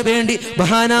ചെറുപ്പക്കാരന് വേണ്ടി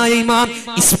മഹാനായ ഇമാം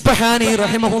ഇസ്ബഹാനി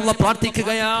റഹിമഹുല്ലാഹ്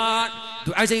പ്രാർത്ഥിക്കുകയാണ്,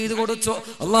 ദുആ ചെയ്തു കൊടുത്തു.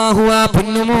 അല്ലാഹു ആ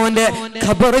പൊന്നുമോന്റെ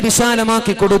ഖബർ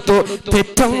വിശാലമാക്കി കൊടുത്തു.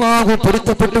 തെറ്റല്ലാഹു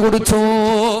പൊരുത്തപ്പെട്ടു കൊടുത്തു.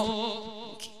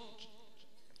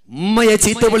 ഉമ്മയെ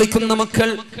ചീത്ത വിളിക്കുന്ന മക്കൾ,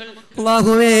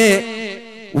 അല്ലാഹുവേ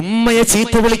ഉമ്മയെ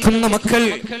ചീത്ത വിളിക്കുന്ന മക്കൾ,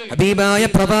 ഹബീബായ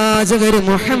പ്രവാചകർ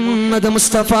മുഹമ്മദ്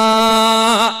മുസ്തഫ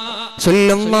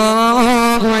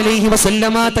സല്ലല്ലാഹു അലൈഹി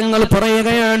വസല്ലമ തങ്ങൾ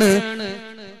പറയുകയാണ്,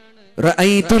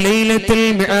 റഅയ്തു ലൈലത്തുൽ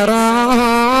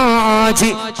മിഅറാജ്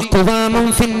ഖവാമൻ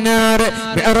ഫിന്നാർ.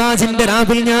 മിഅറാജിന്റെ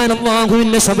രാവിൽ ഞാൻ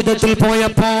അല്ലാഹുവിന്റെ ശബ്ദത്തിൽ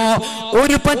പോയപ്പോ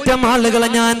ഒരു പറ്റം ആളുകളെ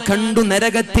ഞാൻ കണ്ടു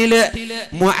നരകത്തില്.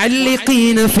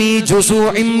 മുഅല്ലിഖീന ഫീ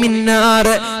ജുസൂഇൻ മിന്നാർ,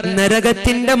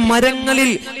 നരകത്തിന്റെ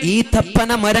മരങ്ങളിൽ, ഈത്തപ്പന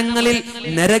മരങ്ങളിൽ,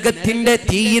 നരകത്തിന്റെ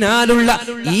തീയിനാലുള്ള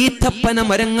ഈത്തപ്പന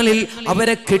മരങ്ങളിൽ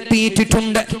അവരെ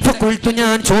കെട്ടിയിട്ടിട്ടുണ്ട്. ഫഖുൽതു,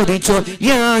 ഞാൻ ചോദിച്ചു,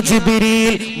 യാ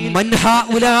ജിബ്രീൽ മൻ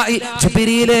ഹൗലാഇ,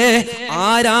 ജിബ്രീലേ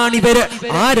ആരാണിവര്,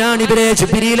 ആരാണിവരെ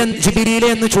ജിബ്രീൽ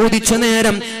എന്ന് ചോദിച്ച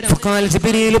നേരം ഫഖാൽ,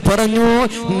 ജിബ്രീൽ പറഞ്ഞു,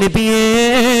 നബിയേ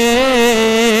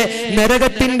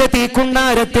നരകത്തിന്റെ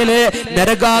തീക്കുണ്ടാരത്തില്,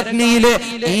 നരകാഗ്നിയില്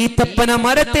ഈത്തപ്പന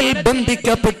മരത്തിൽ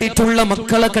ബന്ധിക്കപ്പെട്ടിട്ടുള്ള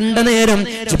മക്കളെ കണ്ട നേരം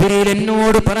ജിബ്രീൽ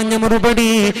എന്നോട് പറഞ്ഞ മറുപടി,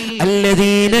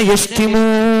 അല്ലദീന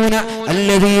യശ്തിമൂന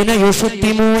അല്ലദീന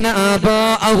യുശത്തിമൂന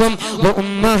ആബാഅഹും വ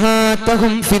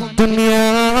ഉമ്മഹാതഹും ഫിദ്ദുനിയാ.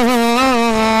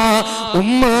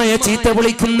 ഉമ്മയെ ചീത്ത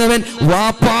വിളിക്കുന്നവൻ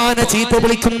വാപ്പാനെ ചീത്ത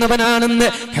വിളിക്കുന്നവനാണെന്ന്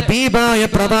ഹബീബായ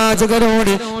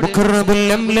പ്രവാചകരോട് മുഖറബുൽ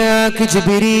അംലാഖ്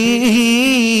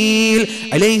ജിബ്രീൽ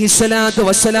അലൈഹിസ്സലാത്തു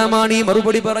വസ്സലാമാണ് ഈ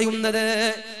മറുപടി പറയുന്നത്.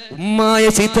 ഉമ്മയെ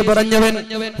ചീത്ത പറഞ്ഞവൻ,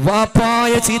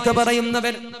 വാപ്പായെ ചീത്ത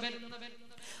പറയുന്നവൻ,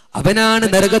 അവനാണ്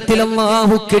നരകത്തിൽ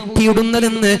അല്ലാഹു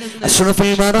കെട്ടിയിടുന്നതെന്ന്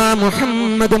അഷ്റഫുൽ വറാ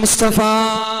മുഹമ്മദ് മുസ്തഫ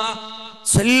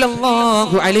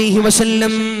സല്ലല്ലാഹു അലൈഹി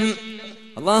വസല്ലം.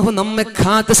 അല്ലാഹു നമ്മെ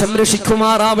കാത്ത്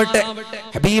സംരക്ഷിക്കുമാറാവട്ടെ.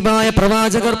 ഹബീബായ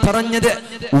പ്രവാചകർ പറഞ്ഞത്,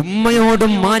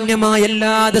 ഉമ്മയോടും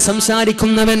മാന്യമായല്ലാതെ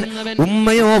സംസാരിക്കുന്നവൻ,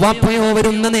 ഉമ്മയോ വാപ്പയോ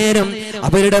വരുന്ന നേരം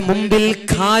അവരുടെ മുമ്പിൽ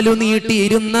കാലു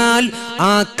നീട്ടിയിരുന്നാൽ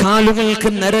ആ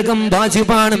കാലുകൾക്ക് നരകം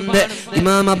വാജിബാണെന്ന്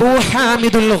ഇമാം അബൂ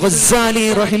ഹാമിദുൽ ഗസ്സാലി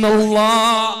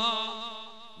റഹിമഹുല്ലാഹ്.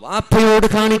 വാപ്പയോട്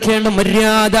കാണിക്കേണ്ട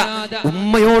മര്യാദ,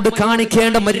 ഉമ്മയോട്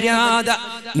കാണിക്കേണ്ട മര്യാദ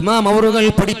ഇമാം അവറുകൾ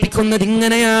പഠിപ്പിക്കുന്നത്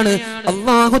ഇങ്ങനെയാണ്.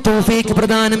 അല്ലാഹു തൗഫീഖ്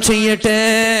പ്രദാനം ചെയ്യട്ടെ.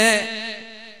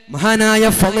 മഹാനായ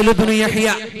ഫളൽ ഇബ്നു യഹ്യ,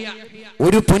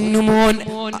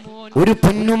 ഒരു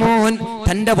പൊന്നുമോൻ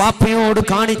തന്റെ വാപ്പയോട്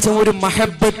കാണിച്ച ഒരു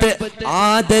മഹബത്ത്,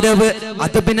 ആദരവ്,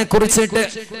 അദബിനെ കുറിച്ചിട്ട്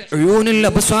ഉയൂനുൽ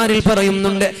അബ്സാരിൽ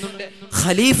പറയുന്നുണ്ട്.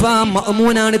 ഖലീഫ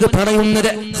മഅ്മൂനാണ് ഇത്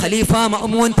പറയുന്നത്. ഖലീഫ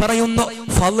മഅ്മൂൻ പറയുന്നു,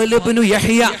 ഫളൽ ഇബ്നു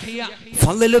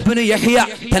യഹ്യ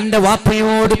തന്റെ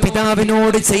വാപ്പയോട്,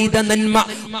 പിതാവിനോട് ചെയ്ത നന്മ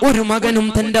ഒരു മകനും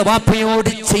തന്റെ വാപ്പയോട്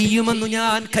ചെയ്യുമെന്ന്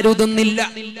ഞാൻ കരുതുന്നില്ല.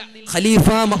 ഖലീഫ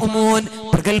മഅ്മൂൻ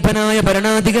പ്രഗൽഭനായ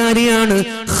ഭരണാധികാരിയാണ്.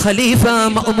 ഖലീഫ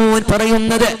മഅ്മൂൻ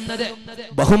പറയുന്നത്,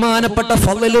 ബഹുമാനപ്പെട്ട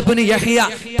ഫളൽ ഇബ്നു യഹ്യ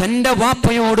തന്റെ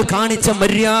വാപ്പയോട് കാണിച്ച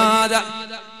മര്യാദ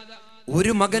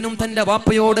ഒരു മകനും തന്റെ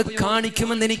വാപ്പയോട്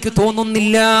കാണിക്കുമെന്ന് എനിക്ക്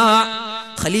തോന്നുന്നില്ല.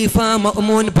 ഖലീഫ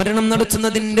മഅ്മൂൻ ഭരണം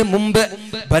നടത്തുന്നതിന്റെ മുമ്പ്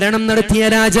ഭരണം നടത്തിയ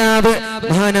രാജാവ്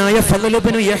മഹാനായ ഫളൽ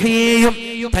ഇബ്നു യഹ്യയെയും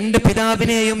തന്റെ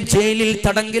പിതാവിനെയും ജയിലിൽ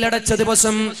തടങ്കിലടച്ച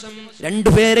ദിവസം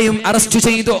രണ്ടുപേരെയും അറസ്റ്റ്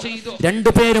ചെയ്തു.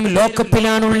 രണ്ടുപേരും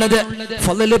ലോക്കപ്പിലാണുള്ളത്.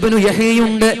 ഫളൽ ഇബ്നു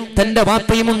യഹ്യയുണ്ട്, തന്റെ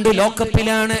വാപ്പയുമുണ്ട്,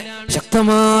 ലോക്കപ്പിലാണ്.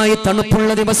 ശക്തമായി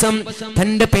തണുപ്പുള്ള ദിവസം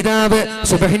തന്റെ പിതാവ്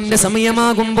സുബഹിന്റെ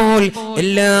സമയമാകുമ്പോൾ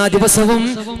എല്ലാ ദിവസവും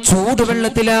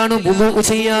ചൂടുവെള്ളത്തിലാണ് വുളൂ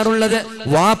ചെയ്യാറുള്ളത്.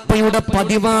 വാപ്പയുടെ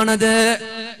പതിവാണത്.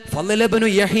 ഫളൽ ഇബ്നു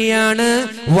യഹ്യയാണ്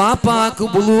വാപ്പാക്ക്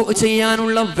വുളൂ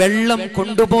ചെയ്യാനുള്ള വെള്ളം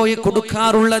കൊണ്ടുപോയി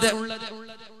കൊടുക്കാറുള്ളത്.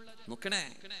 നോക്കണേ,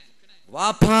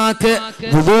 വാപ്പാക്ക്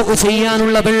വുളൂ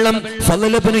ചെയ്യാനുള്ള വെള്ളം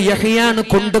ഫളൽ ഇബ്നു യഹ്യയാണ്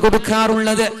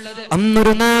കൊണ്ടുകൊടുക്കാറുള്ളത്.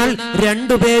 അന്നൊരു നാൾ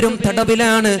രണ്ടുപേരും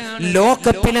തടവിലാണ്,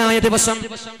 ലോക്കപ്പിലായ ദിവസം.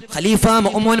 ഖലീഫ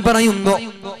മഅ്മൂൻ പറയുന്നു,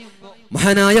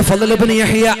 മഹാനായ ഫളൽ ഇബ്നു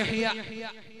യഹ്യ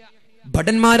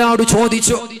ഭടന്മാരോട്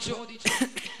ചോദിച്ചു,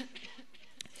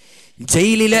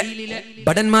 ജയിലിലെ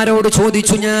ഭടന്മാരോട്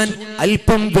ചോദിച്ചു, ഞാൻ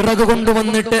അല്പം വിറക്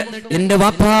കൊണ്ടുവന്നിട്ട് എന്റെ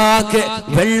വാപ്പാക്ക്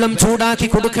വെള്ളം ചൂടാക്കി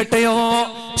കൊടുക്കട്ടെയോ,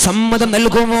 സമ്മതം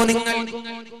നൽകുമോ നിങ്ങൾ?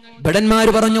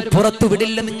 ഭടന്മാര് പറഞ്ഞു, പുറത്തു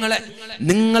വിടില്ല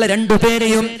നിങ്ങളെ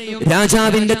രണ്ടുപേരെയും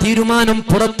രാജാവിന്റെ തീരുമാനം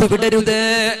പുറത്തു വിടരുത്,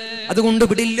 അതുകൊണ്ട്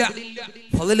വിടില്ല.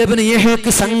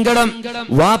 സങ്കടം,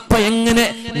 വാപ്പ എങ്ങനെ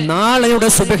നാളെയുടെ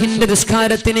സുബഹിന്റെ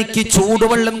നിസ്കാരത്തിലേക്ക്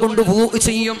ചൂടുവെള്ളം കൊണ്ട് വൂഅ്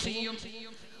ചെയ്യും?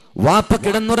 വാപ്പ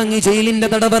കിടന്നുറങ്ങി ജയിലിന്റെ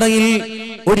തടവറയിൽ.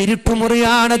 ഒരു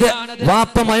ഇരുട്ടുമുറിയാണത്.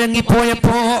 വാപ്പ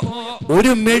മയങ്ങിപ്പോയപ്പോ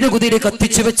ഒരു മെഴുകുതിരി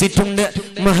കത്തിച്ചു വെച്ചിട്ടുണ്ട്.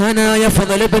 മഹാനായ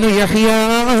ഫളൽ ഇബ്നു യഹ്യ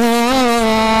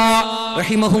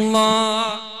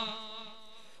റഹിമഹുല്ലാഹ്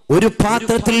ഒരു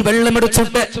പാത്രത്തിൽ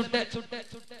വെള്ളമെടുത്തിട്ട്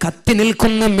കത്തി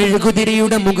നിൽക്കുന്ന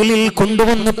മെഴുകുതിരിയുടെ മുകളിൽ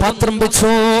കൊണ്ടുവന്ന് പാത്രം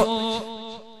വെച്ചു.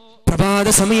 പ്രഭാത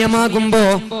സമയമാകുമ്പോ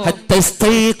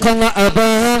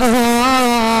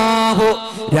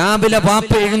രാവിലെ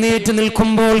വാപ്പ എഴുന്നേറ്റ്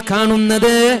നിൽക്കുമ്പോൾ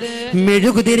കാണുന്നത്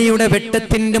മെഴുകുതിരിയുടെ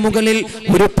വെട്ടത്തിന്റെ മുകളിൽ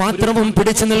ഒരു പാത്രവും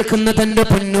പിടിച്ചു നിൽക്കുന്ന തന്റെ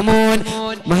പൊന്നുമോൻ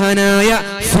മഹാനായ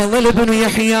ഫളൽ ഇബ്നു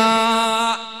യഹ്യ.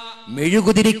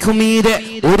 മെഴുകുതിരിക്കുമീതെ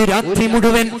ഒരു രാത്രി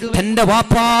മുഴുവൻ തന്റെ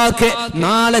വാപ്പാക്ക്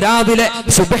നാളെ രാവിലെ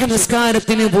സുബ്ഹ്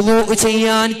നിസ്കാരത്തിന് വുളൂഅ്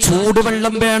ചെയ്യാൻ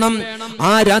ചൂടുവെള്ളം വേണം.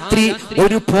 ആ രാത്രി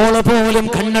ഒരു പോള പോലും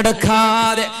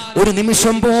കണ്ണടക്കാതെ, ഒരു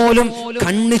നിമിഷം പോലും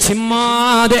കണ്ണ്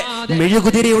ചിമ്മാതെ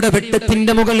മെഴുകുതിരിയുടെ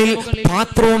വെട്ടത്തിന്റെ മുകളിൽ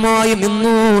പാത്രവുമായി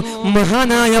നിന്നു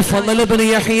മഹാനായ ഫളൽ ഇബ്നു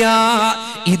യഹ്യ.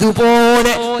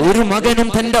 ഇതുപോലെ ഒരു മകനും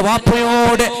തന്റെ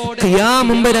വാപ്പയോട്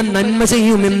ഖിയാമം വരെ നന്മ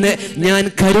ചെയ്യുമെന്ന് ഞാൻ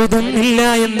കരുതുന്നില്ല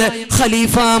എന്ന്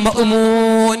ഖലീഫ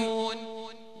മഅ്മൂൻ.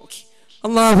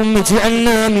 അല്ലാഹുമ്മ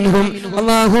ജഅൽനാ മിൻഹും.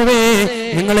 അല്ലാഹുവേ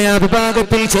ഞങ്ങളെ ആ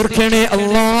വിഭാഗത്തിൽ ചേർക്കണേ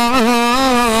അല്ലാഹ്.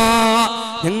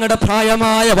 ഞങ്ങളുടെ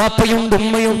പ്രായമായ വാപ്പയുണ്ട്,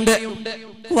 ഉമ്മയുണ്ട്.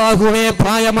 അല്ലാഹുവേ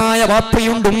പ്രായമായ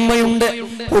വാപ്പയുണ്ട്, ഉമ്മയുണ്ട്.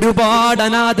 ഒരുപാട്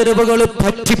അനാദരവുകൾ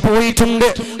പറ്റിപ്പോയിട്ടുണ്ട്.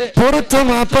 പുറത്തു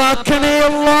മാപ്പാക്കണേ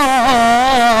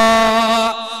അല്ലാഹ്.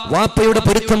 വാപ്പയുടെ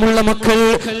പൊരുത്തമുള്ള മക്കൾ,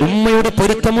 ഉമ്മയുടെ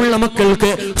പൊരുത്തമുള്ള മക്കൾക്ക്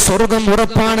സ്വർഗം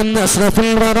ഉറപ്പാണെന്ന്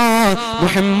അഷ്റഫുൽ വറ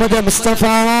മുഹമ്മദ് മുസ്തഫ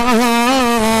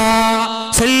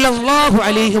സല്ലല്ലാഹു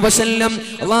അലൈഹി വസല്ലം.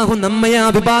 അല്ലാഹു നമ്മെ ആ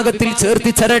വിഭാഗത്തിൽ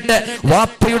ചേർത്തി തരട്ടെ.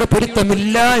 വാപ്പയുടെ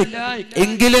പൊരുത്തമില്ല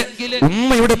എങ്കിൽ,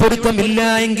 ഉമ്മയുടെ പൊരുത്തമില്ല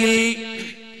എങ്കിൽ.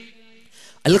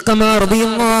 അൽഖമ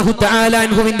റളിയല്ലാഹു തആല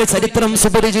അൻഹുവിന്റെ ചരിത്രം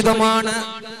സുപരിചിതമാണ്.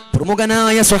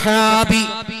 പ്രമുഖനായ സ്വഹാബി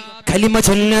കലിമ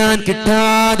ചൊല്ലാൻ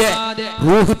കിട്ടാതെ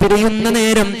റൂഹ് പിരിയുന്ന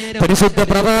നേരം പരിശുദ്ധ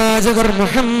പ്രവാചകർ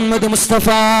മുഹമ്മദ് മുസ്തഫ,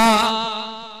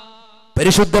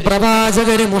 പരിശുദ്ധ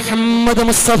പ്രവാചകർ മുഹമ്മദ്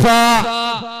മുസ്തഫ,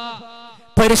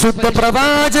 പരിശുദ്ധ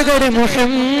പ്രവാചകർ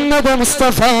മുഹമ്മദ്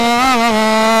മുസ്തഫ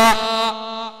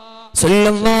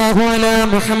സല്ലല്ലാഹു അലാ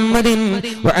മുഹമ്മദിൻ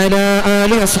വഅലാ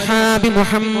ആലി അസ്ഹാബി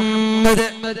മുഹമ്മദ്.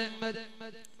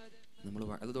 നമ്മൾ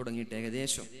വഅദ് തുടങ്ങിയിട്ട്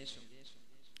ഏകദേശം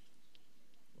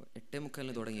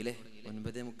 8:45 തുടങ്ങിയില്ലേ?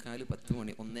 9:45, 10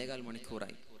 മണി, 1.25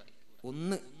 മണിക്കൂറായി.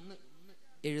 ഒന്ന്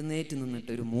എഴുന്നേറ്റ്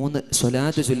നിന്നിട്ട് ഒരു 3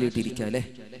 സ്വലാത്ത് ചൊല്ലിയിട്ടിരിക്കുക അല്ലേ?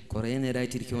 കുറേ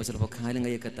നേരമായിട്ടിരിക്കുമ്പോൾ ചിലപ്പോൾ കാലും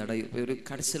കൈയൊക്കെ തടയും, ഒരു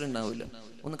കടച്ചിലുണ്ടാവില്ല.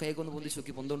 ഒന്ന് കൈയൊക്കെ ഒന്ന് പൊന്തിച്ച്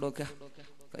നോക്കി, പൊന്തുണ്ടോക്കുക,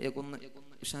 കൈയൊക്കെ ഒന്ന്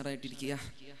ഉഷാറായിട്ടിരിക്കുക.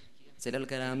 ചില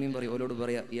ആൾക്കാർ ആമീൻ പറയും, ഓരോട്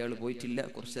പറയാം ഇയാൾ പോയിട്ടില്ല,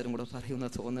 കുറച്ചു നേരം കൂടെ പറയുമെന്ന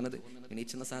തോന്നുന്നത്.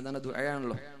 എണീച്ചുന്ന സാധാരണ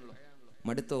ദുആയാണല്ലോ.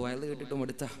 മടുത്തോ? വയല് കേട്ടിട്ടോ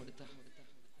മടുത്ത?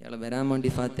 ഇയാളെ വരാൻ വേണ്ടി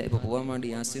ഫാത്തിഹ, ഇപ്പൊ പോകാൻ വേണ്ടി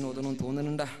യാസീൻ ഓതണം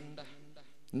തോന്നുന്നുണ്ടാ?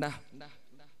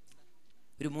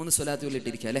 ഒരു 3 സ്വലാത്ത്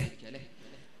ചൊല്ലിയിട്ടിരിക്കുക അല്ലേ?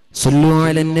 صلوا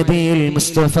على النبي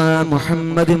المصطفى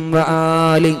محمد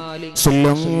وآله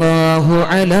صلى الله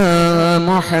على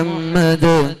محمد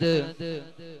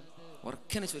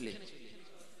وركنا شولي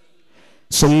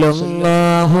صلى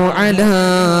الله على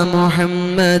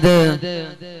محمد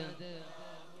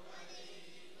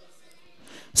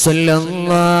صلى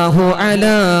الله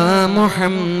على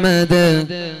محمد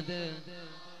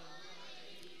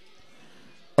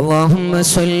اللهم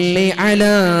صل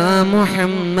على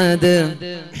محمد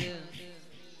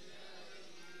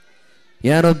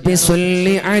يا رب صل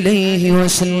عليه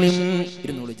وسلم.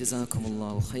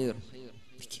 ജസാക്കുമുല്ലാഹു ഖൈർ.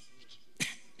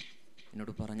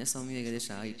 എന്നോട് പറഞ്ഞ സമയം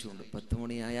ഏകദേശം ആയിട്ടുണ്ട്. 10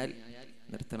 മണിയായാൽ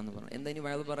നിർത്തണം എന്ന് പറഞ്ഞു. എന്താ ഇനി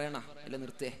വയത് പറയണ അല്ല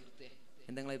നിർത്തേ?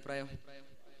 എന്തെങ്കിലും അഭിപ്രായം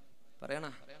പറയണ?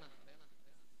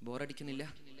 ബോറടിക്കുന്നില്ല?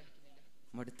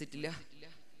 മടുത്തിട്ടില്ല?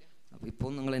 അപ്പൊ ഇപ്പൊ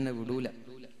നിങ്ങൾ എന്നെ വിടൂല.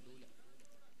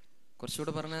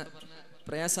 കുറച്ചുകൂടെ പറഞ്ഞ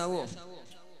പ്രയാസാവോ?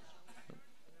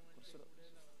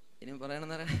 ഇനി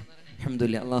പറയണമെന്ന് പറയാം.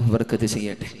 അൽഹംദുലില്ലാഹ്. അല്ലാഹു ബർക്കത്ത്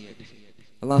ചെയ്യട്ടെ.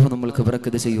 അല്ലാഹു നമ്മൾക്ക്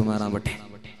ബർക്കത്ത് ചെയ്യുമാറാവട്ടെ.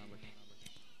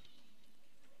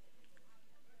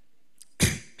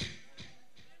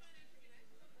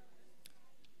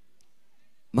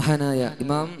 മഹാനായ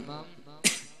ഇമാം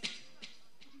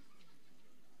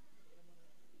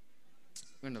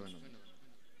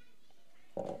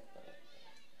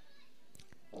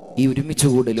ഈ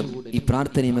ഒരുമിച്ചുകൂടലും ഈ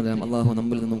പ്രാർത്ഥനയും അള്ളാഹു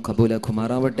നമ്മിൽ നിന്നും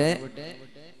കബൂലാക്കുമാറാവട്ടെ.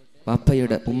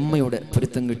 വാപ്പയുടെ ഉമ്മയുടെ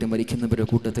പൊരുത്തം കിട്ടി മരിക്കുന്നവരുടെ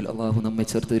കൂട്ടത്തിൽ അള്ളാഹു നമ്മെ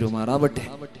ചേർത്ത് തരുമാറാവട്ടെ.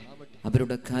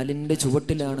 അവരുടെ കാലിന്റെ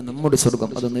ചുവട്ടിലാണ് നമ്മുടെ സ്വർഗം.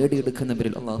 അത്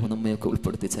നേടിയെടുക്കുന്നവരിൽ അള്ളാഹു നമ്മയൊക്കെ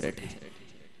ഉൾപ്പെടുത്തി ചേരട്ടെ.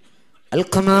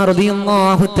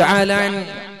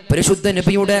 പരിശുദ്ധ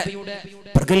നബിയുടെ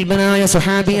പ്രഗൽഭനായ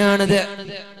സ്വഹാബിയാണത്.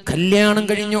 കല്യാണം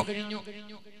കഴിഞ്ഞു,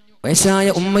 വയസ്സായ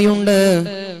ഉമ്മയുണ്ട്,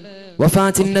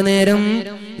 വഫാത്തിന്റെ നേരം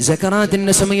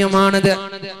സക്കറാത്തിന്റെ സമയമാണത്.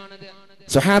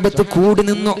 സ്വഹാബത്ത് കൂടി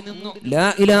നിന്നു, ലാ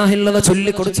ഇലാഹ ഇല്ലല്ലാഹ്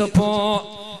ചൊല്ലി കൊടുത്തപ്പോ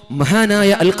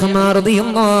മഹാനായ അൽഖമാ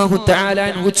റളിയല്ലാഹു തആല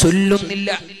അൻഹു ചൊല്ലുന്നില്ല,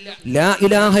 ലാ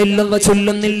ഇലാഹ ഇല്ലല്ലാഹ്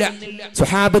ചൊല്ലുന്നില്ല.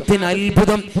 സ്വഹാബത്തിന്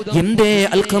അത്ഭുതം, എന്തേ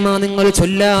അൽഖമാ നിങ്ങൾ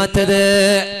ചൊല്ലാത്തത്?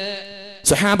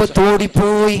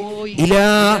 സ്വഹാബത്തോടിപ്പോയി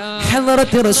ഇലാ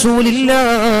ഹളറത്തി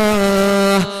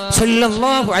റസൂലില്ലാഹ്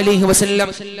സല്ലല്ലാഹു അലൈഹി വസല്ലം,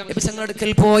 നബി തങ്ങളുടെ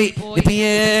അടുക്കൽ പോയി,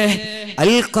 നബിയേ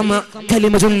അൽഖമ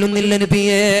കലിമ ചൊല്ലുന്നില്ല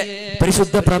നബിയേ.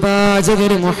 പരിശുദ്ധ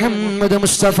പ്രവാചകർ മുഹമ്മദ്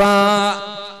മുസ്തഫ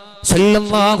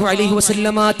സല്ലല്ലാഹു അലൈഹി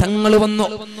വസല്ലമ തങ്ങൾ വന്നു.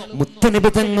 മുത്തനബി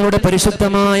തങ്ങളുടെ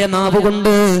പരിശുദ്ധമായ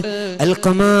നാവുകൊണ്ട്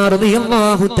അൽഖമ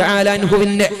റളിയല്ലാഹു തആല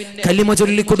അൻഹുവിന്റെ കലിമ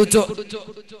ചൊല്ലിക്കൊടുത്തു.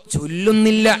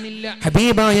 ചൊല്ലുന്നില്ല.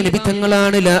 ഹബീബായ നബി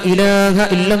തങ്ങളാണ് ലാ ഇലാഹ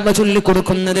ഇല്ലല്ലാഹ്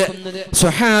ചൊല്ലിക്കൊടുക്കുന്നത്,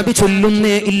 സ്വഹാബി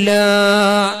ചൊല്ലുന്നേ ഇല്ല.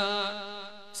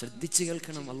 ശ്രദ്ധിച്ചു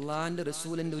കേൾക്കണം, അള്ളാന്റെ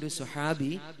റസൂലിന്റെ ഒരു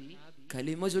സ്വഹാബി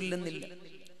കലിമ ചൊല്ലുന്നില്ല.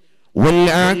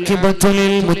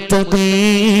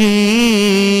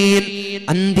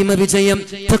 അന്തിമ വിജയം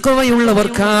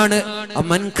തഖ്വയുള്ളവർക്കാണ്.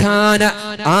 അമൻ ഖാന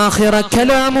ആഖിറ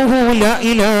കലാമുഹു ലാ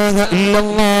ഇലാഹ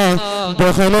ഇല്ലല്ലാഹ്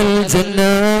ദഖലൽ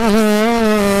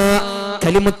ജന്നah.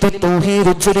 കലിമത്ത് തൗഹീദ്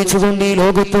ഉച്ചരിച്ചുകൊണ്ട് ഈ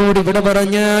ലോകത്തോട് വിട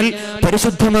പറഞ്ഞാൽ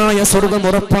പരിശുദ്ധമായ സ്വർഗം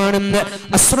ഉറപ്പാണെന്ന്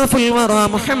അസ്റഫുൽ വറ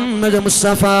മുഹമ്മദ്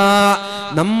മുസ്തഫ.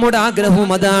 നമ്മുടെ ആഗ്രഹവും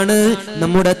അതാണ്,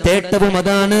 നമ്മുടെ തേട്ടവും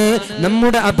അതാണ്,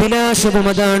 നമ്മുടെ അഭിലാഷവും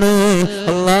അതാണ്.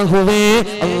 അല്ലാഹുവേ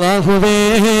അല്ലാഹുവേ,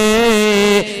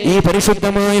 ഈ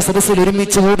പരിശുദ്ധമായ സദസ്സിൽ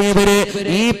ഒരുമിച്ച് കൂടിയവരെ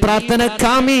ഈ പ്രാർത്ഥന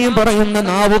കാമിയും പറയുന്ന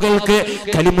നാവുകൾക്ക്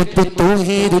കലിമത്ത്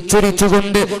തൗഹീദ്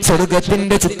ഉച്ചരിച്ചുകൊണ്ട്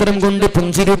സ്വർഗത്തിന്റെ ചിത്രം കൊണ്ട്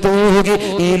പുഞ്ചിരി തൂകി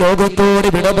ഈ ലോകത്തോട്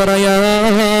വിട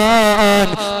പറയാൻ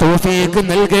തൗഫീഖ്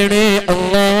നൽകണേ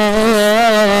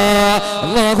അല്ലാഹ്.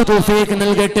 അല്ലാഹു തൗഫീഖ്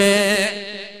നൽകട്ടെ,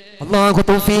 അല്ലാഹു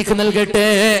തൗഫീഖ് നൽകട്ടെ.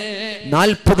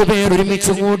 40 പേർ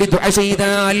ഒരുമിച്ച് കൂടി ദുആ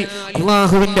ചെയ്താൽ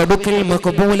അല്ലാഹുവിന്റെ അടുക്കൽ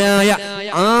മഖബൂലായ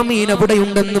ആമീൻ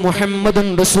അവിടെയുണ്ടെന്ന് മുഹമ്മദുൻ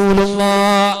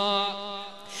റസൂലുള്ളാഹ്.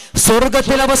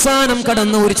 സ്വർഗത്തിൽ അവസാനം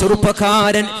കടന്ന ഒരു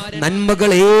ചെറുപ്പക്കാരൻ, നന്മകൾ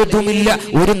ഏതുമില്ല,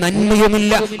 ഒരു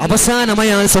നന്മയുമില്ല. അവസാനം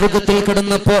അയാൾ സ്വർഗത്തിൽ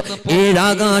കിടന്നപ്പോ 7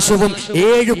 ആകാശവും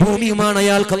 7 ഭൂമിയുമാണ്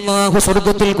അയാൾക്ക് അല്ലാഹു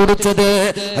സ്വർഗത്തിൽ കൊടുത്തത്.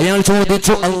 അയാൾ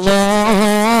ചോദിച്ചു,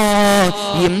 അല്ലാഹ്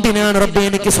എന്തിനാണ് റബ്ബേ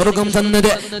എനിക്ക് സ്വർഗം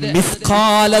തന്നത്?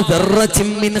 മിസ്ഖാല ദർറത്തിൻ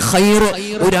മിൻ ഖൈർ,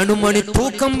 ഒരു അണുമണി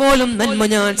തൂക്കം പോലും നന്മ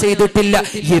ഞാൻ ചെയ്തിട്ടില്ല,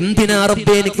 എന്തിനാ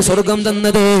റബ്ബേ എനിക്ക് സ്വർഗം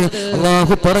തന്നത്?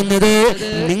 അല്ലാഹു പറഞ്ഞത്,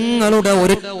 നിങ്ങളുടെ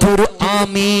ഒരൊറ്റൊരു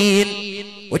ആമീൻ,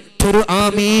 ഒറ്റൊരു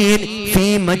ആമീൻ ഫീ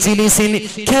മജ്ലിസിൻ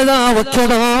കദാ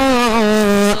വകദാ,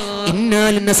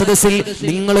 ഇന്നാലിന്ന സദസ്സിൽ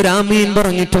നിങ്ങളൊരു ആമീൻ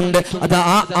പറഞ്ഞിട്ടുണ്ട്, അത്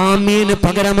ആ ആമീന്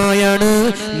പകരമായാണ്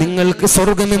നിങ്ങൾക്ക്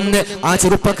സ്വർഗമെന്ന് ആ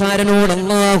ചെറുപ്പക്കാരനോട്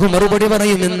അല്ലാഹു മറുപടി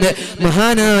പറയുമെന്ന്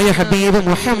മഹാനായ ഹബീബ്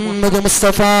മുഹമ്മദ്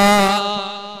മുസ്തഫ.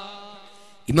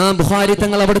 ഇമാം ബുഖാരി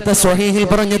തങ്ങൾ അവിടുത്തെ സ്വഹീഹിൽ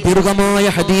പറഞ്ഞ ദീർഘമായ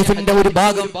ഹദീസിന്റെ ഒരു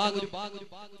ഭാഗം.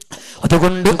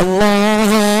 അതുകൊണ്ട്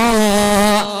അല്ലാഹ്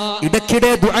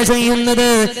ഇടയ്ക്കിടെ ദുആ ചെയ്യുന്നത്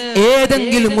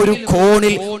ഏതെങ്കിലും ഒരു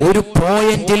കോണിൽ, ഒരു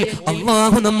പോയിന്റിൽ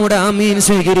അല്ലാഹു നമ്മുടെ ആമീൻ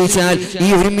സ്വീകരിച്ചാൽ ഈ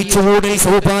ഒരുമിച്ചുകൂടൽ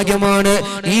സൗഭാഗ്യമാണ്.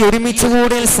 ഈ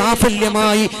ഒരുമിച്ചുകൂടൽ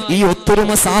സാഫല്യമായി, ഈ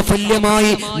ഒത്തൊരുമ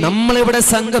സാഫല്യമായി, നമ്മളിവിടെ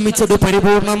സംഗമിച്ചത്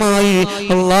പരിപൂർണമായി.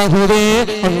 അല്ലാഹുവേ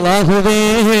അല്ലാഹുവേ,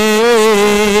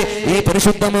 ഈ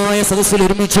പരിശുദ്ധമായ സദസ്സിൽ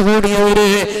ഒരുമിച്ച് കൂടിയവര്,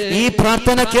 ഈ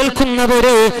പ്രാർത്ഥന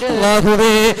കേൾക്കുന്നവര്,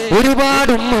 അല്ലാഹുവേ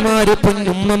ഒരുപാട് ഉമ്മമാര്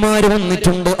പൊന്നുമ്മമാര്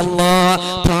വന്നിട്ടുണ്ട്. അല്ലാഹ്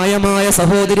പ്രായമായ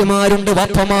സഹോദരിമാരുണ്ട്,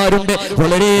 വാപ്പമാരുണ്ട്.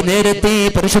 വളരെ നേരത്തെ ഈ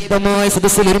പരിശുദ്ധമായ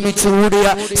സദസ്സിൽ ഒരുമിച്ച് കൂടിയ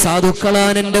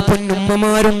സാധുക്കളാൻ എന്റെ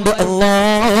പൊന്നുമ്മമാരുണ്ട്.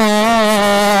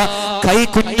 അല്ലാഹ്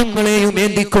കൈക്കുഞ്ഞുങ്ങളെയും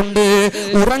ഏന്തിക്കൊണ്ട്,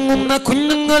 ഉറങ്ങുന്ന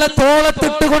കുഞ്ഞുങ്ങളെ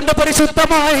തോളത്തിട്ടുകൊണ്ട്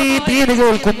പരിശുദ്ധമായി ദീന്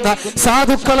കേൾക്കുന്ന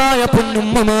സാധുക്കളായ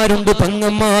പൊന്നുമ്മമാരുണ്ട്,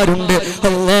 പെങ്ങന്മാരുണ്ട്.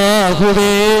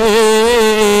 അല്ലാഹുവേ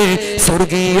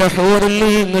സ്വർഗീയ ഹൂറുൽ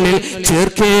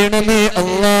ചേർക്കണമേ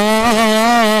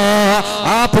അല്ലാഹ്.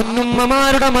 ആ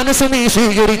പൊന്നുമ്മമാരുടെ മനസ്സ് നീ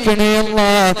സ്വീകരിക്കണേ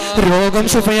അല്ലാഹ്. രോഗം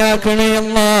ശിഫയാക്കണേ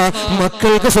അല്ലാഹ്.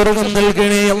 മക്കൾക്ക് സ്വർഗം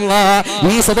നൽകണേ അല്ലാഹ്.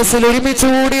 ഈ സദസ്സിൽ ഒരുമിച്ച്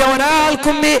കൂടിയ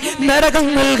ഒരാൾക്കും നീ നരകം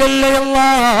നൽകല്ലേ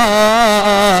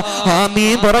അല്ലാഹ്.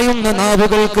 ആമീൻ പറയുന്ന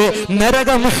നാവുകൾക്ക്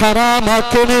നരകം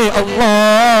ഹറാമാക്കണേ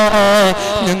അല്ലാഹ്.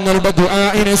 ഞങ്ങളുടെ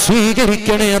ദുആഇനെ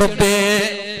സ്വീകരിക്കണേ റബ്ബേ.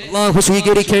 അല്ലാഹു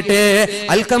സ്വീകരിക്കട്ടെ.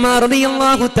 അൽഖമ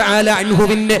റളിയല്ലാഹു തആല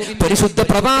അൻഹുവിന്റെ പരിശുദ്ധ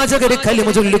പ്രവാചകർ കലിമ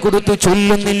ചൊല്ലിക്കൊടുത്തു.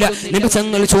 ചൊല്ലുന്നില്ല. നബി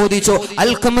തങ്ങൾ ചോദിച്ചു,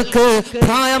 അൽഖമക്ക്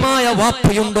പ്രായമായ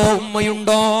വാപ്പയുണ്ടോ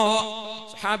ഉമ്മയുണ്ടോ?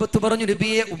 സഹാബത്ത് പറഞ്ഞു,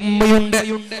 നബിയെ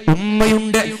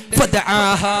ഉമ്മയുണ്ട്.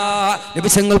 ഫദആഹാ, നബി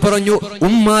തങ്ങൾ പറഞ്ഞു,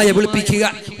 ഉമ്മയെ വിളിപ്പിക്കുക.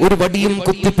 ഒരു വടിയും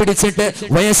കുത്തിപ്പിടിച്ചിട്ട്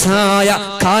വയസ്സായ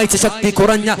കാഴ്ച ശക്തി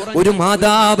കുറഞ്ഞ ഒരു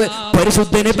മാതാവ്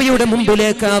പരിശുദ്ധ നബിയുടെ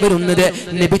മുമ്പിലേക്കാ വരുന്നത്.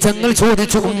 നബി തങ്ങൾ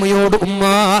ചോദിച്ചു ഉമ്മയോട്, ഉമ്മ,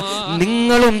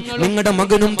 നിങ്ങളും നിങ്ങളുടെ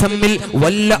മകനും തമ്മിൽ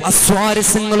വല്ല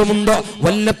അസ്വാരസ്യങ്ങളുമുണ്ടോ?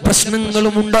 വല്ല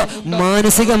പ്രശ്നങ്ങളുമുണ്ടോ?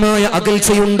 മാനസികമായ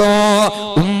അകൽച്ചയുണ്ടോ?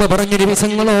 ഉമ്മ പറഞ്ഞു നബി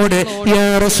തങ്ങളോട്, യാ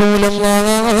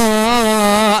റസൂലല്ലാഹ്,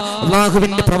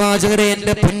 അല്ലാഹുവിന്റെ പ്രവാചകരെ,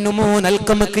 എന്റെ പൊന്നുമോൻ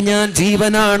അൽഖമക്ക് ഞാൻ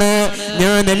ജീവനാണ്,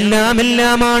 ഞാൻ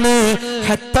എല്ലാമാണ്.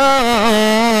 ഹത്താ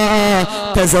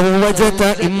തസവ്വജത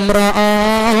ഇംറഅ,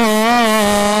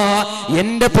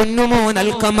 എന്റെ പൊന്നുമോൻ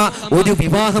അൽഖമ ഒരു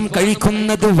വിവാഹം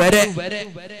കഴിക്കുന്നത് വരെ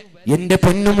എന്റെ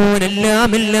പൊന്നുമോൻ എല്ലാം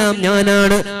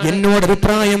ഞാനാണ്. എന്നോട്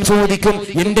അഭിപ്രായം ചോദിക്കും,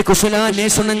 എന്റെ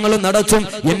കുശലാന്വേഷണങ്ങൾ നടത്തും,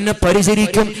 എന്നെ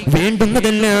പരിചരിക്കും,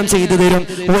 വേണ്ടുന്നതെല്ലാം ചെയ്തു തരും.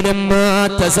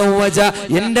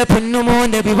 എന്റെ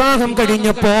പൊന്നുമോന്റെ വിവാഹം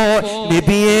കഴിഞ്ഞപ്പോ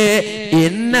നബിയെ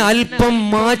എന്നെ അല്പം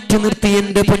മാറ്റി നിർത്തി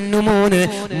എന്റെ പൊന്നുമോന്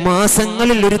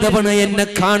മാസങ്ങളിൽ ഒരു തവണ എന്നെ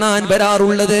കാണാൻ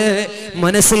വരാറുള്ളത്.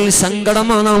 മനസ്സിൽ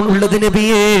സങ്കടമാണ് ഉള്ളത്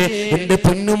നബിയെ. എന്റെ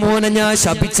പൊന്നുമോനെ ഞാൻ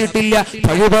ശപിച്ചിട്ടില്ല,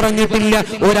 പഴി പറഞ്ഞിട്ടില്ല,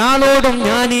 ഒരാളോടും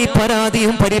ഞാൻ ഈ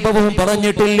പരാതിയും പരിഭവവും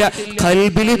പറഞ്ഞിട്ടില്ല.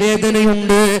 കൽബില്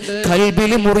വേദനയുണ്ട്,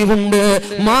 കൽബില് മുറിവുണ്ട്.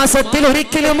 മാസത്തിൽ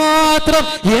ഒരിക്കലും മാത്രം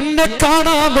എന്നെ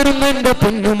കാണാൻ വരുന്ന എന്റെ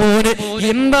പൊന്നുമോന്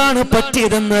എന്താണ്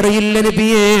പറ്റിയതെന്നറിയില്ല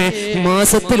നബിയെ.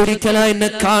 മാസത്തിൽ ഒരിക്കലാ എന്നെ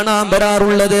കാണാൻ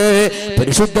വരാറുള്ളത്.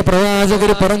 പരിശുദ്ധ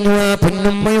പ്രവാചകർ പറഞ്ഞു ആ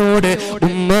പൊന്നുമ്മയോട്,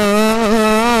 ഉമ്മ,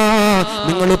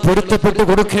 നിങ്ങൾ പൊരുത്തപ്പെട്ടു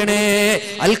കൊടുക്കണേ,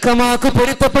 അൽഖമാക്ക്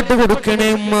പൊരുത്തപ്പെട്ടു കൊടുക്കണേ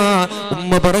ഉമ്മ.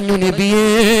 ഉമ്മ പറഞ്ഞു, നബിയേ,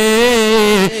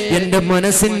 എന്റെ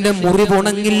മനസ്സിന്റെ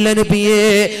മുറിവുണങ്ങില്ല നബിയേ,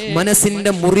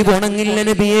 മനസ്സിന്റെ മുറിവുണങ്ങില്ല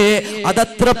നബിയേ.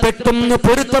 അതത്ര പെട്ടെന്ന്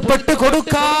പൊരുത്തപ്പെട്ട്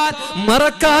കൊടുക്കാൻ,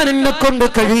 മറക്കാൻ എന്നെ കൊണ്ട്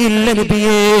കഴിയില്ല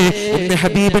നബിയേ എന്ന്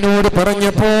ഹബീബിനോട്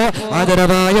പറഞ്ഞപ്പോ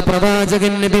ആദരവായ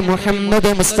പ്രവാചകൻ നബി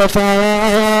മുഹമ്മദ് മുസ്തഫ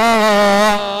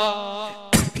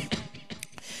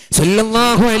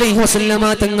സല്ലല്ലാഹു അലൈഹി വസല്ലമ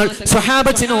തങ്ങൾ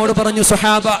സ്വഹാബത്തിനോട് പറഞ്ഞു,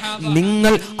 സ്വഹാബ,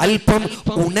 നിങ്ങൾ അല്പം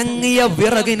ഉണങ്ങിയ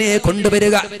വിറകിനെ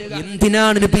കൊണ്ടുവരിക.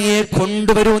 എന്തിനാണ് നബിയെ?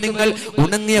 കൊണ്ടുവരൂ നിങ്ങൾ.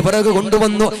 ഉണങ്ങിയ വിറക്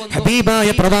കൊണ്ടുവന്നു. ഹബീബായ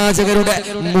പ്രവാചകരുടെ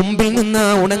മുമ്പിൽ നിന്ന്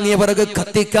ഉണങ്ങിയ വിറക്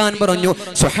കത്തിക്കാൻ പറഞ്ഞു.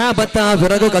 സ്വഹാബത്ത് ആ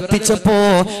വിറക് കത്തിച്ചപ്പോ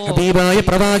ഹബീബായ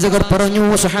പ്രവാചകർ പറഞ്ഞു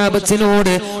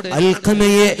സ്വഹാബത്തിനോട്,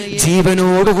 അൽഖമയെ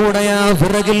ജീവനോടുകൂടെ ആ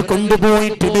വിറകിൽ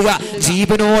കൊണ്ടുപോയിട്ടിടുക,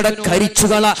 ജീവനോടെ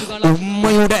കരിച്ചുകള.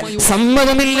 ഉമ്മയുടെ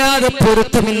സമ്മതമില്ല,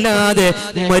 പൊരുത്തമില്ലാതെ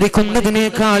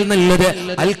മരിക്കുന്നതിനേക്കാൾ നല്ലത്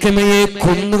അൽഖമയെ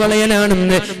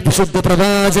കൊന്നുകളയലാണെന്ന് വിശുദ്ധ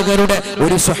പ്രവാചകരുടെ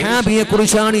ഒരു സ്വഹാബിയെ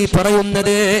കുറിച്ചാണ് ഈ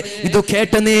പറയുന്നത്. ഇത്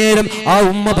കേട്ട നേരം ആ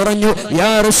ഉമ്മ പറഞ്ഞു,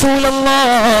 യാ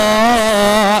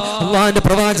റസൂലല്ലാഹ്, അല്ലാഹുവിന്റെ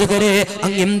പ്രവാചകരെ,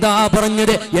 അങ്ങ് എന്താ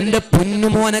പറഞ്ഞത്? എന്റെ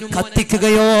പൊന്നുമോനെ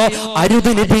കത്തിക്കുകയോ?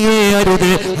 അരുത് നബിയേ,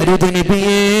 അരുത്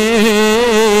നബിയേ.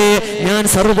 ഞാൻ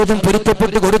സർവ്വതും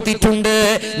പൊരുത്തപ്പെട്ട് കൊടുത്തിട്ടുണ്ട്,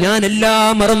 ഞാൻ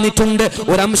എല്ലാം മറന്നിട്ടുണ്ട്.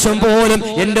 ഒരംശം പോലും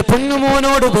എന്റെ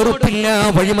പൊന്നുമോനോട് വെറുപ്പില്ല,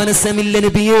 വഴിമനസ്സമില്ല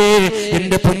നബിയേ.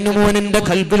 എന്റെ പൊന്നുമോൻ എന്റെ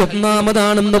കൽബിൽ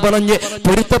ഒന്നാമതാണെന്ന് പറഞ്ഞ്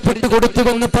പൊരുത്തപ്പെട്ട്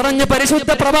കൊടുത്തുവെന്ന് പറഞ്ഞ്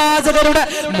പരിശുദ്ധ പ്രവാചകരുടെ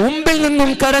മുമ്പിൽ നിന്നും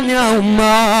കരഞ്ഞ ഉമ്മ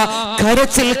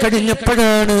കരച്ചിൽ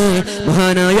കഴിഞ്ഞപ്പോഴാണ്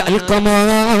മഹാനായ അൽഖമ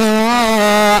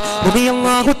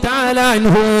റളിയല്ലാഹു തആല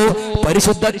അൻഹു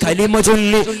പരിശുദ്ധ കലിമ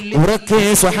ചൊല്ലി ഉറക്കെ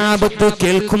സ്വഹാബത്ത്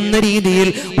കേൾക്കുന്ന രീതിയിൽ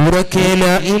ഉറക്കെ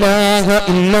ലാ ഇലാഹ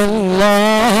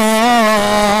ഇല്ലല്ലാഹ്,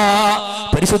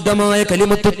 പരിശുദ്ധമായ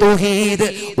കലിമത്തു തൗഹീദ്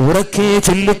ഉറക്കെ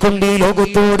ചൊല്ലിക്കൊണ്ട് ഈ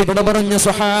ലോകത്തോട് വിട പറഞ്ഞ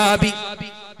സ്വഹാബി.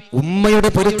 ഉമ്മയുടെ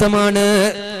പൊരുത്തമാണ്,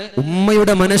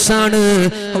 ഉമ്മയുടെ മനസ്സാണ്.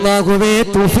 അല്ലാഹുവേ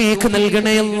തൗഫീഖ്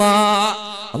നൽകണേ അല്ലാഹ്,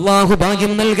 അല്ലാഹു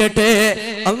ഭാഗ്യം നൽകട്ടെ,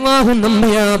 അല്ലാഹു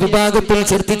നമ്മെ ആ വിഭാഗത്തിൽ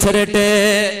ചേർത്തിച്ചേരട്ടെ.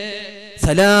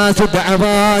 സലാസു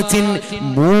ദഅവാത്തിൻ,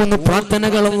 3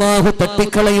 പ്രാർത്ഥനകൾ അല്ലാഹു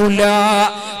തട്ടിക്കളയൂല.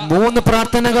 3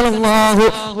 പ്രാർത്ഥനകൾ അല്ലാഹു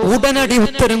ഉടനടി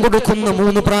ഉത്തരം കൊടുക്കുന്ന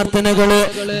 3 പ്രാർത്ഥനകൾ.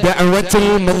 ദഅവത്തുൽ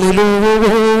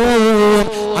മദ്ലൂം,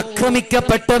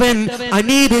 ആക്രമിക്കപ്പെട്ടവൻ,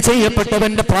 അനീതി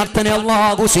ചെയ്യപ്പെട്ടവന്റെ പ്രാർത്ഥന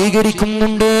അല്ലാഹു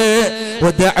സ്വീകരിക്കുന്നുണ്ട്.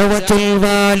 വദഅവത്തുൽ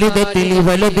വാലിദതി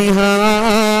ലിവലദിഹാ,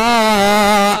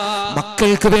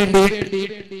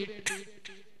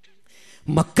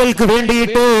 മക്കൾക്ക്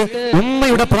വേണ്ടിയിട്ട്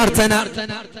ഉമ്മയുടെ പ്രാർത്ഥന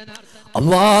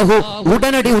അല്ലാഹു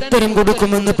ഉടനടി ഉത്തരം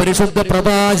കൊടുക്കുമെന്ന് പരിശുദ്ധ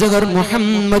പ്രവാചകർ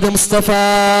മുഹമ്മദ് മുസ്തഫ.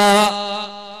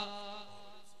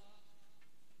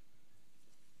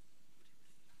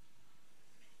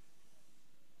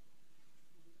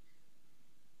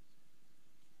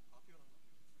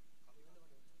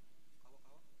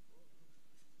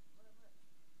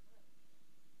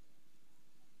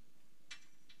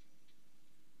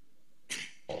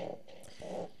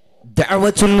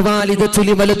 ദഅവത്തുൽ വാലിദതു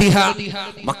ലിവലദിഹാ,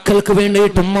 മക്കൾക്ക്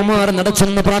വേണ്ടിയിട്ട് ഉമ്മമാർ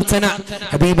നടത്തുന്ന പ്രാർത്ഥന.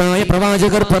 ഹബീബായ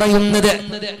പ്രവാചകർ പറയുന്നത്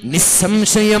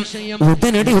നിസ്സംശയം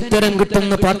ഉടനടി ഉത്തരം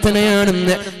കിട്ടുന്ന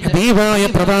പ്രാർത്ഥനയാണെന്ന് ഹബീബായ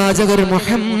പ്രവാചകർ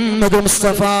മുഹമ്മദ്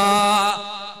മുസ്തഫ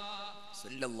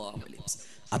സല്ലല്ലാഹു അലൈഹി വസല്ലം.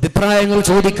 അഭിപ്രായങ്ങൾ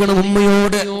ചോദിക്കണം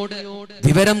ഉമ്മയോട്.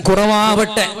 വിവരം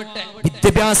കുറവാവട്ടെ,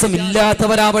 വിദ്യാഭ്യാസം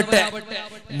ഇല്ലാത്തവരാവട്ടെ,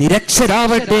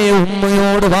 നിരക്ഷരാവട്ടെ,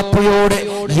 ഉമ്മയോട് വാപ്പയോട്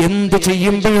എന്ത്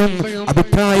ചെയ്യുമ്പോഴും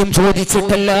അഭിപ്രായം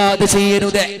ചോദിച്ചിട്ടല്ലാതെ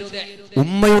ചെയ്യരുത്.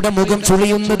 ഉമ്മയുടെ മുഖം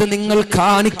ചുളിയുന്നത് നിങ്ങൾ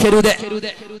കാണിക്കരുത്.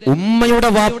 ഉമ്മയുടെ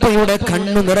വാപ്പയുടെ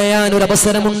കണ്ണു നിറയാൻ ഒരു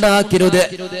അവസരമുണ്ടാക്കരുത്.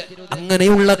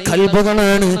 അങ്ങനെയുള്ള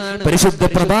കൽബുകളാണ് പരിശുദ്ധ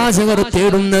പ്രവാചകർ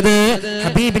തേടുന്നത്,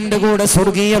 ഹബീബിന്റെ കൂടെ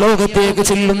സ്വർഗീയ ലോകത്തേക്ക്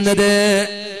ചെല്ലുന്നത്.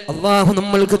 അല്ലാഹു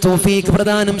നമ്മൾക്ക് തൗഫീഖ്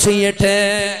പ്രദാനം ചെയ്യട്ടെ.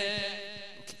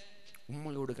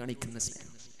 ഉമ്മയോട് കാണിക്കുന്ന സ്നേഹം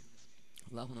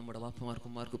അല്ലാഹു നമ്മുടെ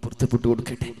വാപ്പമാർക്കുമാർക്ക് പൊരുത്തപ്പെട്ടു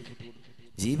കൊടുക്കട്ടെ.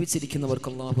 ജീവിച്ചിരിക്കുന്നവർക്ക്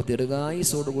അല്ലാഹു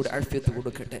ദീർഘായുസ്സോടുകൂടി ആഫിയത്ത്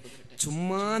കൊടുക്കട്ടെ.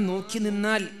 ചുമ്മാ നോക്കി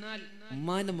നിന്നാൽ,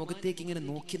 ഉമ്മാന്റെ മുഖത്തേക്ക് ഇങ്ങനെ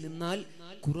നോക്കി നിന്നാൽ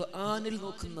ഖുർആനിൽ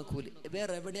നോക്കുന്ന കൂലി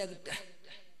വേറെ എവിടെയാ കിട്ടുക?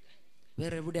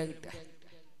 വേറെ എവിടെയാ കിട്ടുക?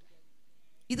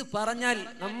 ഇത് പറഞ്ഞാൽ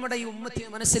നമ്മുടെ ഈ ഉമ്മത്തിന്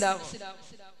മനസ്സിലാവും.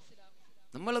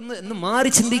 നമ്മളൊന്ന് മാറി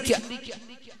ചിന്തിക്കുക.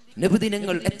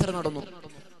 നബിദിനങ്ങൾ എത്ര നടന്നു,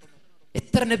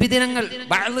 എത്ര നബിദിനങ്ങൾ,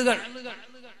 ബഅലുകൾ,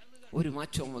 ഒരു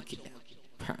മാറ്റവും നോക്കില്ല.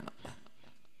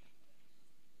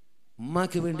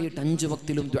 ഉമ്മാക്ക് വേണ്ടിയിട്ട് 5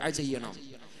 വക്തിലും ദുആ ചെയ്യണം.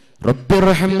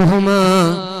 റബ്ബിർഹംഹുമാ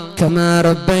കമാ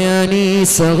റബ്ബയാനി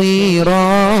സഗീറാ.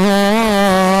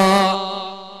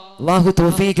 അല്ലാഹു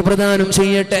തൗഫീഖ് പ്രദാനം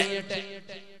ചെയ്യട്ടെ.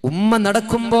 ഉമ്മ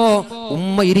നടക്കുമ്പോ,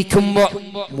 ഉമ്മ ഇരിക്കുമ്പോ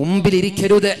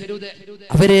മുമ്പിലിരിക്കരുത്.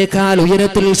 അവരെക്കാൾ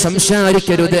ഉയരത്തിൽ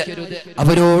സംസാരിക്കരുത്.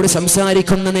 അവരോട്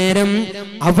സംസാരിക്കുന്ന നേരം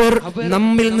അവർ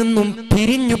നമ്മിൽ നിന്നും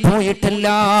പിരിഞ്ഞു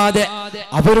പോയിട്ടല്ലാതെ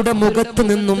അവരുടെ മുഖത്ത്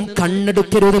നിന്നും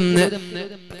കണ്ണെടുക്കരുതെന്ന്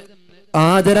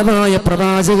ആദരവായ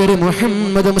പ്രവാചകര്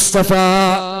മുഹമ്മദ് മുസ്തഫ.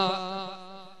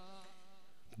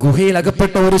 ഗുഹയിൽ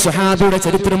അകപ്പെട്ട ഒരു സ്വഹാബിയുടെ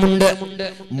ചരിത്രമുണ്ട്.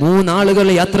 3 ആളുകൾ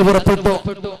യാത്ര പുറപ്പെട്ടു.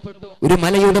 ഒരു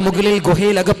മലയുടെ മുകളിൽ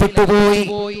ഗുഹയിൽ അകപ്പെട്ടു പോയി.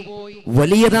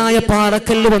 വലിയതായ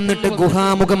പാറക്കല്ല് വന്നിട്ട്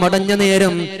ഗുഹാമുഖം അടഞ്ഞ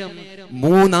നേരം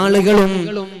 3 ആളുകളും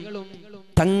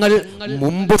തങ്ങൾ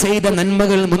മുമ്പ് ചെയ്ത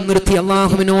നന്മകൾ മുൻനിർത്തി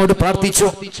അല്ലാഹുവിനോട് പ്രാർത്ഥിച്ചു.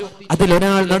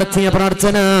 അതിലൊരാൾ നടത്തിയ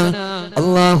പ്രാർത്ഥന,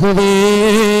 അല്ലാഹുവേ,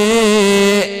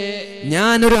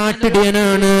 ഞാനൊരു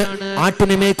ആട്ടിടയനാണ്,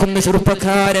 ആട്ടിനെ മേക്കുന്ന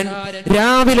ചെറുപ്പക്കാരൻ.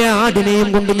 രാവിലെ ആടിനെയും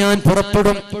കൊണ്ട് ഞാൻ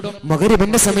പുറപ്പെടും.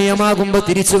 മഗ്‌രിബിന്റെ സമയമാകുമ്പോ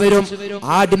തിരിച്ചു വരും.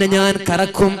 ആടിനെ ഞാൻ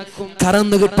കറക്കും.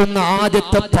 കറന്നു കിട്ടുന്ന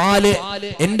ആദ്യത്തെ പാല്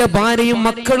എന്റെ ഭാര്യയും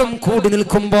മക്കളും കൂടി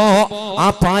നിൽക്കുമ്പോ ആ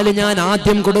പാല് ഞാൻ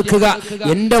ആദ്യം കൊടുക്കുക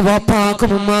എന്റെ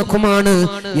വാപ്പാക്കും ഉമ്മാക്കുമാണ്.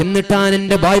 എന്നിട്ടാണ്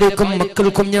എന്റെ ഭാര്യക്കും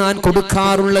മക്കൾക്കും ഞാൻ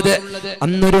കൊടുക്കാറുള്ളത്.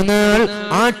 അന്നൊരു നാൾ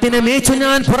ആട്ടിനെ മേച്ചു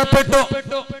ഞാൻ പുറപ്പെട്ടു.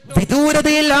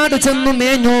 വിദൂരതയിൽ ആട് ചെന്നു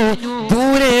മേഞ്ഞു.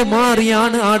 ദൂരെ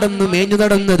മാറിയാണ് ആടന്ന് മേഞ്ഞു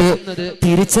നടന്നത്.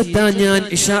 തിരിച്ചെത്താൻ ഞാൻ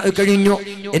ഇശാ കഴിഞ്ഞു.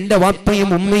 എന്റെ വാപ്പയും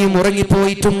ഉമ്മയും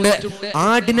ഉറങ്ങിപ്പോയിട്ടുണ്ട്.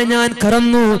 ആടിനെ ഞാൻ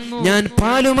കറന്നു. ഞാൻ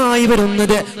പാലുമായി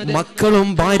വരുന്നത് മക്കളും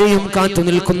ഭാര്യയും കാത്തു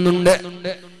നിൽക്കുന്നുണ്ട്.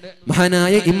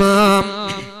 മഹാനായ ഇമാം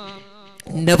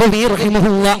നബവി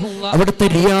റഹിമഹുല്ലാ അവിടുത്തെ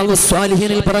റിയാദുസ്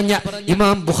സ്വാലിഹീനിൽ പറഞ്ഞ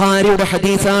ഇമാം ബുഖാരിയുടെ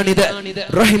ഹദീസാണിത്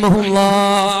റഹിമഹുല്ലാ.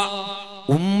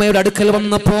 ഉമ്മയുടെ അടുക്കൽ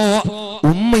വന്നപ്പോ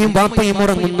ഉമ്മയും ബാപ്പയും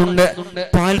ഉറങ്ങുന്നുണ്ട്.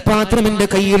 പാൽപാത്രം എന്റെ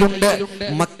കയ്യിലുണ്ട്.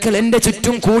 മക്കൾ എന്റെ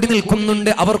ചുറ്റും കൂടി നിൽക്കുന്നുണ്ട്.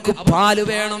 അവർക്ക് പാല്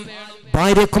വേണം,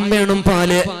 ഭാര്യക്കും വേണം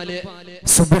പാല്.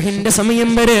 സുബ്ഹിന്റെ സമയം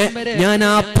വരെ ഞാൻ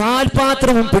ആ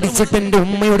പാൽപാത്രവും പിടിച്ചിട്ട് എന്റെ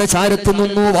ഉമ്മയുടെ ചാരത്ത്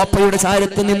നിന്നു, വാപ്പയുടെ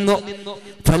ചാരത്ത് നിന്നു.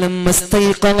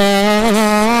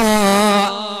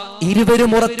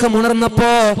 ഇരുവരും ഉറക്കമുണർന്നപ്പോ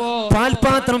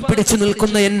പാൽപാത്രം പിടിച്ചു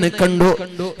നിൽക്കുന്ന എന്നെ കണ്ടു.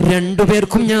 2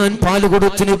 പേർക്കും ഞാൻ പാല്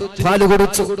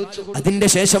കൊടുത്തു. അതിന്റെ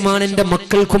ശേഷമാണ് എന്റെ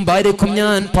മക്കൾക്കും ഭാര്യക്കും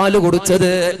ഞാൻ പാല്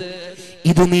കൊടുത്തത്.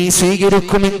 ഇത് നീ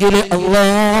സ്വീകരിക്കുമെങ്കിൽ അല്ലാ,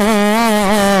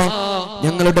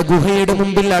 ഞങ്ങളുടെ ഗുഹയുടെ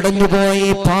മുമ്പിൽ അടഞ്ഞുപോയി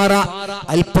പാറ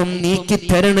അല്പം നീക്കി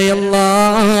തരണയല്ലാ.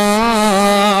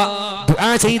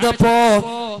 ദുആ ചെയ്തപ്പോ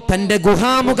തന്റെ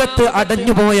ഗുഹാമുഖത്ത്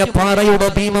അടഞ്ഞുപോയ പാറയുടെ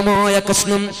ഭീമമായ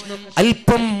കഷ്ണം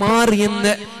അല്പം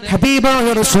മാറിയെന്ന് ഹബീബായ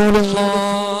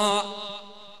റസൂലുള്ളാഹ്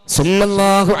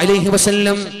സല്ലല്ലാഹു അലൈഹി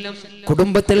വസല്ലം.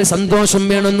 കുടുംബത്തിൽ സന്തോഷം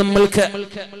വേണം നമ്മൾക്ക്.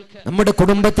 നമ്മുടെ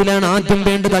കുടുംബത്തിലാണ് ആദ്യം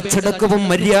വേണ്ടത് അച്ചടക്കവും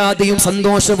മര്യാദയും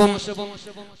സന്തോഷവും.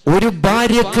 ഒരു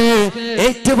ഭാര്യക്ക്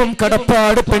ഏറ്റവും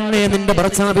കടപ്പാട് പെണ്ണെ നിന്റെ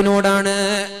ഭർത്താവിനോടാണ്.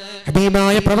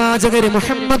 ഹബീബായ പ്രവാചകർ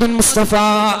മുഹമ്മദ് മുസ്തഫ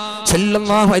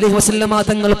സല്ലല്ലാഹു അലൈഹി വസല്ലമ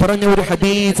തങ്ങൾ പറഞ്ഞ ഒരു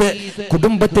ഹദീസ്,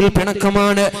 കുടുംബത്തിൽ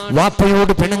പിണക്കമാണ്.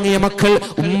 വാപ്പയോട് പിണങ്ങിയ മക്കൾ,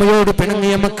 ഉമ്മയോട്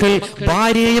പിണങ്ങിയ മക്കൾ,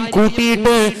 ഭാര്യയും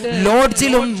കൂട്ടിയിട്ട്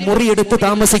ലോഡ്ജിലും മുറിയെടുത്ത്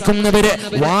താമസിക്കുന്നവര്,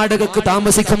 വാടകക്ക്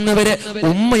താമസിക്കുന്നവര്,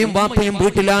 ഉമ്മയും വാപ്പയും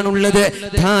വീട്ടിലാണുള്ളത്.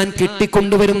 താൻ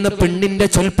കിട്ടിക്കൊണ്ടുവരുന്ന പെണ്ണിന്റെ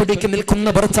ചൊൽപ്പിടിക്ക് നിൽക്കുന്ന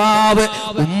ഭർത്താവ്,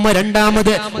 ഉമ്മ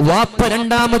രണ്ടാമത്, വാപ്പ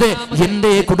രണ്ടാമത്.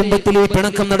 എന്തേ കുടുംബത്തിലെ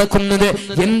പിണക്കം നടക്കുന്നത്?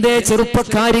 എന്തേ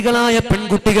ചെറുപ്പക്കാരികളായ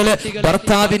പെൺകുട്ടികള്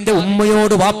ഭർത്താവിന്റെ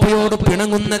ഉമ്മയോട് വാപ്പയോട്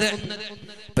പിണങ്ങുന്നത്?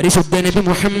 പരിശുദ്ധ നബി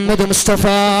മുഹമ്മദ് മുസ്തഫ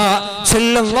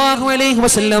സല്ലല്ലാഹു അലൈഹി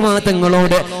വസല്ലമ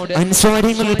തങ്ങളോട്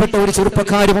അൻസ്വാരികളിൽപ്പെട്ട ഒരു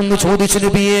ചെറുപ്പക്കാരി വന്ന് ചോദിച്ചു,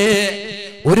 നബിയേ,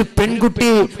 ഒരു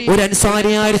പെൺകുട്ടി, ഒരു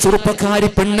അൻസാരിയായ ചെറുപ്പക്കാരി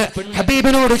പെണ്ണ്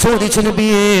ഹബീബിനോട് ചോദിച്ചു,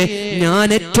 നബിയേ, ഞാൻ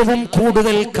ഏറ്റവും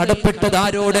കൂടുതൽ കടപ്പെട്ടത്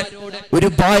ആരോട്? ഒരു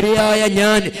ഭാര്യയായ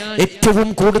ഞാൻ ഏറ്റവും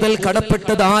കൂടുതൽ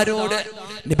കടപ്പെട്ടത് ആരോട്?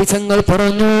 നബി തങ്ങൾ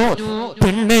പറഞ്ഞു,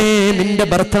 പെണ്ണേ, നിന്റെ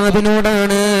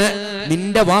ഭർത്താവിനോടാണ്.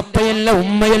 നിന്റെ വാപ്പയല്ല,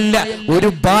 ഉമ്മയല്ല. ഒരു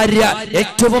ഭാര്യ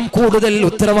ഏറ്റവും കൂടുതൽ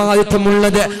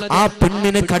ഉത്തരവാദിത്വമുള്ളത്, ആ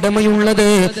പെണ്ണിന് കടമയുള്ളത്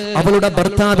അവളുടെ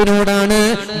ഭർത്താവിനോടാണ്.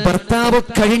 ഭർത്താവ്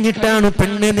കഴിഞ്ഞിട്ടാണ്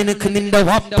പെണ്ണ് നിനക്ക് നിന്റെ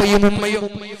വാപ്പയും ഉമ്മയും.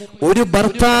 ഒരു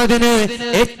ഭർത്താവിന്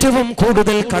ഏറ്റവും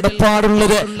കൂടുതൽ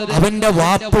കടപ്പാടുള്ളത് അവന്റെ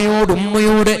വാപ്പയോട്,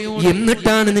 ഉമ്മയോട്,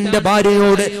 എന്നിട്ടാണ് നിന്റെ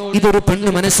ഭാര്യയോട്. ഇതൊരു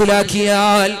പെണ്ണ്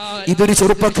മനസ്സിലാക്കിയാൽ, ഇതൊരു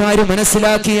ചെറുപ്പക്കാര്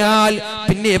മനസ്സിലാക്കിയാൽ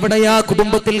പിന്നെ എവിടെയാ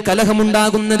കുടുംബത്തിൽ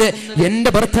കലഹമുണ്ടാകുന്നത്? എന്റെ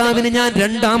ഭർത്താവിന് ഞാൻ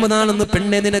രണ്ടാമതാണെന്ന്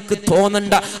പെണ്ണെ നിനക്ക്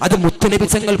തോന്നണ്ട. അത് മുത്തുനബി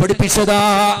തങ്ങൾ പഠിപ്പിച്ചതാ.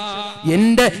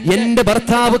 എന്റെ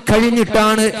ഭർത്താവ്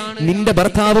കഴിഞ്ഞിട്ടാണ്. നിന്റെ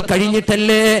ഭർത്താവ്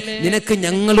കഴിഞ്ഞിട്ടല്ലേ നിനക്ക്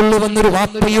ഞങ്ങളുള്ളവെന്നൊരു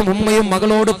വാപ്പയും ഉമ്മയും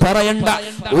മകളോട് പറയണ്ട.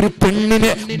 ഒരു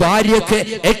പെണ്ണിന്, ഭാര്യക്ക്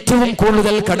ഏറ്റവും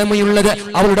കൂടുതൽ കടമയുള്ളത്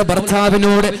അവളുടെ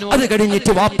ഭർത്താവിനോട്. അത്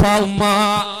കഴിഞ്ഞിട്ട് വാപ്പ, ഉമ്മ.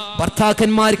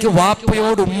 ഭർത്താക്കന്മാർക്ക്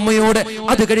വാപ്പയോട്, ഉമ്മയോട്,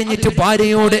 അത് കഴിഞ്ഞിട്ട്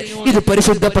ഭാര്യയോട്. ഇത്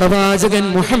പരിശുദ്ധ പ്രവാചകൻ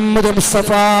മുഹമ്മദ്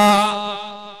മുസ്തഫ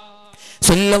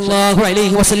സല്ലല്ലാഹു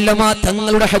അലൈഹി വസല്ലമ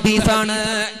തങ്ങളുടെ ഹദീസാണ്.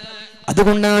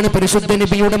 അതുകൊണ്ടാണ് പരിശുദ്ധ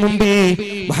നബിയുടെ മുമ്പിൽ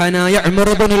മഹാനായ ഉമർ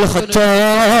ഇബ്നുൽ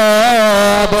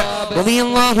ഖത്താബ്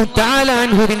റളിയല്ലാഹു തആല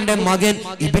അൻഹുവിന്റെ മകൻ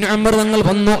ഇബ്നു ഉമർ തങ്ങൾ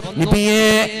വന്നു, നബിയേ,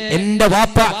 എന്റെ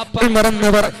വാപ്പ ഉമർ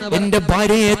എന്നവർ എന്റെ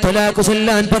ഭാര്യയെ ത്വലാഖ്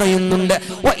ചൊല്ലാൻ പറയുന്നുണ്ട്.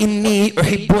 വ ഇന്നി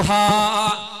ഉഹിബ്ബുഹാ,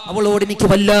 അവളോട് എനിക്ക്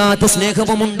വല്ലാത്ത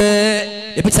സ്നേഹവുമുണ്ട്.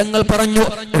 നബി തങ്ങൾ പറഞ്ഞു,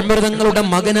 ഉമർ തങ്ങളുടെ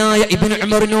മകനായ ഇബ്നു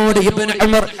ഉമറിനോട്,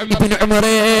 ഇബ്നു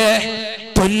ഉമറേ,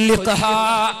 ത്വല്ലിഖഹാ,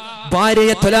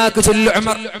 ഭാര്യയെ ത്വലാഖ് ചൊല്ല്.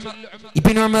 ഉമർ,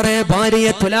 ഇബ്നു ഉമറേ,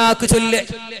 ഭാര്യയെ ത്വലാഖ് ചൊല്ല്.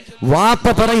 വാപ്പ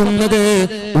പറയുന്നത്,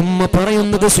 ഉമ്മ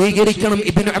പറയുന്നത് സ്വീകരിക്കണം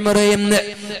ഇബ്നു ഉമറേ എന്ന്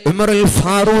ഉമറുൽ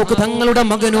ഫാറൂഖ് തങ്ങളുടെ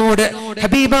മകനോട്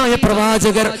ഹബീബായ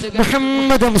പ്രവാചകർ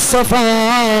മുഹമ്മദ് മുസ്തഫ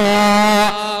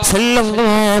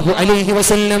സല്ലല്ലാഹു അലൈഹി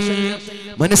വസല്ലം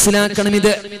മനസ്സിലാക്കണം.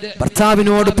 ഇത്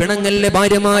ഭർത്താവിനോട് പിണങ്ങല്ലേ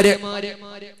ഭാര്യമാര്.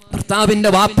 ഭർത്താവിന്റെ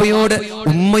വാപ്പയോട്,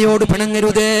 ഉമ്മയോട്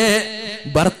പിണങ്ങരുത്.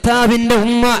 ഭർത്താവിന്റെ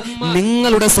ഉമ്മ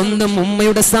നിങ്ങളുടെ സ്വന്തം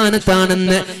ഉമ്മയുടെ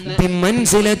സ്ഥാനത്താണെന്ന്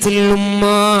ബിമൻസിലത്തിൽ ഉമ്മ.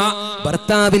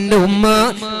 ഭർത്താവിന്റെ ഉമ്മ,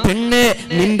 പെണ്ണെ,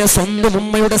 നിന്റെ സ്വന്തം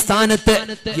ഉമ്മയുടെ സ്ഥാനത്ത്.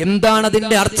 എന്താണ്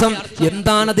അതിന്റെ അർത്ഥം?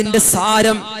 എന്താണ് അതിന്റെ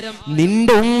സാരം?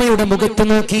 നിന്റെ ഉമ്മയുടെ മുഖത്ത്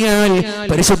നോക്കിയാൽ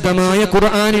പരിശുദ്ധമായ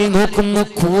ഖുർആനിൽ നോക്കുന്ന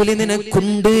കൂലി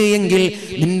നിനക്കുണ്ട് എങ്കിൽ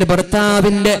നിന്റെ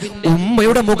ഭർത്താവിന്റെ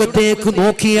ഉമ്മയുടെ മുഖത്തേക്ക്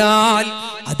നോക്കിയാൽ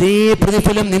അതേ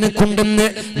പ്രതിഫലം നിനക്കുണ്ടെന്ന്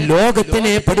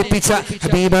ലോകത്തിനെ പഠിപ്പിച്ച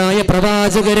ഹബീബായ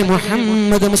പ്രവാചകര്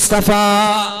മുഹമ്മദ് മുസ്തഫ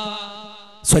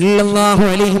സല്ലല്ലാഹു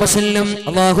അലൈഹി വസല്ലം.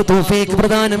 അല്ലാഹു തൗഫീഖ്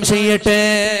പ്രദാനം ചെയ്യട്ടെ.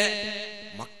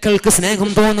 മക്കൾക്ക് സ്നേഹം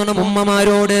തോന്നണം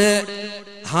ഉമ്മമാരോട്.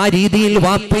 ആ രീതിയിൽ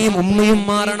വാപ്പയും ഉമ്മയും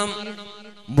മാറണം.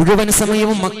 മുഴുവൻ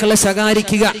സമയവും മക്കളെ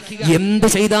ശകാരിക്കുക, എന്ത്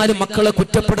ചെയ്താലും മക്കളെ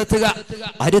കുറ്റപ്പെടുത്തുക.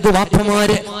 അരുത്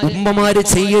വാപ്പമാര്, ഉമ്മമാര്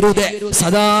ചെയ്യരുത്.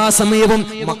 സദാസമയവും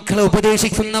മക്കളെ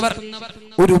ഉപദേശിക്കുന്നവർ,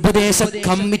 ഒരു ഉപദേശ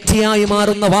കമ്മിറ്റിയായി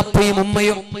മാറുന്ന വാപ്പയും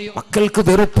ഉമ്മയും. മക്കൾക്ക്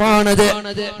വെറുപ്പാണത്,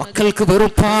 മക്കൾക്ക്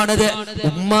വെറുപ്പാണത്,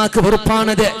 ഉമ്മാക്ക്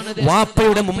വെറുപ്പാണത്.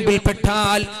 വാപ്പയുടെ മുമ്പിൽ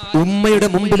പെട്ടാൽ, ഉമ്മയുടെ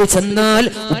മുമ്പിൽ ചെന്നാൽ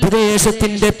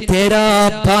ഉപദേശത്തിന്റെ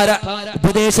തേരാഭാര,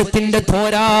 ഉപദേശത്തിന്റെ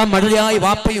തോരാ മഴയായി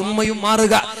വാപ്പയും ഉമ്മയും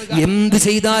മാറുക. എന്ത്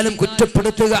ചെയ്താലും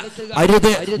കുറ്റപ്പെടുത്തുക.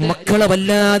 അരുത്, മക്കളെ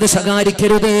വല്ലാതെ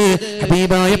ശകാരിക്കരുത്.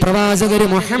 ഹബീബായ പ്രവാചകര്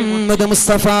മുഹമ്മദ്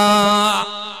മുസ്തഫ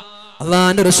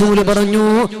അല്ലാഹുവിന്റെ റസൂല് പറഞ്ഞു,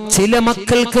 ചില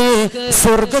മക്കൾക്ക്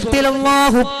സ്വർഗത്തിൽ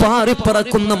അല്ലാഹു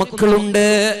പാറിപ്പറക്കുന്ന മക്കളുണ്ട്.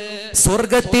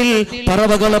 സ്വർഗത്തിൽ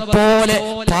പറവകളെ പോലെ,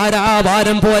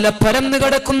 പാരാവാരം പോലെ പരന്നു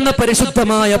കിടക്കുന്ന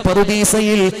പരിശുദ്ധമായ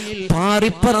പറുദീസയിൽ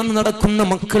പാറിപ്പറന്ന് നടക്കുന്ന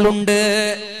മക്കളുണ്ട്.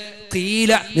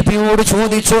 നബിയോട്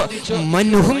ചോദിച്ചു,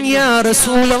 മൻഹും യാ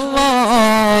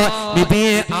റസൂലല്ലാഹ്,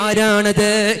 നബിയെ ആരാണത്?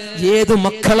 ഏതു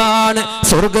മക്കളാണ്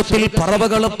സ്വർഗത്തിൽ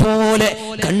പറവകളെ പോലെ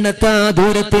കണ്ണെത്താ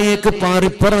ദൂരത്തേക്ക്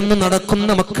പാറിപ്പറന്ന് നടക്കുന്ന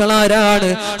മക്കളാരാണ്?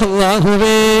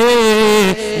 അല്ലാഹുവേ,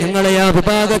 ഞങ്ങളെ ആ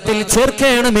വിഭാഗത്തിൽ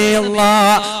ചേർക്കണമേ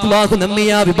അല്ലാഹു. നമ്മെ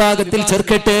ആ വിഭാഗത്തിൽ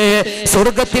ചേർക്കട്ടെ.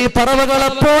 സ്വർഗത്തിൽ പറവകളെ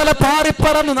പോലെ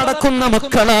പാറിപ്പറന്ന് നടക്കുന്ന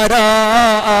മക്കളാരാ?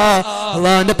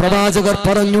 അല്ലാഹുവിന്റെ പ്രവാചകർ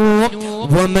പറഞ്ഞു,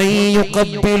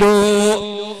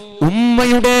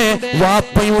 ഉമ്മയുടെ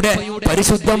വാപ്പയുടെ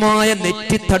പരിശുദ്ധമായ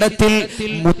നെറ്റിത്തടത്തിൽ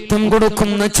മുത്തം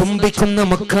കൊടുക്കുന്ന ചുംബിക്കുന്ന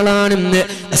മക്കളാണെന്ന്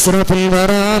അസ്റഫുൽ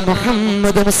വറ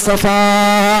മുഹമ്മദ് മുസ്തഫ.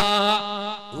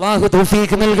 അല്ലാഹു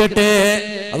തൗഫീഖ് നൽകട്ടെ,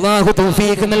 അല്ലാഹു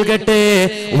തൗഫീഖ് നൽകട്ടെ.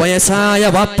 വയസ്സായ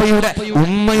വാപ്പയുടെ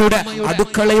ഉമ്മയുടെ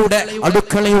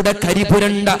അടുക്കളയുടെ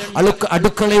കരിപുരണ്ട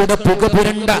അടുക്കളയുടെ പുക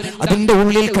പുരണ്ട അതിന്റെ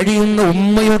ഉള്ളിൽ കഴിയുന്ന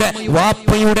ഉമ്മയുടെ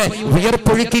വാപ്പയുടെ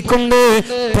വിയർപ്പൊഴുക്കിക്കൊണ്ട്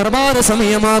പ്രഭാത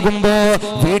സമയമാകുമ്പോ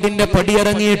വീടിന്റെ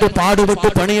പടിയിറങ്ങിയിട്ട് പാടുപെട്ട്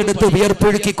പണിയെടുത്ത്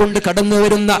വിയർപ്പൊഴുക്കിക്കൊണ്ട് കടന്നു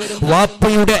വരുന്ന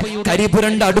വാപ്പയുടെ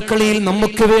കരിപുരണ്ട അടുക്കളയിൽ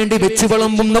നമുക്ക് വേണ്ടി വെച്ച്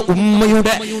വിളമ്പുന്ന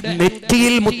ഉമ്മയുടെ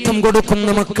നെറ്റിയിൽ മുത്തം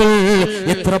കൊടുക്കുന്ന മക്കൾ.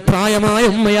 എത്ര പ്രായമായ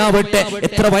ഉമ്മയാവട്ടെ,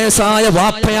 എത്ര വയസ്സായ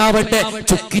വാപ്പയാവട്ടെ,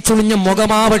 ചുക്കിച്ചുളിഞ്ഞ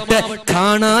മുഖമാവട്ടെ,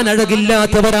 കാണാൻ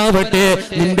അഴകില്ലാത്തവരാവട്ടെ,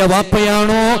 നിന്റെ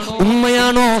വാപ്പയാണോ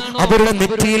ഉമ്മയാണോ അവരുടെ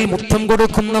നെറ്റിയിൽ മുത്തം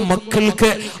കൊടുക്കുന്ന മക്കൾക്ക്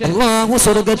അല്ലാഹു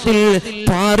സ്വർഗത്തിൽ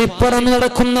പാറിപ്പറന്ന്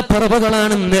നടക്കുന്ന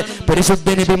പറവകളാണെന്ന് പരിശുദ്ധ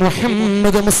നബി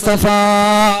മുഹമ്മദ് മുസ്തഫ.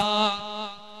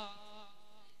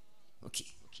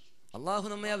 അല്ലാഹു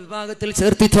നമ്മെ ആ വിഭാഗത്തിൽ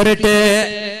ചേർത്തി തരട്ടെ.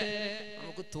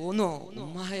 നമുക്ക് തോന്നോ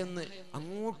ഉമ്മയെന്ന്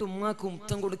അങ്ങോട്ട് ഉമ്മാക്ക്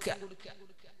മുത്തം കൊടുക്കുക?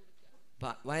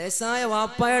 വയസ്സായ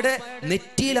വാപ്പായുടെ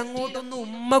നെറ്റിയിൽ അങ്ങോട്ടൊന്ന്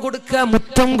ഉമ്മ കൊടുക്കുക,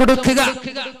 മുത്തം കൊടുക്കുക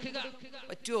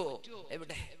പറ്റുമോ?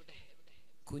 എവിടെ?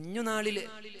 കുഞ്ഞുനാളില്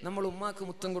നമ്മൾ ഉമ്മാക്ക്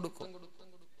മുത്തം കൊടുക്കും,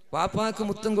 വാപ്പാക്ക്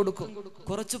മുത്തം കൊടുക്കും.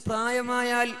 കുറച്ചു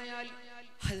പ്രായമായാൽ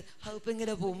അതിപ്പോ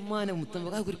എങ്ങനെ ഉമ്മാനെ മുത്തം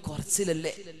ഒരു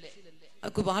കുറച്ചിലല്ലേ?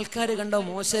 അതൊക്കെ ആൾക്കാര് കണ്ടോ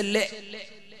മോശല്ലേ?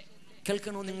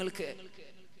 കേൾക്കണോ നിങ്ങൾക്ക്?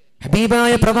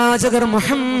 ഹബീബായ പ്രവാചകർ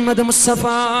മുഹമ്മദ് മുസ്തഫ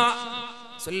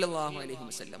സല്ലല്ലാഹു അലൈഹി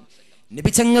വസല്ലം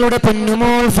നബിതങ്ങളുടെ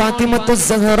പൊന്നുമോൾ ഫാത്തിമത്തു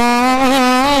സഹറ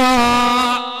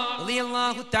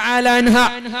റളിയല്ലാഹു തആല അൻഹ,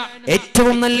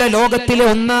 ഏറ്റവും നല്ല ലോകത്തിലെ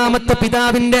ഒന്നാമത്തെ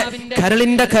പിതാവിന്റെ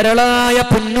കരളിന്റെ കരളായ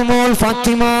പൊന്നുമോൾ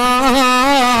ഫാത്തിമ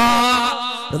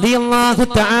റളിയല്ലാഹു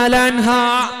തആല അൻഹ,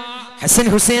 ഹസൻ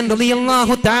ഹുസൈൻ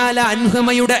റളിയല്ലാഹു തആല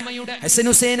അൻഹുമയുടെ ഹസൻ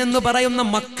ഹുസൈൻ എന്ന് പറയുന്ന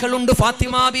മക്കളുണ്ട്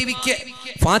ഫാത്തിമ ബീവിക്ക്.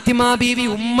 ഫാത്തിമ ബീവി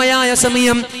ഉമ്മയായ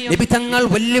സമയം, നബി തങ്ങൾ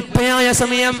വല്യപ്പയായ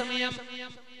സമയം.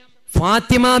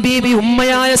 ഫാത്തിമ ബീവി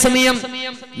ഉമ്മയായ സമയം,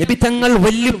 നബി തങ്ങൾ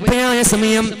വല്യപ്പയായ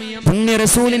സമയം. പുണ്യ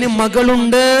റസൂലിന്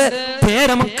മകളുണ്ട്,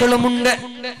 പേരമക്കളുമുണ്ട്.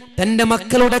 തന്റെ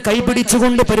മക്കളുടെ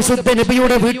കൈപിടിച്ചുകൊണ്ട് പരിശുദ്ധ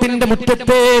നബിയുടെ വീട്ടിന്റെ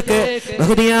മുറ്റത്തേക്ക്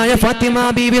മഹദിയായ ഫാത്തിമ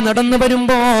ബീവി നടന്നു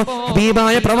വരുമ്പോ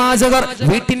ഹബീബായ പ്രവാചകർ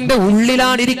വീട്ടിന്റെ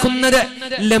ഉള്ളിലാണ് ഇരിക്കുന്നത്.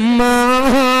 ലമ്മാ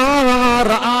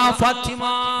റആ ഫാത്തിമ,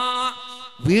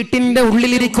 വീട്ടിന്റെ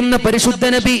ഉള്ളിലിരിക്കുന്ന പരിശുദ്ധ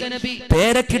നബി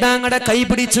പേരക്കിടാങ്ങടെ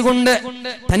കൈപിടിച്ചുകൊണ്ട്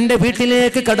തന്റെ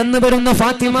വീട്ടിലേക്ക് കടന്നു വരുന്ന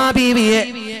ഫാത്തിമ ബീവിയെ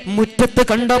മുറ്റത്ത്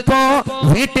കണ്ടപ്പോ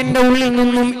വീട്ടിന്റെ ഉള്ളിൽ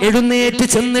നിന്നും എഴുന്നേറ്റ്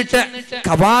ചെന്നിട്ട്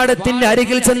കവാടത്തിന്റെ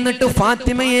അരികിൽ ചെന്നിട്ട്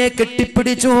ഫാത്തിമയെ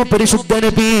കെട്ടിപ്പിടിച്ചു പരിശുദ്ധ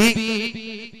നബി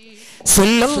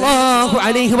സല്ലല്ലാഹു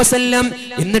അലൈഹി വസല്ലം.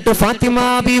 എന്നിട്ട് ഫാത്തിമ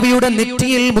ബീവിയുടെ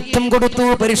നെറ്റിയിൽ മുത്തം കൊടുത്തു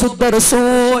പരിശുദ്ധ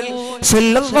റസൂൽ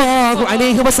സല്ലല്ലാഹു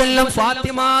അലൈഹി വസല്ലം.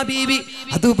 ഫാത്തിമ ബീവി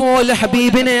അതുപോലെ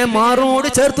ഹബീബിനെ മാറോട്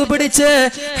ചേർത്ത് പിടിച്ച്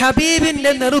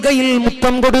ഹബീബിന്റെ നെറുകയിൽ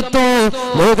മുത്തം കൊടുത്തു.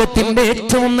 ലോകത്തിന്റെ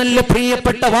ഏറ്റവും നല്ല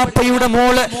പ്രിയപ്പെട്ട വാപ്പയുടെ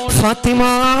മോള് ഫാത്തിമ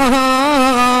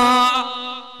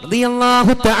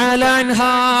റളിയല്ലാഹു തആല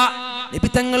അൻഹാ, നബി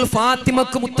തങ്ങൾ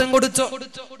ഫാത്തിമക്ക് മുത്തം കൊടുത്തു.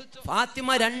 ഫാത്തിമ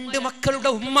രണ്ട് മക്കളുടെ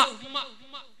ഉമ്മ.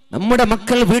 നമ്മുടെ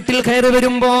മക്കൾ വീട്ടിൽ കയറി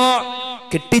വരുമ്പോ,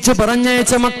 കെട്ടിച്ചു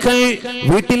പറഞ്ഞയച്ച മക്കൾ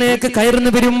വീട്ടിലേക്ക്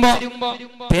കയറുന്നു വരുമ്പോ,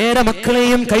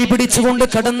 പേരമക്കളെയും കൈപിടിച്ചുകൊണ്ട്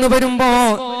കടന്നു വരുമ്പോ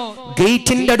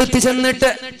ഗേറ്റിന്റെ അടുത്ത് ചെന്നിട്ട്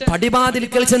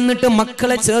പടിവാതിൽക്കൽ ചെന്നിട്ട്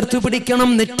മക്കളെ ചേർത്തു പിടിക്കണം,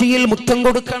 നെറ്റിയിൽ മുത്തം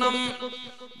കൊടുക്കണം.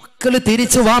 മക്കള്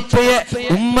തിരിച്ചു വാപ്പയെ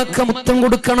ഉമ്മക്ക് മുത്തം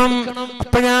കൊടുക്കണം.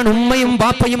 അപ്പോഴാണ് ഉമ്മയും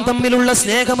വാപ്പയും തമ്മിലുള്ള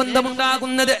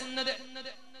സ്നേഹബന്ധമുണ്ടാകുന്നത്.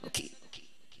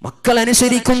 മക്കൾ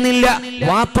അനുസരിക്കുന്നില്ല,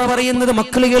 വാപ്പ പറയുന്നത്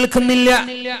മക്കൾ കേൾക്കുന്നില്ല,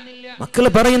 മക്കൾ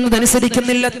പറയുന്നത്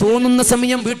അനുസരിക്കുന്നില്ല. തോന്നുന്ന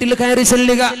സമയം വീട്ടിൽ കയറി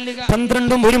ചെല്ലുക.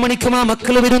 12 1 മണിക്കുമാ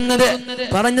മക്കൾ വരുന്നത്.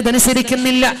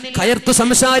 പറഞ്ഞതനുസരിക്കുന്നില്ല, കയർത്തു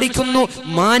സംസാരിക്കുന്നു,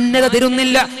 മാന്യത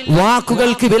തരുന്നില്ല,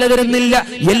 വാക്കുകൾക്ക് വില തരുന്നില്ല.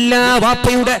 എല്ലാ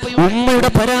വാപ്പയുടെ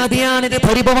ഉമ്മയുടെ പരാതിയാണിത്,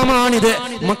 പരിഭവമാണിത്.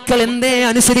 മക്കൾ എന്തേ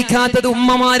അനുസരിക്കാത്തത്?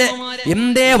 ഉമ്മമാരെ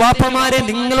എന്തേ വാപ്പമാരെ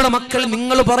നിങ്ങളുടെ മക്കൾ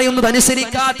നിങ്ങൾ പറയുന്നത്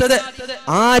അനുസരിക്കാത്തത്?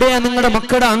 ആരെയാ നിങ്ങളുടെ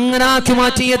മക്കളെ അങ്ങനാക്കി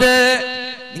മാറ്റിയത്?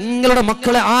 നിങ്ങളുടെ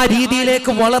മക്കളെ ആ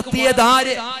രീതിയിലേക്ക് വളർത്തിയത്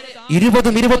ആര്? 20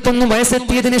 21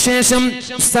 വയസ്സെത്തിയതിനു ശേഷം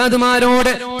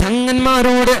ഉസ്താദുമാരോട്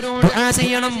തങ്ങന്മാരോട് ദുആ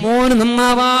ചെയ്യണം മോന്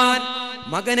നന്നാവാൻ.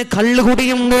 മകന്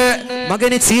കള്ളുകുടിയുണ്ട്,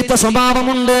 മകന് ചീത്ത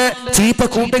സ്വഭാവമുണ്ട്, ചീത്ത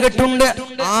കൂട്ടുകെട്ടുണ്ട്.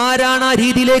 ആരാണ് ആ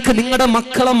രീതിയിലേക്ക് നിങ്ങളുടെ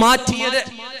മക്കളെ മാറ്റിയത്?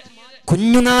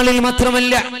 കുഞ്ഞുനാളിൽ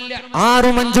മാത്രമല്ല,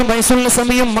 6-5 വയസ്സുള്ള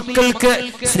സമയം മക്കൾക്ക്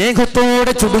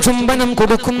സ്നേഹത്തോടെ ചുടുചുംബനം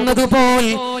കൊടുക്കുന്നത് പോൽ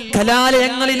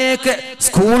കലാലയങ്ങളിലേക്ക്,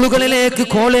 സ്കൂളുകളിലേക്ക്,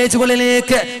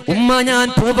 കോളേജുകളിലേക്ക് ഉമ്മ ഞാൻ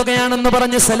പോവുകയാണെന്ന്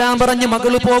പറഞ്ഞ് സലാം പറഞ്ഞ്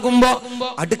മകള് പോകുമ്പോ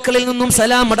അടുക്കളയിൽ നിന്നും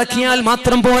സലാം അടക്കിയാൽ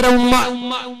മാത്രം പോരാ. ഉമ്മ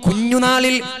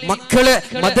കുഞ്ഞുനാളിൽ മക്കള്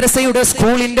മദ്രസയുടെ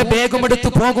സ്കൂളിന്റെ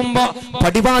ബാഗുമെടുത്ത് പോകുമ്പോ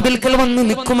പടിവാതിൽക്കൽ വന്ന്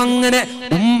നിൽക്കും. അങ്ങനെ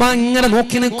ഉമ്മ ഇങ്ങനെ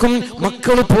നോക്കി നിൽക്കും.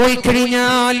 മക്കള് പോയി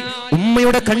കഴിഞ്ഞാൽ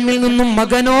ഉമ്മയുടെ കണ്ണിൽ നിന്നും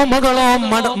മകനോ മകളോ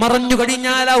മറഞ്ഞു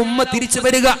കഴിഞ്ഞാൽ ആ ഉമ്മ തിരിച്ചു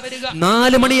വരിക.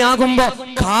 4 മണിയാകുമ്പോ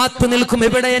കാത്തു നിൽക്കും.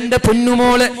 എവിടെ എന്റെ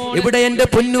പൊന്നുമോള്, എവിടെ എന്റെ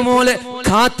പൊന്നുമോള്?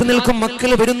 കാത്തു നിൽക്കും.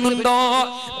 മക്കൾ വരുന്നുണ്ടോ?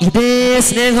 ഇതേ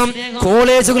സ്നേഹം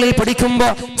കോളേജുകളിൽ പഠിക്കുമ്പോ,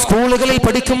 സ്കൂളുകളിൽ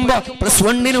പഠിക്കുമ്പോ,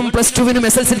 +1-നും +2-നും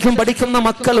SSLC-ക്കും പഠിക്കുന്ന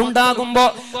മക്കൾ ഉണ്ടാകുമ്പോ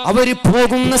അവര്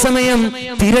പോകുന്ന സമയം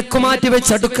തിരക്ക് മാറ്റി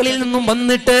വെച്ച് അടുക്കളയിൽ നിന്നും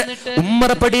വന്നിട്ട്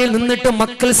ഉമ്മറപ്പടിയിൽ നിന്നിട്ട്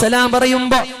മക്കൾ സലാം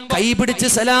പറയുമ്പോ കൈപിടിച്ച്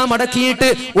സലാം അടക്കിയിട്ട്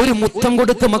ഒരു മുത്തം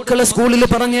കൊടുത്ത് മക്കളെ സ്കൂളിൽ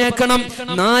പറഞ്ഞേക്കണം.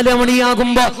 4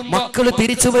 മണിയാകുമ്പോ മക്കള്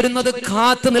തിരിച്ചു വരുന്നത്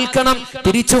കാത്തു നിൽക്കണം.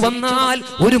 തിരിച്ചു വന്നാൽ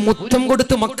ഒരു മുത്തം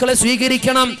കൊടുത്ത് മക്കളെ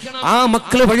സ്വീകരിക്കണം. ആ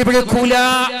മക്കള് വഴിപിഴക്കൂല.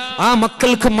 ആ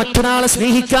മക്കൾക്ക് മറ്റൊരാളെ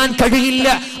സ്നേഹിക്കാൻ കഴിയില്ല.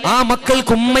 ആ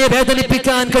മക്കൾക്ക് ഉമ്മയെ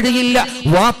വേദനിപ്പിക്കാൻ കഴിയില്ല,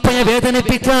 വാപ്പയെ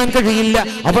വേദനിപ്പിക്കാൻ കഴിയില്ല.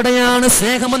 അവിടെയാണ്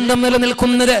സ്നേഹബന്ധം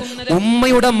നിലനിൽക്കുന്നത്.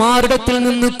 ഉമ്മയുടെ മാറിടത്തിൽ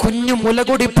നിന്ന് കുഞ്ഞു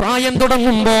മുലകുടി പ്രായം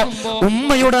തുടങ്ങുമ്പോ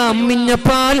ഉമ്മയുടെ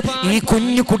അമ്മിഞ്ഞപ്പാൽ ഈ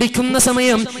കുഞ്ഞു കുടിക്കുന്ന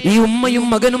സമയം ഈ ഉമ്മയും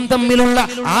മകനും തമ്മിലുള്ള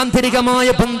ആന്തരികമായ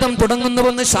ബന്ധം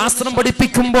തുടങ്ങുന്നുവെന്ന് ശാസ്ത്രം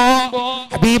പഠിപ്പിക്കുമ്പോ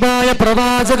ഹബീബായ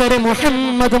പ്രവാചകരെ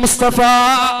മുഹമ്മദ് മുസ്തഫ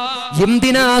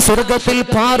എന്തിനാ സ്വർഗത്തിൽ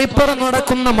പാറിപ്പറന്ന്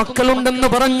നടക്കുന്ന മക്കളുണ്ടെന്ന്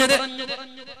പറഞ്ഞത്?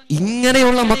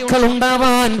 ഇങ്ങനെയുള്ള മക്കൾ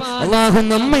ഉണ്ടാവാൻ അല്ലാഹു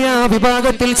നമ്മെ ആ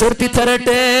വിഭാഗത്തിൽ ചേർത്തി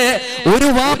തരട്ടെ. ഒരു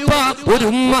വാപ്പ, ഒരു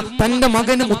ഉമ്മ തന്റെ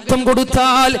മകന് മുത്തം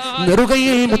കൊടുത്താൽ,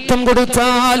 നെറുകയിൽ മുത്തം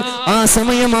കൊടുത്താൽ, ആ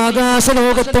സമയം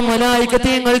ആകാശലോകത്ത്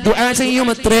മലായികതീങ്ങൾ ദുആ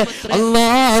ചെയ്യുമത്രേ,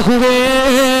 അല്ലാഹുവേ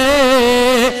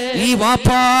ഈ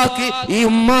വാപ്പാക്ക് ഈ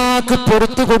ഉമ്മാക്ക്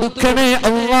പുറത്തു കൊടുക്കണേ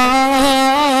അല്ലാഹ്.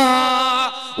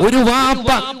 ഒരു വാപ്പ,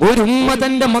 ഒരു ഉമ്മ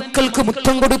തന്റെ മക്കൾക്ക്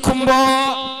മുത്തം കൊടുക്കുമ്പോ,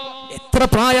 എത്ര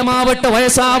പ്രായമാവട്ടെ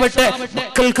വയസ്സാവട്ടെ,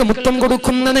 മക്കൾക്ക് മുത്തം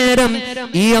കൊടുക്കുന്ന നേരം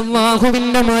ഈ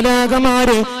അല്ലാഹുവിന്റെ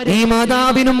മലാകമാര് ഈ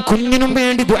മാതാവിനും കുഞ്ഞിനും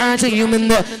വേണ്ടി ദുആ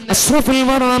ചെയ്യുമെന്ന് അഷ്റഫുൽ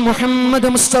വറ മുഹമ്മദ്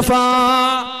മുസ്തഫ.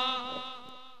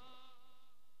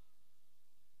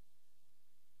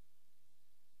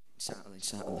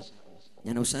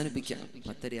 ഞാൻ അവസാനിപ്പിക്കാം.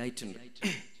 10:30 ആയിട്ടുണ്ട്.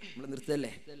 നമ്മൾ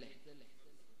നിർത്തല്ലേ?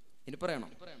 ഇനി പറയണോ?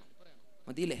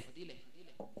 മതിയില്ലേ?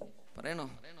 പറയണോ?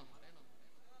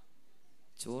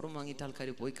 ചോറും വാങ്ങിയിട്ട് ആൾക്കാർ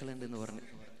പോയി കളയണ്ടെന്ന് പറഞ്ഞു.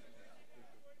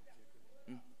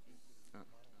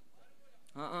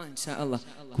 ഇൻഷാ അല്ലാഹ്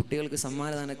കുട്ടികൾക്ക്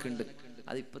സമ്മാനദാനമൊക്കെ ഉണ്ട്.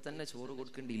 അതിപ്പോ തന്നെ ചോറ്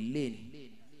കൊടുക്കണ്ടില്ലേ?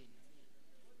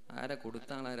 ആരാ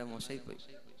കൊടുത്താളാരാ മോശമായി പോയി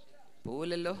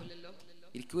പോവില്ലല്ലോ,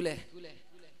 ഇരിക്കൂലേ?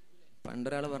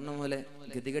 പണ്ടൊരാൾ പറഞ്ഞ പോലെ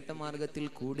ഗതികെട്ട മാർഗത്തിൽ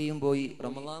കൂടിയും പോയി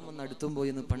റമളാൻ വന്ന് അടുത്തും പോയി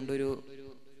എന്ന് പണ്ടൊരു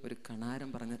കണാരം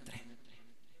പറഞ്ഞത്രേ.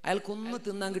 അയാൾക്കൊന്നും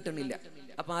തിന്നാൻ കിട്ടണില്ല.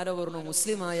 അപ്പൊ ആരോ പറഞ്ഞു,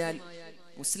 മുസ്ലിം ആയാൽ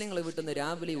മുസ്ലിങ്ങളെ വീട്ടിൽ നിന്ന്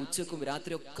രാവിലെ ഉച്ചക്കും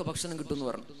രാത്രി ഒക്കെ ഭക്ഷണം കിട്ടുമെന്ന്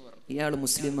പറഞ്ഞു. ഇയാൾ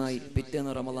മുസ്ലിമായി,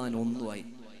 പിറ്റേന്ന് റമളാൻ ഒന്നുമായി.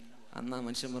 അന്നാ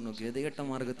മനുഷ്യൻ പറഞ്ഞു, ഗതികെട്ട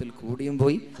മാർഗത്തിൽ കൂടിയും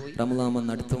പോയി റമളാൻ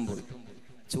വന്ന് അടുത്തും പോയി.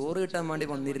 ചോറ് കിട്ടാൻ വേണ്ടി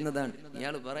വന്നിരുന്നതാണ്.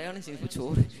 ഇയാൾ പറയാനും ചെയ്യും,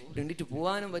 ചോറ് വേണ്ടിട്ട്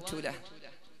പോവാനും പറ്റൂല.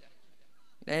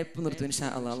 നിർത്തും. ഇൻഷാ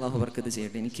അല്ലാഹ് അല്ലാഹു ബർക്കത്ത്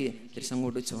ചെയ്യട്ടെ. എനിക്ക്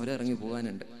തിരിച്ചങ്ങോട്ട് ചോര ഇറങ്ങി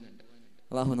പോകാനുണ്ട്.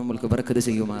 അല്ലാഹു നമ്മൾക്ക് ബർക്കത്ത്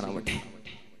ചെയ്യുമാറാവട്ടെ.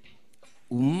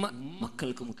 ഉമ്മ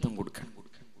മക്കൾക്ക് മുത്തം കൊടുക്കണം,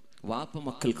 വാപ്പ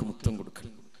മക്കൾക്ക് മുത്തം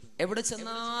കൊടുക്കണം. എവിടെ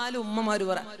ചെന്നാലും ഉമ്മമാര്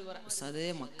പറ, അതേ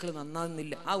മക്കൾ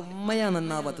നന്നാകുന്നില്ല. ആ ഉമ്മയാ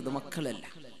നന്നാവാത്തത്, മക്കളല്ല.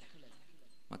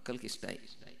 മക്കൾക്ക് ഇഷ്ടായി.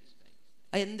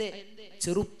 എന്തേ?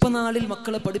 ചെറുപ്പനാളിൽ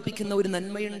മക്കളെ പഠിപ്പിക്കുന്ന ഒരു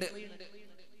നന്മയുണ്ട്.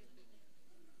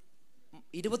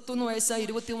 21 വയസ്സായി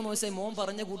 23 വയസ്സായി മോൻ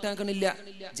പറഞ്ഞ കൂട്ടാക്കണില്ല.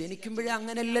 ജനിക്കുമ്പോഴേ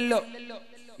അങ്ങനെയല്ലല്ലോ.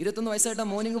 21 വയസ്സായിട്ടാ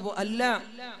മോനിങ് അല്ല.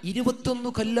 21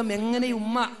 കൊല്ലം എങ്ങനെ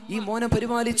ഉമ്മ ഈ മോനെ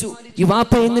പരിപാലിച്ചു, ഈ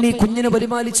വാപ്പ എങ്ങനെ ഈ കുഞ്ഞിനെ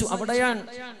പരിപാലിച്ചു. അവിടെയാണ്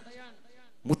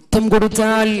മുത്തം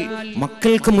കൊടുത്താൽ,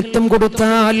 മക്കൾക്ക് മുത്തം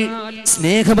കൊടുത്താൽ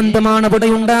സ്നേഹബന്ധമാണ് അവിടെ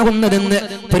ഉണ്ടാകുന്നതെന്ന്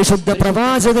പരിശുദ്ധ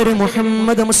പ്രവാചകര്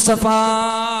മുഹമ്മദ് മുസ്തഫ.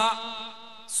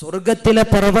 സ്വർഗത്തിലെ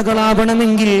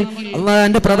പറവകളാവണമെങ്കിൽ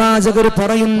അള്ളാഹുവിന്റെ പ്രവാചകർ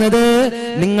പറയുന്നത്,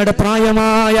 നിങ്ങളുടെ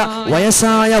പ്രായമായ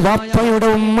വയസ്സായ വാപ്പയുടെ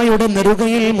ഉമ്മയുടെ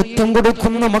നെറുകയിൽ മുത്തം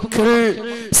കൊടുക്കുന്ന മക്കൾ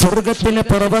സ്വർഗത്തിലെ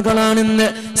പറവകളാണെന്ന്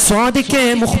സ്വാദിഖേ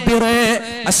മുഖ്ബിറേ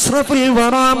അഷ്റഫുൽ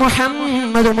വറ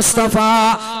മുഹമ്മദ് മുസ്തഫ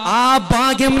ആ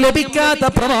ഭാഗ്യം ലഭിക്കാത്ത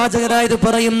പ്രവാചകരായത്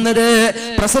പറയുന്നത്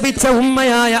പ്രസവിച്ച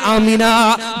ഉമ്മയായ ആമിന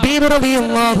ബീബി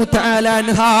റളിയല്ലാഹു തആല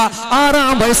അൻഹ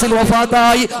 6-ാം വയസ്സിൽ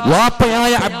വഫാത്തായി.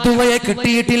 വാപ്പയായ അബ്ദുള്ളയെ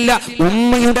കിട്ടിയിട്ടില്ല.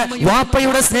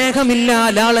 വാപ്പയുടെ സ്നേഹമില്ല,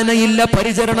 ലാളനയില്ല,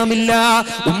 പരിചരണമില്ല,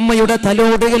 ഉമ്മയുടെ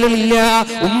തലോടലില്ല,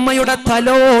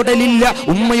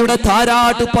 ഉമ്മയുടെ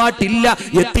താരാട്ടുപാട്ടില്ല.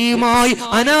 യതീമായി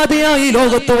അനാഥയായി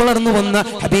ലോകത്ത് വളർന്നു വന്ന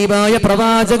ഹബീബായ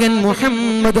പ്രവാചകൻ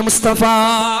മുഹമ്മദ് മുസ്തഫ.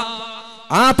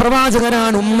 ആ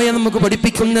പ്രവാചകനാണ് ഉമ്മയെ നമുക്ക്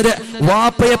പഠിപ്പിക്കുന്നത്,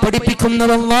 വാപ്പയെ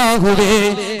പഠിപ്പിക്കുന്നത്. അല്ലാഹുവേ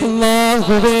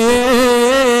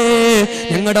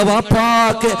ഞങ്ങളുടെ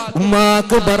വാപ്പാക്ക്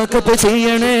ഉമ്മാക്ക് ബറക്കത്ത്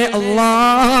ചെയ്യണേ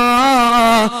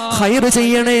അല്ലാഹ്, ഖൈർ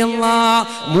ചെയ്യണേ അല്ലാഹ്.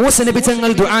 മൂസ നബി തങ്ങൾ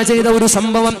ദുആ ചെയ്ത ഒരു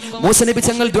സംഭവം, മൂസ നബി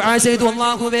തങ്ങൾ ദുആ ചെയ്തു,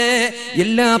 അല്ലാഹുവേ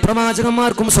എല്ലാ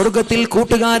പ്രവാചകന്മാർക്കും സ്വർഗ്ഗത്തിൽ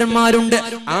കൂട്ടുകാരന്മാരുണ്ട്.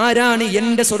 ആരാണ്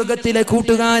എന്റെ സ്വർഗ്ഗത്തിലെ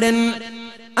കൂട്ടുകാരൻ?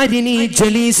 അരിനി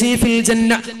ജലീസി ഫിൽ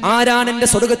ജന്ന. ആരാണ് എന്റെ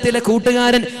സ്വർഗ്ഗത്തിലെ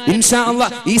കൂട്ടുകാരൻ? ഇൻഷാ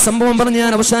അല്ലാഹ് ഈ സംഭവം പറഞ്ഞ്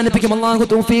ഞാൻ അവസാനിപ്പിക്കും. അല്ലാഹു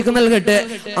തൗഫീഖ് നൽകട്ടെ.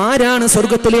 ആരാണ്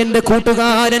സ്വർഗ്ഗത്തിലെ എന്റെ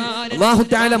കൂട്ടുകാരൻ? അല്ലാഹു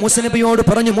തആല മൂസ നബിയോട്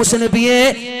പറഞ്ഞു, മൂസ നബിയേ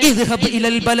ഇദ്ഹബ്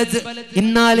ഇലൽ ബലദ്,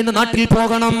 ഇന്നാലിന്ന നാട്ടിൽ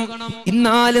പോകണം,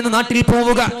 ഇന്നാലിന്ന നാട്ടിൽ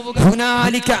പോവുക.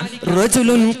 ഹുനാലിക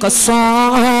റജുലുൻ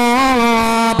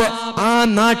ഖസ്സാബ്, ആ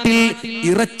നാട്ടിൽ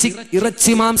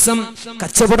ഇറച്ചി മാംസം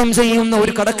കച്ചവടം ചെയ്യുന്ന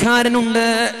ഒരു കടക്കാരനുണ്ട്,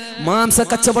 മാംസ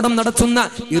കച്ചവടം നടത്തുന്ന,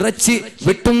 ഇറച്ചി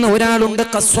വെട്ടുന്ന ഒരാളുണ്ട്,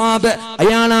 ഖസ്വാബ്.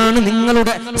 അയാളാണ്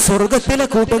നിങ്ങളുടെ സ്വർഗ്ഗത്തിലെ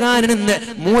കൂട്ടുകാരനെന്ന്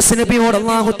മൂസ നബിയോട്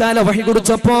അല്ലാഹു തആല വഹി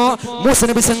കൊടുത്തപ്പോ മൂസ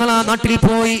നബി തങ്ങൾ ആ നാട്ടിൽ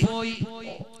പോയി.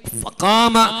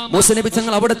 ഫഖാമ, മൂസ നബി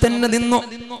തങ്ങൾ അവിടെ തന്നെ നിന്നു.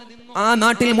 ആ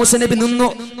നാട്ടിൽ മൂസ നബി നിന്നു.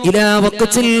 ഇലാ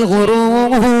വഖ്തിൽ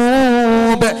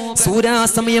ഖുറൂബ്,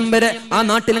 സൂര്യാസ്തമയം വരെ ആ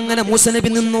നാട്ടിൽ അങ്ങനെ മൂസ നബി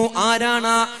നിന്നു.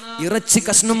 ആരാണ്? ഇറച്ചി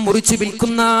കഷ്ണം മുറിച്ച്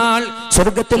വിൽക്കുന്ന ആൾ.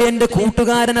 സ്വർഗ്ഗത്തിലെ എന്റെ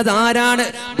കൂട്ടുകാരൻ അത് ആരാണ്?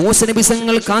 മൂസ നബി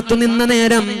തങ്ങൾ കാത്തുനിന്ന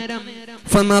നേരം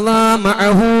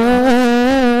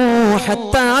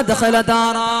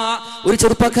ഒരു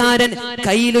ചെറുപ്പക്കാരൻ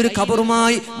കയ്യിലൊരു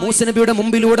കബറുമായി മൂസ നബിയുടെ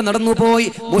മുമ്പിലൂടെ നടന്നുപോയി.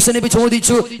 മൂസ നബി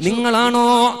ചോദിച്ചു, നിങ്ങളാണോ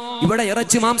ഇവിടെ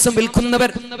ഇറച്ചി മാംസം വിൽക്കുന്നവർ?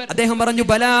 അദ്ദേഹം പറഞ്ഞു,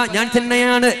 ബല, ഞാൻ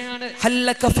തന്നെയാണ്.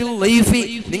 ഹല്ലക ഫിൽ ലൈഫി,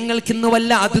 നിങ്ങൾക്കിന്ന്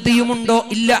വല്ല അതിഥിയുമുണ്ടോ?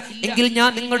 ഇല്ല. എങ്കിൽ ഞാൻ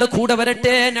നിങ്ങളുടെ കൂടെ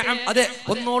വരട്ടെ? നഅം, അതെ,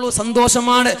 ഒന്നോളൂ,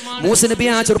 സന്തോഷമാണ്. മൂസ നബി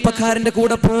ആ ചെറുപ്പക്കാരന്റെ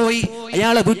കൂടെ പോയി.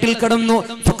 അയാളെ വീട്ടിൽ കടന്നു.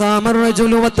 ഫഖാമർ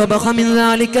റജുലു വതബഖ മിൻ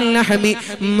ദാലികൽ ലഹമി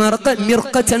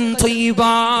മിർഖതൻ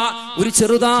തയ്യിബാ, ഒരു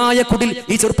ചെറുതായ കുടിൽ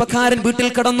ഈ ചെറുപ്പക്കാരൻ വീട്ടിൽ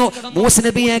കടന്നു. മൂസ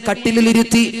നബിയെ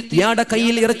കട്ടിലിരുത്തി. ഇയാളുടെ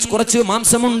കയ്യിൽ കുറച്ച്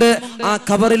മാംസമുണ്ട്. ആ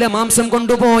കവറിലെ മാംസം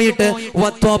കൊണ്ടുപോയിട്ട്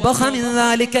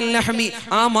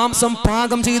ആ മാംസം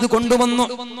പാകം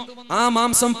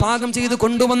ചെയ്ത്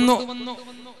കൊണ്ടുവന്നു.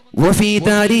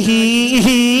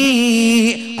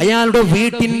 അയാളുടെ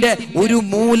വീട്ടിന്റെ ഒരു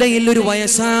മൂലയിൽ ഒരു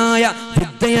വയസ്സായ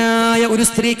വൃദ്ധയായ ഒരു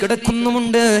സ്ത്രീ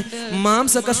കിടക്കുന്നുമുണ്ട്.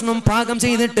 മാംസ കഷ്ണം പാകം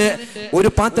ചെയ്തിട്ട് ഒരു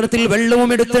പാത്രത്തിൽ വെള്ളവും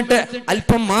എടുത്തിട്ട്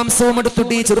അല്പം മാംസവും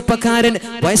എടുത്തിട്ട് ഈ ചെറുപ്പക്കാരൻ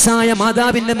വയസ്സായ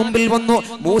മാതാവിന്റെ മുമ്പിൽ വന്നു.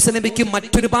 മൂസ നബിക്ക്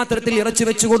മറ്റൊരു പാത്രത്തിൽ ഇറച്ചി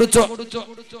വെച്ചു കൊടുത്തു.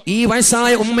 ഈ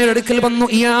വയസ്സായ ഉമ്മയുടെ അടുക്കൽ വന്നു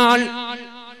ഇയാൾ.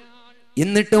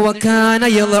 എന്നിട്ട്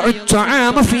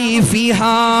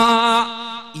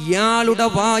ഇയാളുടെ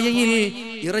വായയിൽ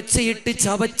ഇറച്ചിയിട്ട്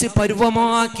ചവച്ച്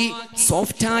പരുവമാക്കി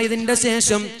സോഫ്റ്റ് ആയതിന്റെ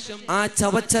ശേഷം ആ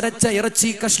ചവച്ചരച്ച ഇറച്ചി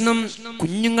കഷ്ണം,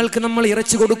 കുഞ്ഞുങ്ങൾക്ക് നമ്മൾ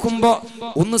ഇറച്ചി കൊടുക്കുമ്പോ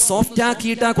ഒന്ന് സോഫ്റ്റ്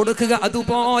ആക്കിയിട്ടാ കൊടുക്കുക,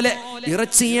 അതുപോലെ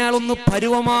ഇറച്ചി ഇയാൾ ഒന്ന്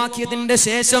പരുവമാക്കിയതിന്റെ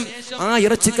ശേഷം ആ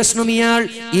ഇറച്ചി കഷ്ണം ഇയാൾ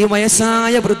ഈ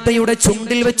വയസ്സായ വൃദ്ധയുടെ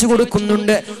ചുണ്ടിൽ വെച്ച്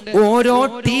കൊടുക്കുന്നുണ്ട്. ഓരോ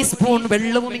ടീസ്പൂൺ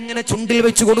വെള്ളവും ഇങ്ങനെ ചുണ്ടിൽ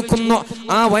വെച്ച് കൊടുക്കുന്നു.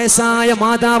 ആ വയസ്സായ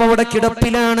മാതാവ് അവിടെ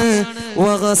കിടപ്പിലാണ്.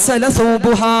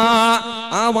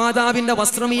 ആ മാതാവിന്റെ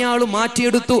വസ്ത്രം ഇയാൾ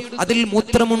മാറ്റിയെടുത്തു. അതിൽ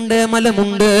മൂത്രമുണ്ട്,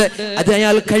 മലമുണ്ട്. അത്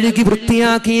അയാൾ കഴുകി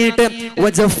വൃത്തിയാക്കിയിട്ട്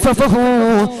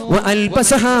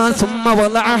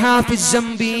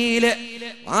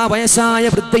ആ വയസ്സായ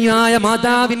വൃദ്ധയായ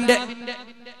മാതാവിന്റെ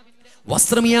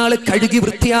വസ്ത്രം ഇയാൾ കഴുകി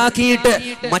വൃത്തിയാക്കിയിട്ട്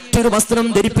മറ്റൊരു വസ്ത്രം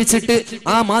ധരിപ്പിച്ചിട്ട്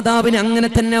ആ മാതാവിനെ അങ്ങനെ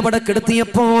തന്നെ അവിടെ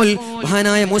കിടത്തിയപ്പോൾ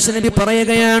മഹാനായ മൂസ നബി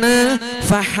പറയുകയാണ്,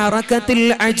 ഫഹറകത്തിൽ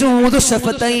അജൂദു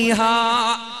ശഫതൈഹാ,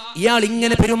 ഇയാൾ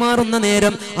ഇങ്ങനെ പെരുമാറുന്ന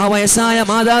നേരം ആ വയസ്സായ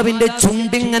മാതാവിന്റെ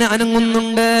ചുണ്ടിങ്ങനെ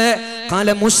അനങ്ങുന്നുണ്ട്. ഖാല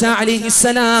മൂസ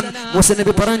അലൈഹിസ്സലാം, മൂസ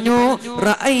നബി പറഞ്ഞു,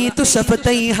 റഅയ്തു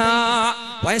ശഫതൈഹാ,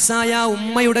 വയസ്സായ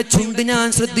ഉമ്മയുടെ ചുണ്ട് ഞാൻ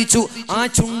ശ്രദ്ധിച്ചു. ആ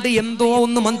ചുണ്ട് എന്തോ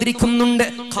ഒന്ന് മന്ത്രിക്കുന്നുണ്ട്.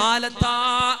 ഖാലത്താ,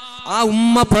 ആ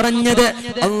ഉമ്മ പറഞ്ഞത്,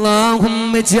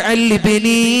 അല്ലാഹുമ്മ ഇജ്അൽ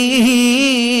ഇബ്നീ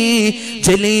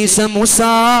ജലീസ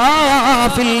മൂസാ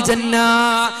ഫിൽ ജന്ന,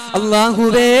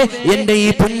 അല്ലാഹുവേ എന്റെ ഈ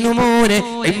പൊന്നുമോനെ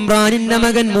ഇമ്രാനിന്റെ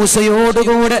മകൻ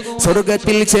മൂസയോടുകൂടെ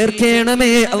സ്വർഗ്ഗത്തിൽ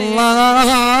ചേർക്കണമേ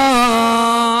അല്ലാഹ്.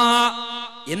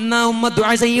 എന്നാ ഉമ്മ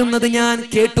ദുആ ചെയ്യുന്നത് ഞാൻ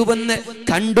കേട്ടുവെന്ന്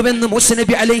കണ്ടുവെന്ന് മൂസ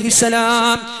നബി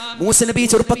അലൈഹിസ്സലാം. മൂസ നബി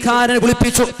ചെറുപ്പക്കാരനെ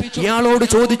വിളിപ്പിച്ചു. ഇയാളോട്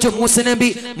ചോദിച്ചു, മൂസ നബി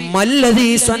മല്ലദീ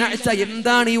സനഅത,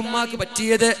 എന്താണ് ഈ ഉമ്മാക്ക്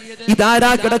പറ്റിയത്?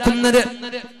 ഇതാരാ കിടക്കുന്നത്?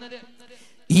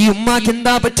 ഈ ഉമ്മാക്ക്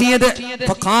എന്താ പറ്റിയത്?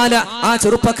 ഫഖാല, ആ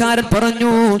ചെറുപ്പക്കാരൻ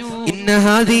പറഞ്ഞു, ഇന്ന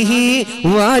ഹാദിഹി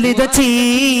വാലിദതി,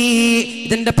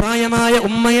 ഇതെന്റെ പ്രായമായ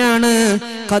ഉമ്മയാണ്.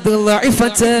 ഖദ്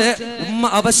ളഇഫത്, ഉമ്മ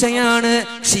അവശയാണ്,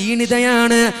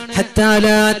 ക്ഷീണിതയാണ്. ഹത്താ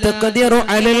ലാ തഖദിറു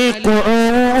അലൽ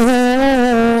ഖുഊദ്,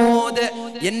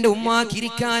 എന്റെ ഉമ്മാക്ക്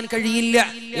ഇരിക്കാൻ കഴിയില്ല,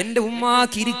 എന്റെ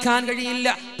ഉമ്മാക്ക് ഇരിക്കാൻ കഴിയില്ല.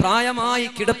 പ്രായമായി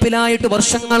കിടപ്പിലായിട്ട്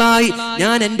വർഷങ്ങളായി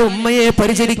ഞാൻ എന്റെ ഉമ്മയെ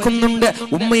പരിചരിക്കുന്നുണ്ട്,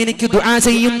 ഉമ്മ എനിക്ക് ദുആ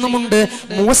ചെയ്യുന്നുമുണ്ട്.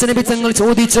 മൂസ നബി തങ്ങൾ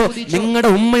ചോദിച്ചു, നിങ്ങളുടെ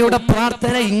ഉമ്മയുടെ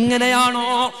പ്രാർത്ഥന ഇങ്ങനെയാണോ?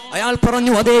 അയാൾ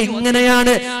പറഞ്ഞു, അതെ,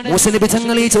 ഇങ്ങനെയാണ്. മൂസ നബി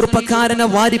തങ്ങൾ ഈ ചെറുപ്പക്കാരനെ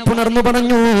വാരിപ്പുണർന്നു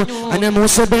പറഞ്ഞു, അന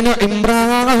മൂസ ഇബ്നു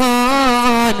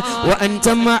ഇമ്രാൻ വ അൻത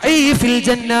മഈ ഫിൽ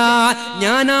ജന്ന,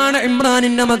 ഞാനാണ്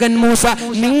ഇമ്രാനിന്റെ മകൻ മൂസ,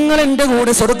 നിങ്ങൾ എന്റെ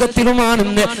കൂടെ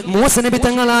സ്വർഗ്ഗത്തിലുമാണെന്ന് മൂസ നബി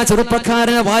തങ്ങൾ ആ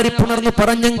ചെറുപ്പക്കാരനെ വാരിപ്പുണർന്നു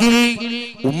പറഞ്ഞെങ്കിൽ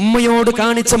ഉമ്മയോട്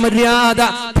കാണിച്ച മര്യാദ,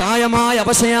 പ്രായമായ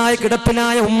അവശയായ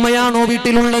കിടപ്പിലായ ഉമ്മയാണോ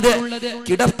വീട്ടിലുള്ളത്?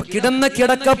 കിടന്ന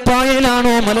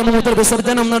കിടക്കപ്പായയിലാണോ മലമൂത്ര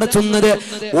വിസർജനം നടത്തുന്നത്?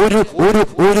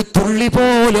 ഒരു തുള്ളി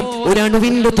പോലും, ഒരു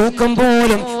അണുവിന്റെ തൂക്കം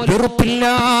പോലും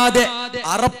വെറുപ്പില്ലാതെ,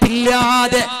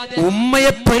 അറപ്പില്ലാതെ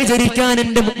ഉമ്മയെ പരിചരിക്കാൻ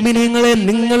എന്റെ മുഅ്മിനീങ്ങളെ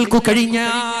നിങ്ങൾക്ക്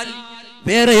കഴിഞ്ഞാൽ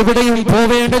വേറെ എവിടെയും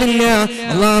പോവേണ്ടതില്ല.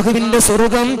 അള്ളാഹുവിന്റെ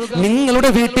സ്വർഗ്ഗം നിങ്ങളുടെ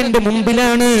വീട്ടിന്റെ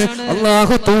മുമ്പിലാണ്.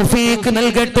 അള്ളാഹു തൗഫീഖ്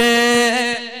നൽകട്ടെ.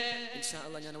 ഇൻഷാ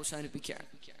അല്ലാഹ് ഞാൻ അവസാനിപ്പിക്കാം.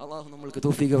 അള്ളാഹു നമ്മൾക്ക്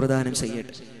തൗഫീഖ് പ്രദാനം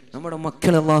ചെയ്യട്ടെ. നമ്മുടെ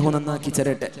മക്കളെ അള്ളാഹു നന്നാക്കി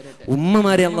തരട്ടെ.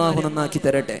 ഉമ്മമാരെ അള്ളാഹു നന്നാക്കി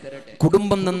തരട്ടെ.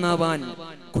 കുടുംബം നന്നാവാൻ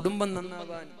കുടുംബം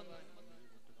നന്നാവാൻ,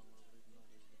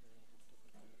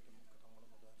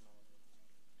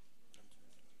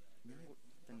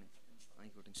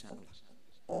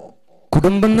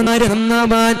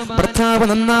 ഭർത്താവ്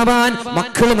നന്നാവാൻ,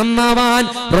 മക്കൾ നന്നാവാൻ.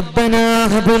 റബ്ബനാ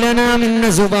ഹബ് ലനാ മിൻ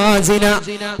അസ്വാജിനാ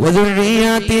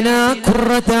വദുർരിയാതിനാ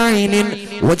ഖുർറത ഐനിൻ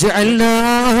വജ്അൽനാ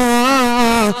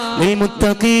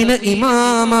ലിൽമുത്തഖീന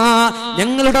ഇമാമാ.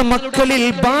 ഞങ്ങളുടെ മക്കളിൽ,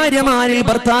 ഭാര്യമാരിൽ,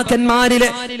 ഭർത്താക്കന്മാരിൽ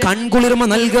കൺകുളിർമ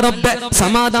നൽക റബ്ബേ,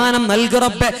 സമാധാനം നൽക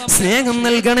റബ്ബേ, സ്നേഹം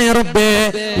നൽകണേ റബ്ബേ.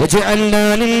 വജ്അൽനാ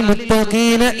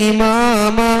ലിൽമുത്തഖീന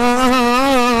ഇമാമാ,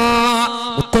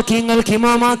 മുത്തഖീങ്ങൾക്ക്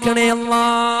ഇമാമാക്കണേ അല്ലാഹ്.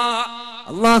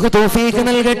 അല്ലാഹു തൗഫീഖ്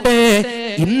നൽകട്ടെ.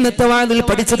 ഇന്നത്തെ വാതിൽ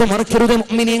പഠിച്ചത് മറക്കരുത്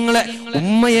മുഅ്മിനീങ്ങളെ.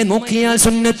 ഉമ്മയെ നോക്കിയാൽ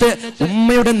സുന്നത്ത്,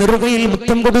 ഉമ്മയുടെ നെറുകയിൽ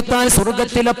മുത്തം കൊടുത്താൽ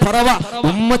സ്വർഗ്ഗത്തിലെ പറവ,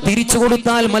 ഉമ്മ തിരിച്ചു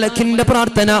കൊടുത്താൽ മലക്കിന്റെ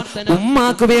പ്രാർത്ഥന.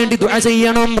 ഉമ്മാക്ക് വേണ്ടി ദുആ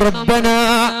ചെയ്യണം, റബ്ബനാ,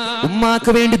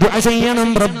 ഉമ്മാക്ക് വേണ്ടി ദുആ ചെയ്യണം,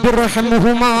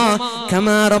 റബ്ബിർഹംഹുമാ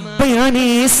കമാ റബ്ബയാനി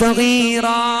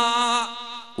സഗീറാ.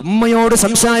 ഉമ്മയോട്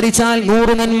സംസാരിച്ചാൽ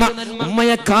 100 നന്മ,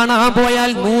 ഉമ്മയെ കാണാൻ പോയാൽ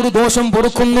 100 ദോഷം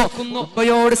പൊറുക്കുന്നു.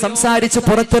 ഉമ്മയോട് സംസാരിച്ച്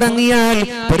പുറത്തിറങ്ങിയാൽ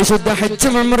പരിശുദ്ധ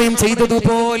ഹജ്ജും ഉംറയും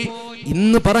ചെയ്തതുപോലെ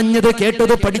ഇന്ന് പറഞ്ഞത്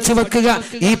കേട്ടത് പഠിച്ചു വെക്കുക.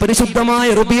 ഈ പരിശുദ്ധമായ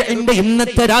റബീഇന്റെ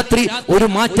ഇന്നത്തെ രാത്രി ഒരു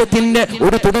മാറ്റത്തിന്റെ,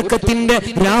 ഒരു തുടക്കത്തിന്റെ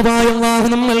രാവായ അല്ലാഹു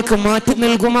നമ്മൾക്ക് മാറ്റി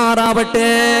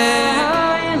നൽകുമാറാവട്ടെ.